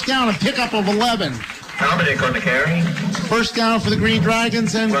first down and pickup of 11. Dominic on the carry. First down for the Green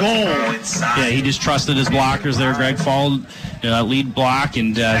Dragons and goal. Yeah, he just trusted his blockers there. Greg followed lead block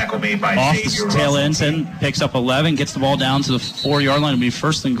and off the tail end and picks up 11, gets the ball down to the 4-yard line. It'll be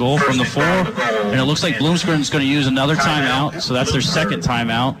first and goal from the 4. And it looks like Bloomsburg's going to use another timeout. So that's their second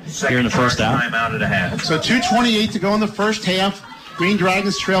timeout here in the first half. So 2:28 to go in the first half. Green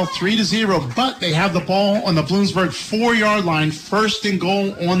Dragons trail 3-0, but they have the ball on the Bloomsburg 4-yard line, first and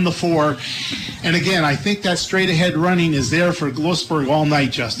goal on the 4. And again, I think that straight ahead running is there for Lewisburg all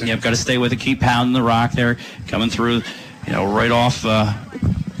night, Justin. Yep, got to stay with it, keep pounding the rock there, coming through, right off,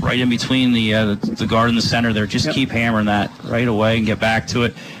 right in between the guard and the center there. Just keep hammering that right away and get back to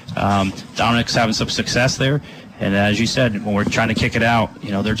it. Dominic's having some success there. And as you said, when we're trying to kick it out,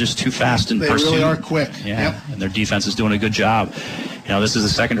 they're just too fast in pursuit. They really are quick. Yeah, and their defense is doing a good job. This is the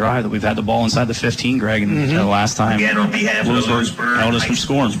second drive that we've had the ball inside the 15, Greg, and the last time Again, on behalf of the Lewisburg held us from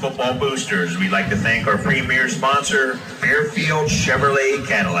scoring. Football Boosters, we'd like to thank our premier sponsor, Fairfield Chevrolet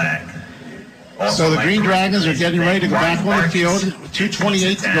Cadillac. So the Green Dragons are getting ready to go back on the field.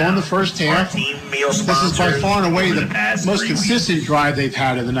 2:28 to go in the first half. This is by far and away the most consistent drive they've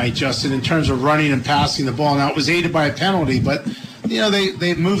had of the night, Justin, in terms of running and passing the ball. Now, it was aided by a penalty, but,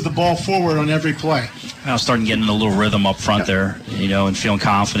 they've moved the ball forward on every play. Now starting getting a little rhythm up front there, and feeling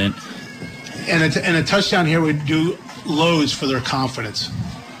confident. And a touchdown here would do loads for their confidence.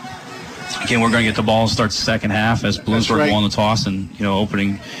 Again, we're going to get the ball and start the second half as Bloomsburg won the toss and,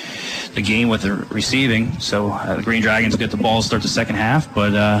 opening the game with the receiving. So the Green Dragons get the ball to start the second half.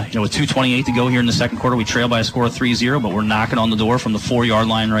 But, with 2:28 to go here in the second quarter, we trail by a score of 3-0, but we're knocking on the door from the 4-yard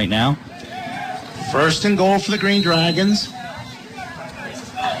line right now. First and goal for the Green Dragons.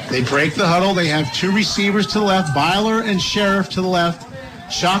 They break the huddle. They have two receivers to the left, Byler and Sheriff to the left.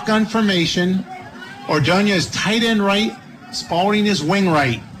 Shotgun formation. Ordonez tight end right. Spalding is wing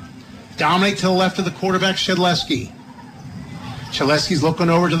right. Dominic to the left of the quarterback, Shedleski. Shedleski's looking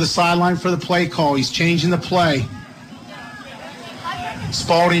over to the sideline for the play call. He's changing the play.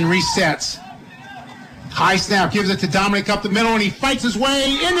 Spalding resets. High snap, gives it to Dominic up the middle, and he fights his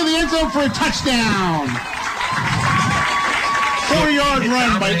way into the end zone for a touchdown. 4-yard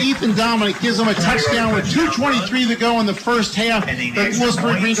run by Ethan Dominic gives him a touchdown with 2:23 to go in the first half. The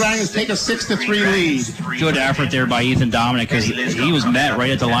Lewisburg Green Dragons take a 6-3 lead. Good effort there by Ethan Dominic because he was met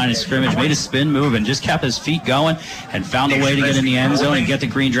right at the line of scrimmage, made a spin move, and just kept his feet going and found a way to get in the end zone and get the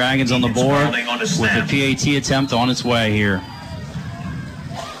Green Dragons on the board with the PAT attempt on its way here.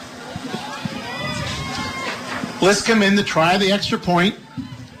 Liscombe in to try the extra point.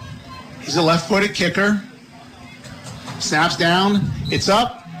 He's a left-footed kicker. Snaps down, it's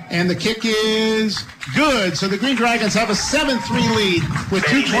up, and the kick is good. So the Green Dragons have a 7-3 lead with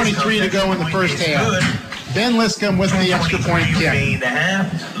 2:23 to go in the first half. Ben Liscombe with the extra point kick.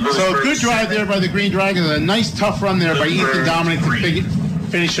 So good drive there by the Green Dragons. A nice tough run there by Ethan Dominic to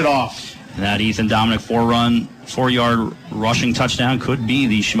finish it off. And that Ethan Dominic 4-yard rushing touchdown could be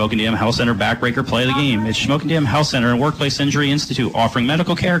the Shamokin Dam Health Center backbreaker play of the game. It's Shamokin Dam Health Center and Workplace Injury Institute offering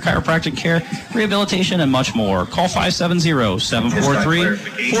medical care, chiropractic care, rehabilitation, and much more. Call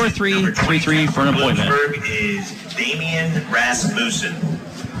 570-743-4333 for an appointment. Lewisburg is Damian Rasmussen.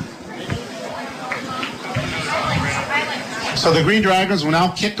 So the Green Dragons will now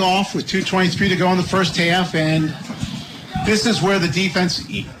kick off with 2:23 to go in the first half, and this is where the defense,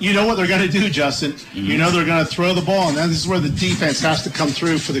 you know what they're going to do, Justin. You know they're going to throw the ball, and then this is where the defense has to come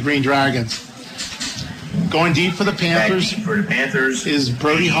through for the Green Dragons. Going deep for the Panthers, is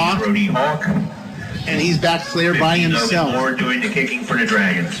Brody Hawk. And he's back there by himself. Logan Moore doing the kicking for the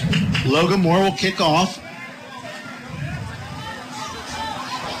Dragons. Logan Moore will kick off.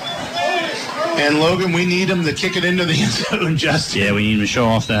 And Logan, we need him to kick it into the end zone, Justin. Yeah, we need him to show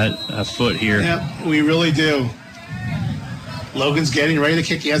off that foot here. Yep, we really do. Logan's getting ready to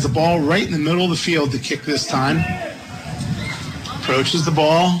kick. He has the ball right in the middle of the field to kick this time. Approaches the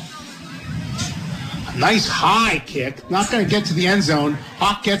ball. A nice high kick. Not going to get to the end zone.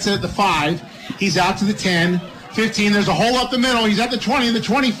 Hawk gets it at the 5. He's out to the 10, 15. There's a hole up the middle. He's at the 20, the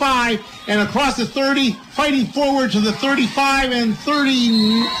 25, and across the 30, fighting forward to the 35 and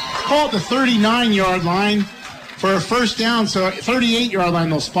 30, call it the 39-yard line for a first down. So 38-yard line,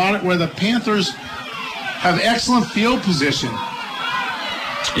 they'll spot it where the Panthers have excellent field position.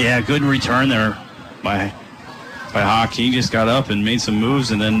 Yeah, good return there by Hawk. He just got up and made some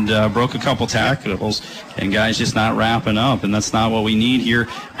moves and then broke a couple tackles, and guys just not wrapping up, and that's not what we need here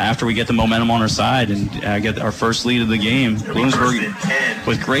after we get the momentum on our side and get our first lead of the game. Bloomsburg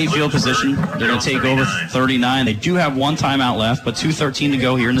with great field position. They're going to take over 39. They do have one timeout left, but 2:13 to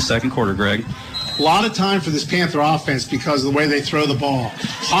go here in the second quarter, Greg. A lot of time for this Panther offense because of the way they throw the ball.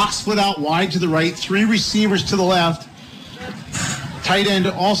 Hawk split out wide to the right, 3 receivers to the left, tight end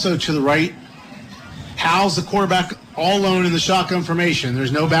also to the right. Howell's the quarterback all alone in the shotgun formation.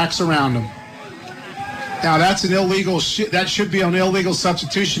 There's no backs around him. Now that's an illegal. That should be an illegal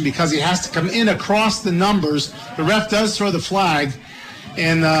substitution because he has to come in across the numbers. The ref does throw the flag,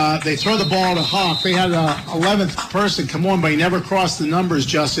 and they throw the ball to Hawk. They had an 11th person come on, but he never crossed the numbers,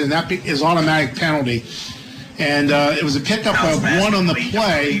 Justin, and that is automatic penalty. And it was a pickup of 1 on the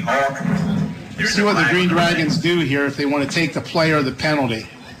play. Let's see what the Green Dragons do here if they want to take the play or the penalty.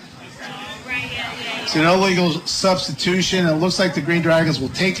 It's an illegal substitution. It looks like the Green Dragons will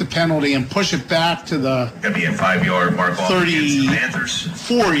take the penalty and push it back to the 5-yard mark off against the Panthers.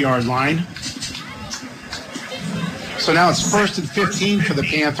 34-yard line. So now it's 1st and 15 for the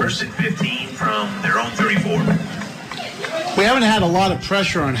Panthers. 1st and 15 from their own 34. We haven't had a lot of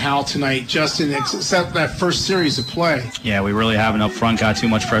pressure on Hal tonight, Justin, except that first series of play. Yeah, we really haven't up front got too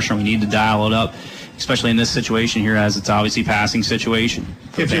much pressure. We need to dial it up, especially in this situation here, as it's obviously passing situation.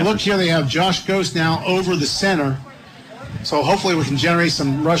 If you look here, they have Josh Ghost now over the center. So hopefully we can generate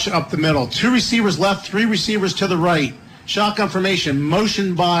some rush up the middle. 2 receivers left, 3 receivers to the right. Shotgun formation,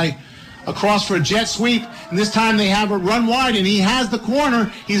 motion by across for a jet sweep. And this time they have a run wide, and he has the corner.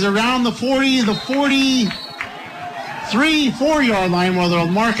 He's around the 40, the 43-4-yard line where they'll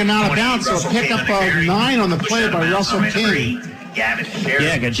mark him out of bounds. So a pickup of 9 on the play by Russell King.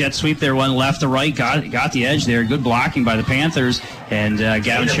 Yeah, got jet sweep there, went left to right, got the edge there. Good blocking by the Panthers, and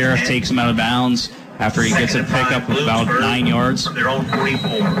Gavin Sheriff takes him out of bounds after he gets a pickup of about 9 yards.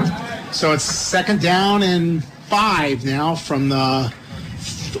 So it's 2nd down and 5 now from the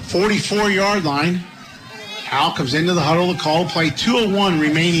 44-yard line. Hal comes into the huddle to call play. 2:01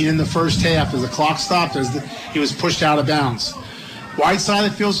 remaining in the first half as the clock stopped as he was pushed out of bounds. Wide side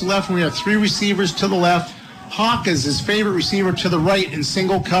of the field to the left, and we have 3 receivers to the left. Hawk is his favorite receiver to the right in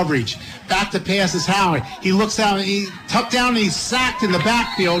single coverage. Back to pass is Howard. He looks out, and he tucked down, and he's sacked in the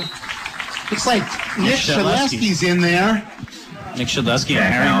backfield. Looks like Nick Shaleski's in there. Nick Shaleski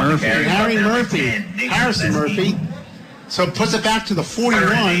and Harrison Murphy. So puts it back to the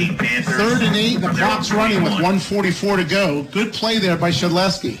 41. 3rd and 8, and the clock's running with 1:44 to go. Good play there by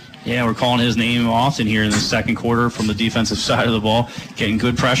Shaleski. Yeah, we're calling his name often here in the second quarter from the defensive side of the ball. Getting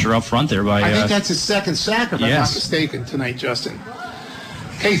good pressure up front there by... I think that's his 2nd sack, if I'm not mistaken, tonight, Justin.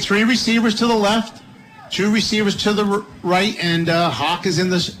 Okay, 3 receivers to the left, 2 receivers to the right, and Hawk is in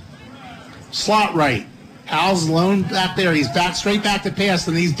the slot right. Hal's alone back there. He's back straight back to pass,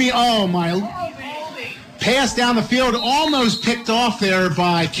 and he's pass down the field, almost picked off there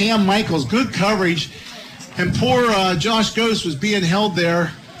by Cam Michaels. Good coverage, and poor Josh Ghost was being held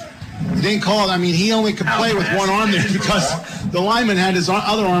there. He didn't call it. I mean, he only could play with one arm there because the lineman had his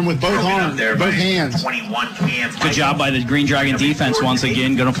other arm with both hands. Good job by the Green Dragon defense once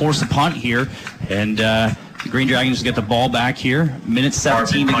again. Going to force a punt here, and the Green Dragons get the ball back here. Minute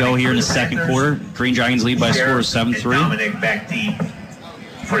 17 to go here in the second quarter. Green Dragons lead by a score of 7-3. Dominic back deep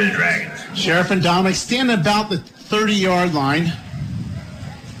for the Dragons. Sheriff and Dominic standing about the 30-yard line.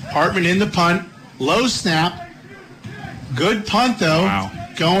 Hartman in the punt. Low snap. Good punt, though. Wow.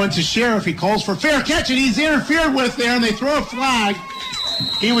 Going to Sheriff. He calls for fair catch, and he's interfered with there, and they throw a flag.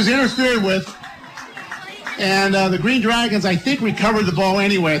 He was interfered with. And the Green Dragons, I think, recovered the ball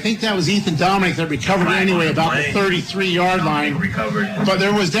anyway. I think that was Ethan Dominic that recovered it anyway about the 33-yard line. But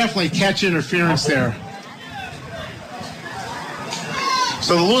there was definitely catch interference there.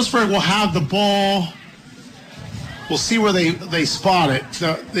 So the Lewisburg will have the ball. We'll see where they spot it.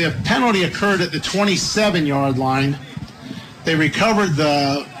 The penalty occurred at the 27-yard line. They recovered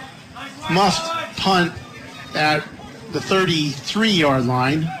the muffed punt at the 33-yard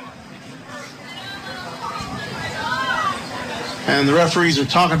line. And the referees are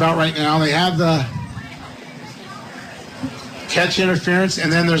talking about right now. They have the catch interference,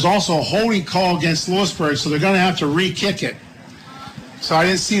 and then there's also a holding call against Lewisburg, so they're going to have to re-kick it. So I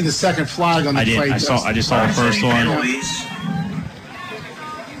didn't see the second flag on the play. I just saw the first one.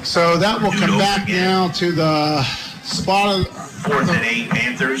 So that will come back now to the spot of 4th and 8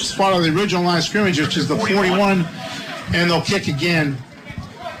 Panthers. Spot of the original line of scrimmage, which is the 41, and they'll kick again.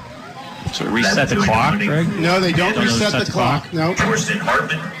 So reset the clock, Greg? No, they don't reset the clock. No. Torsten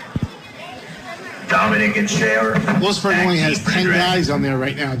Hartman, Dominic and Share. Lewisburg only has 10 guys on there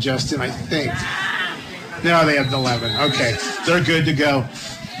right now, Justin, I think. No, they have 11. Okay, they're good to go.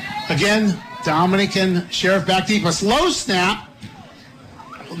 Again, Dominic and Sheriff back deep. A slow snap.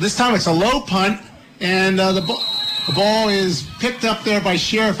 This time it's a low punt, and the ball is picked up there by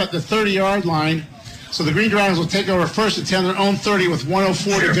Sheriff at the 30-yard line. So the Green Dragons will take over first and 10, their own 30 with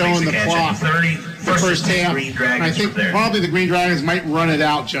 1:04 to go in the clock. The first half. And I think probably the Green Dragons might run it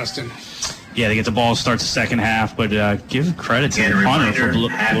out, Justin. Yeah, they get the ball to start the second half, but give credit to the punter for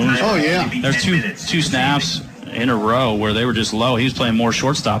Bloomsburg. Oh, yeah. There's two snaps in a row where they were just low. He was playing more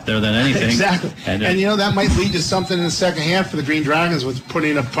shortstop there than anything. Exactly. And that might lead to something in the second half for the Green Dragons with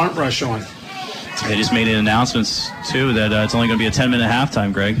putting a punt rush on. They just made announcements, too, that it's only going to be a 10-minute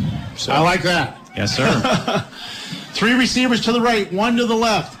halftime, Greg. So, I like that. Yes, sir. 3 receivers to the right, 1 to the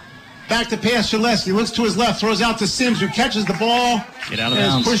left. Back to pass Gillespie. Looks to his left, throws out to Sims, who catches the ball. Get out of and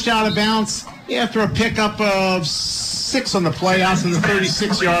bounds. is pushed out of bounds after a pickup of 6 on the play out to the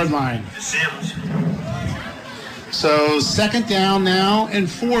 36-yard line. Sims. So second down now and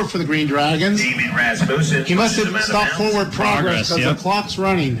 4 for the Green Dragons. Damien Rasmussen. He must have stopped forward progress because the clock's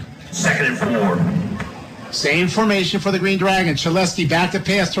running. 2nd and 4. Same formation for the Green Dragons. Shaleski back to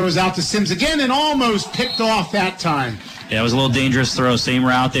pass, throws out to Sims again, and almost picked off that time. Yeah, it was a little dangerous throw. Same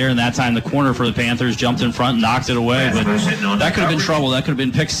route there, and that time the corner for the Panthers jumped in front and knocked it away. But that could have been trouble. That could have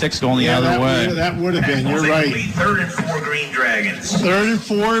been pick 6 going the other way. That would have been. You're right. 3rd and 4 Green Dragons. 3rd and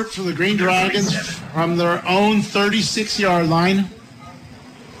 4 for the Green Dragons from their own 36-yard line.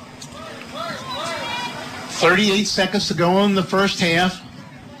 38 seconds to go in the first half.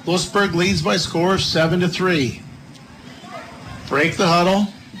 Lewisburg leads by a score of 7-3. Break the huddle.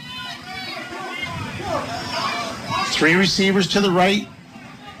 3 receivers to the right,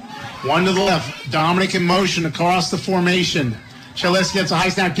 1 to the left. Dominic in motion across the formation. Shaleski gets a high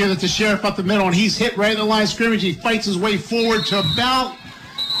snap, gives it to Sheriff up the middle, and he's hit right at the line of scrimmage. He fights his way forward to about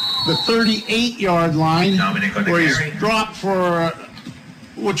the 38-yard line, where he's dropped for,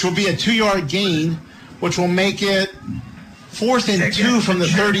 which will be a 2-yard gain, which will make it 4th and 2 from the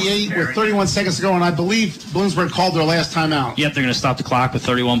 38 with 31 seconds to go, and I believe Bloomsburg called their last timeout. Yep, they're going to stop the clock with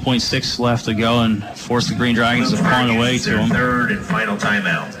 31.6 left to go and force the Green Dragons to punt away to them. 3rd and final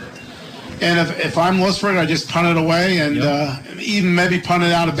timeout. And if I'm Lewisburg, I just punt it away and even maybe punt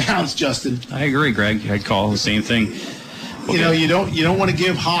it out of bounds, Justin. I agree, Greg. I'd call the same thing. Okay. You don't want to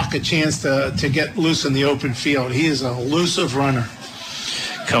give Hawk a chance to get loose in the open field. He is an elusive runner.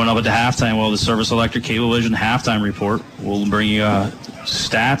 Coming up at the halftime, the Service Electric Cablevision halftime report. We'll bring you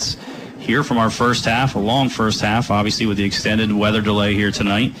stats here from our first half, a long first half, obviously with the extended weather delay here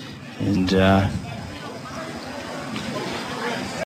tonight. And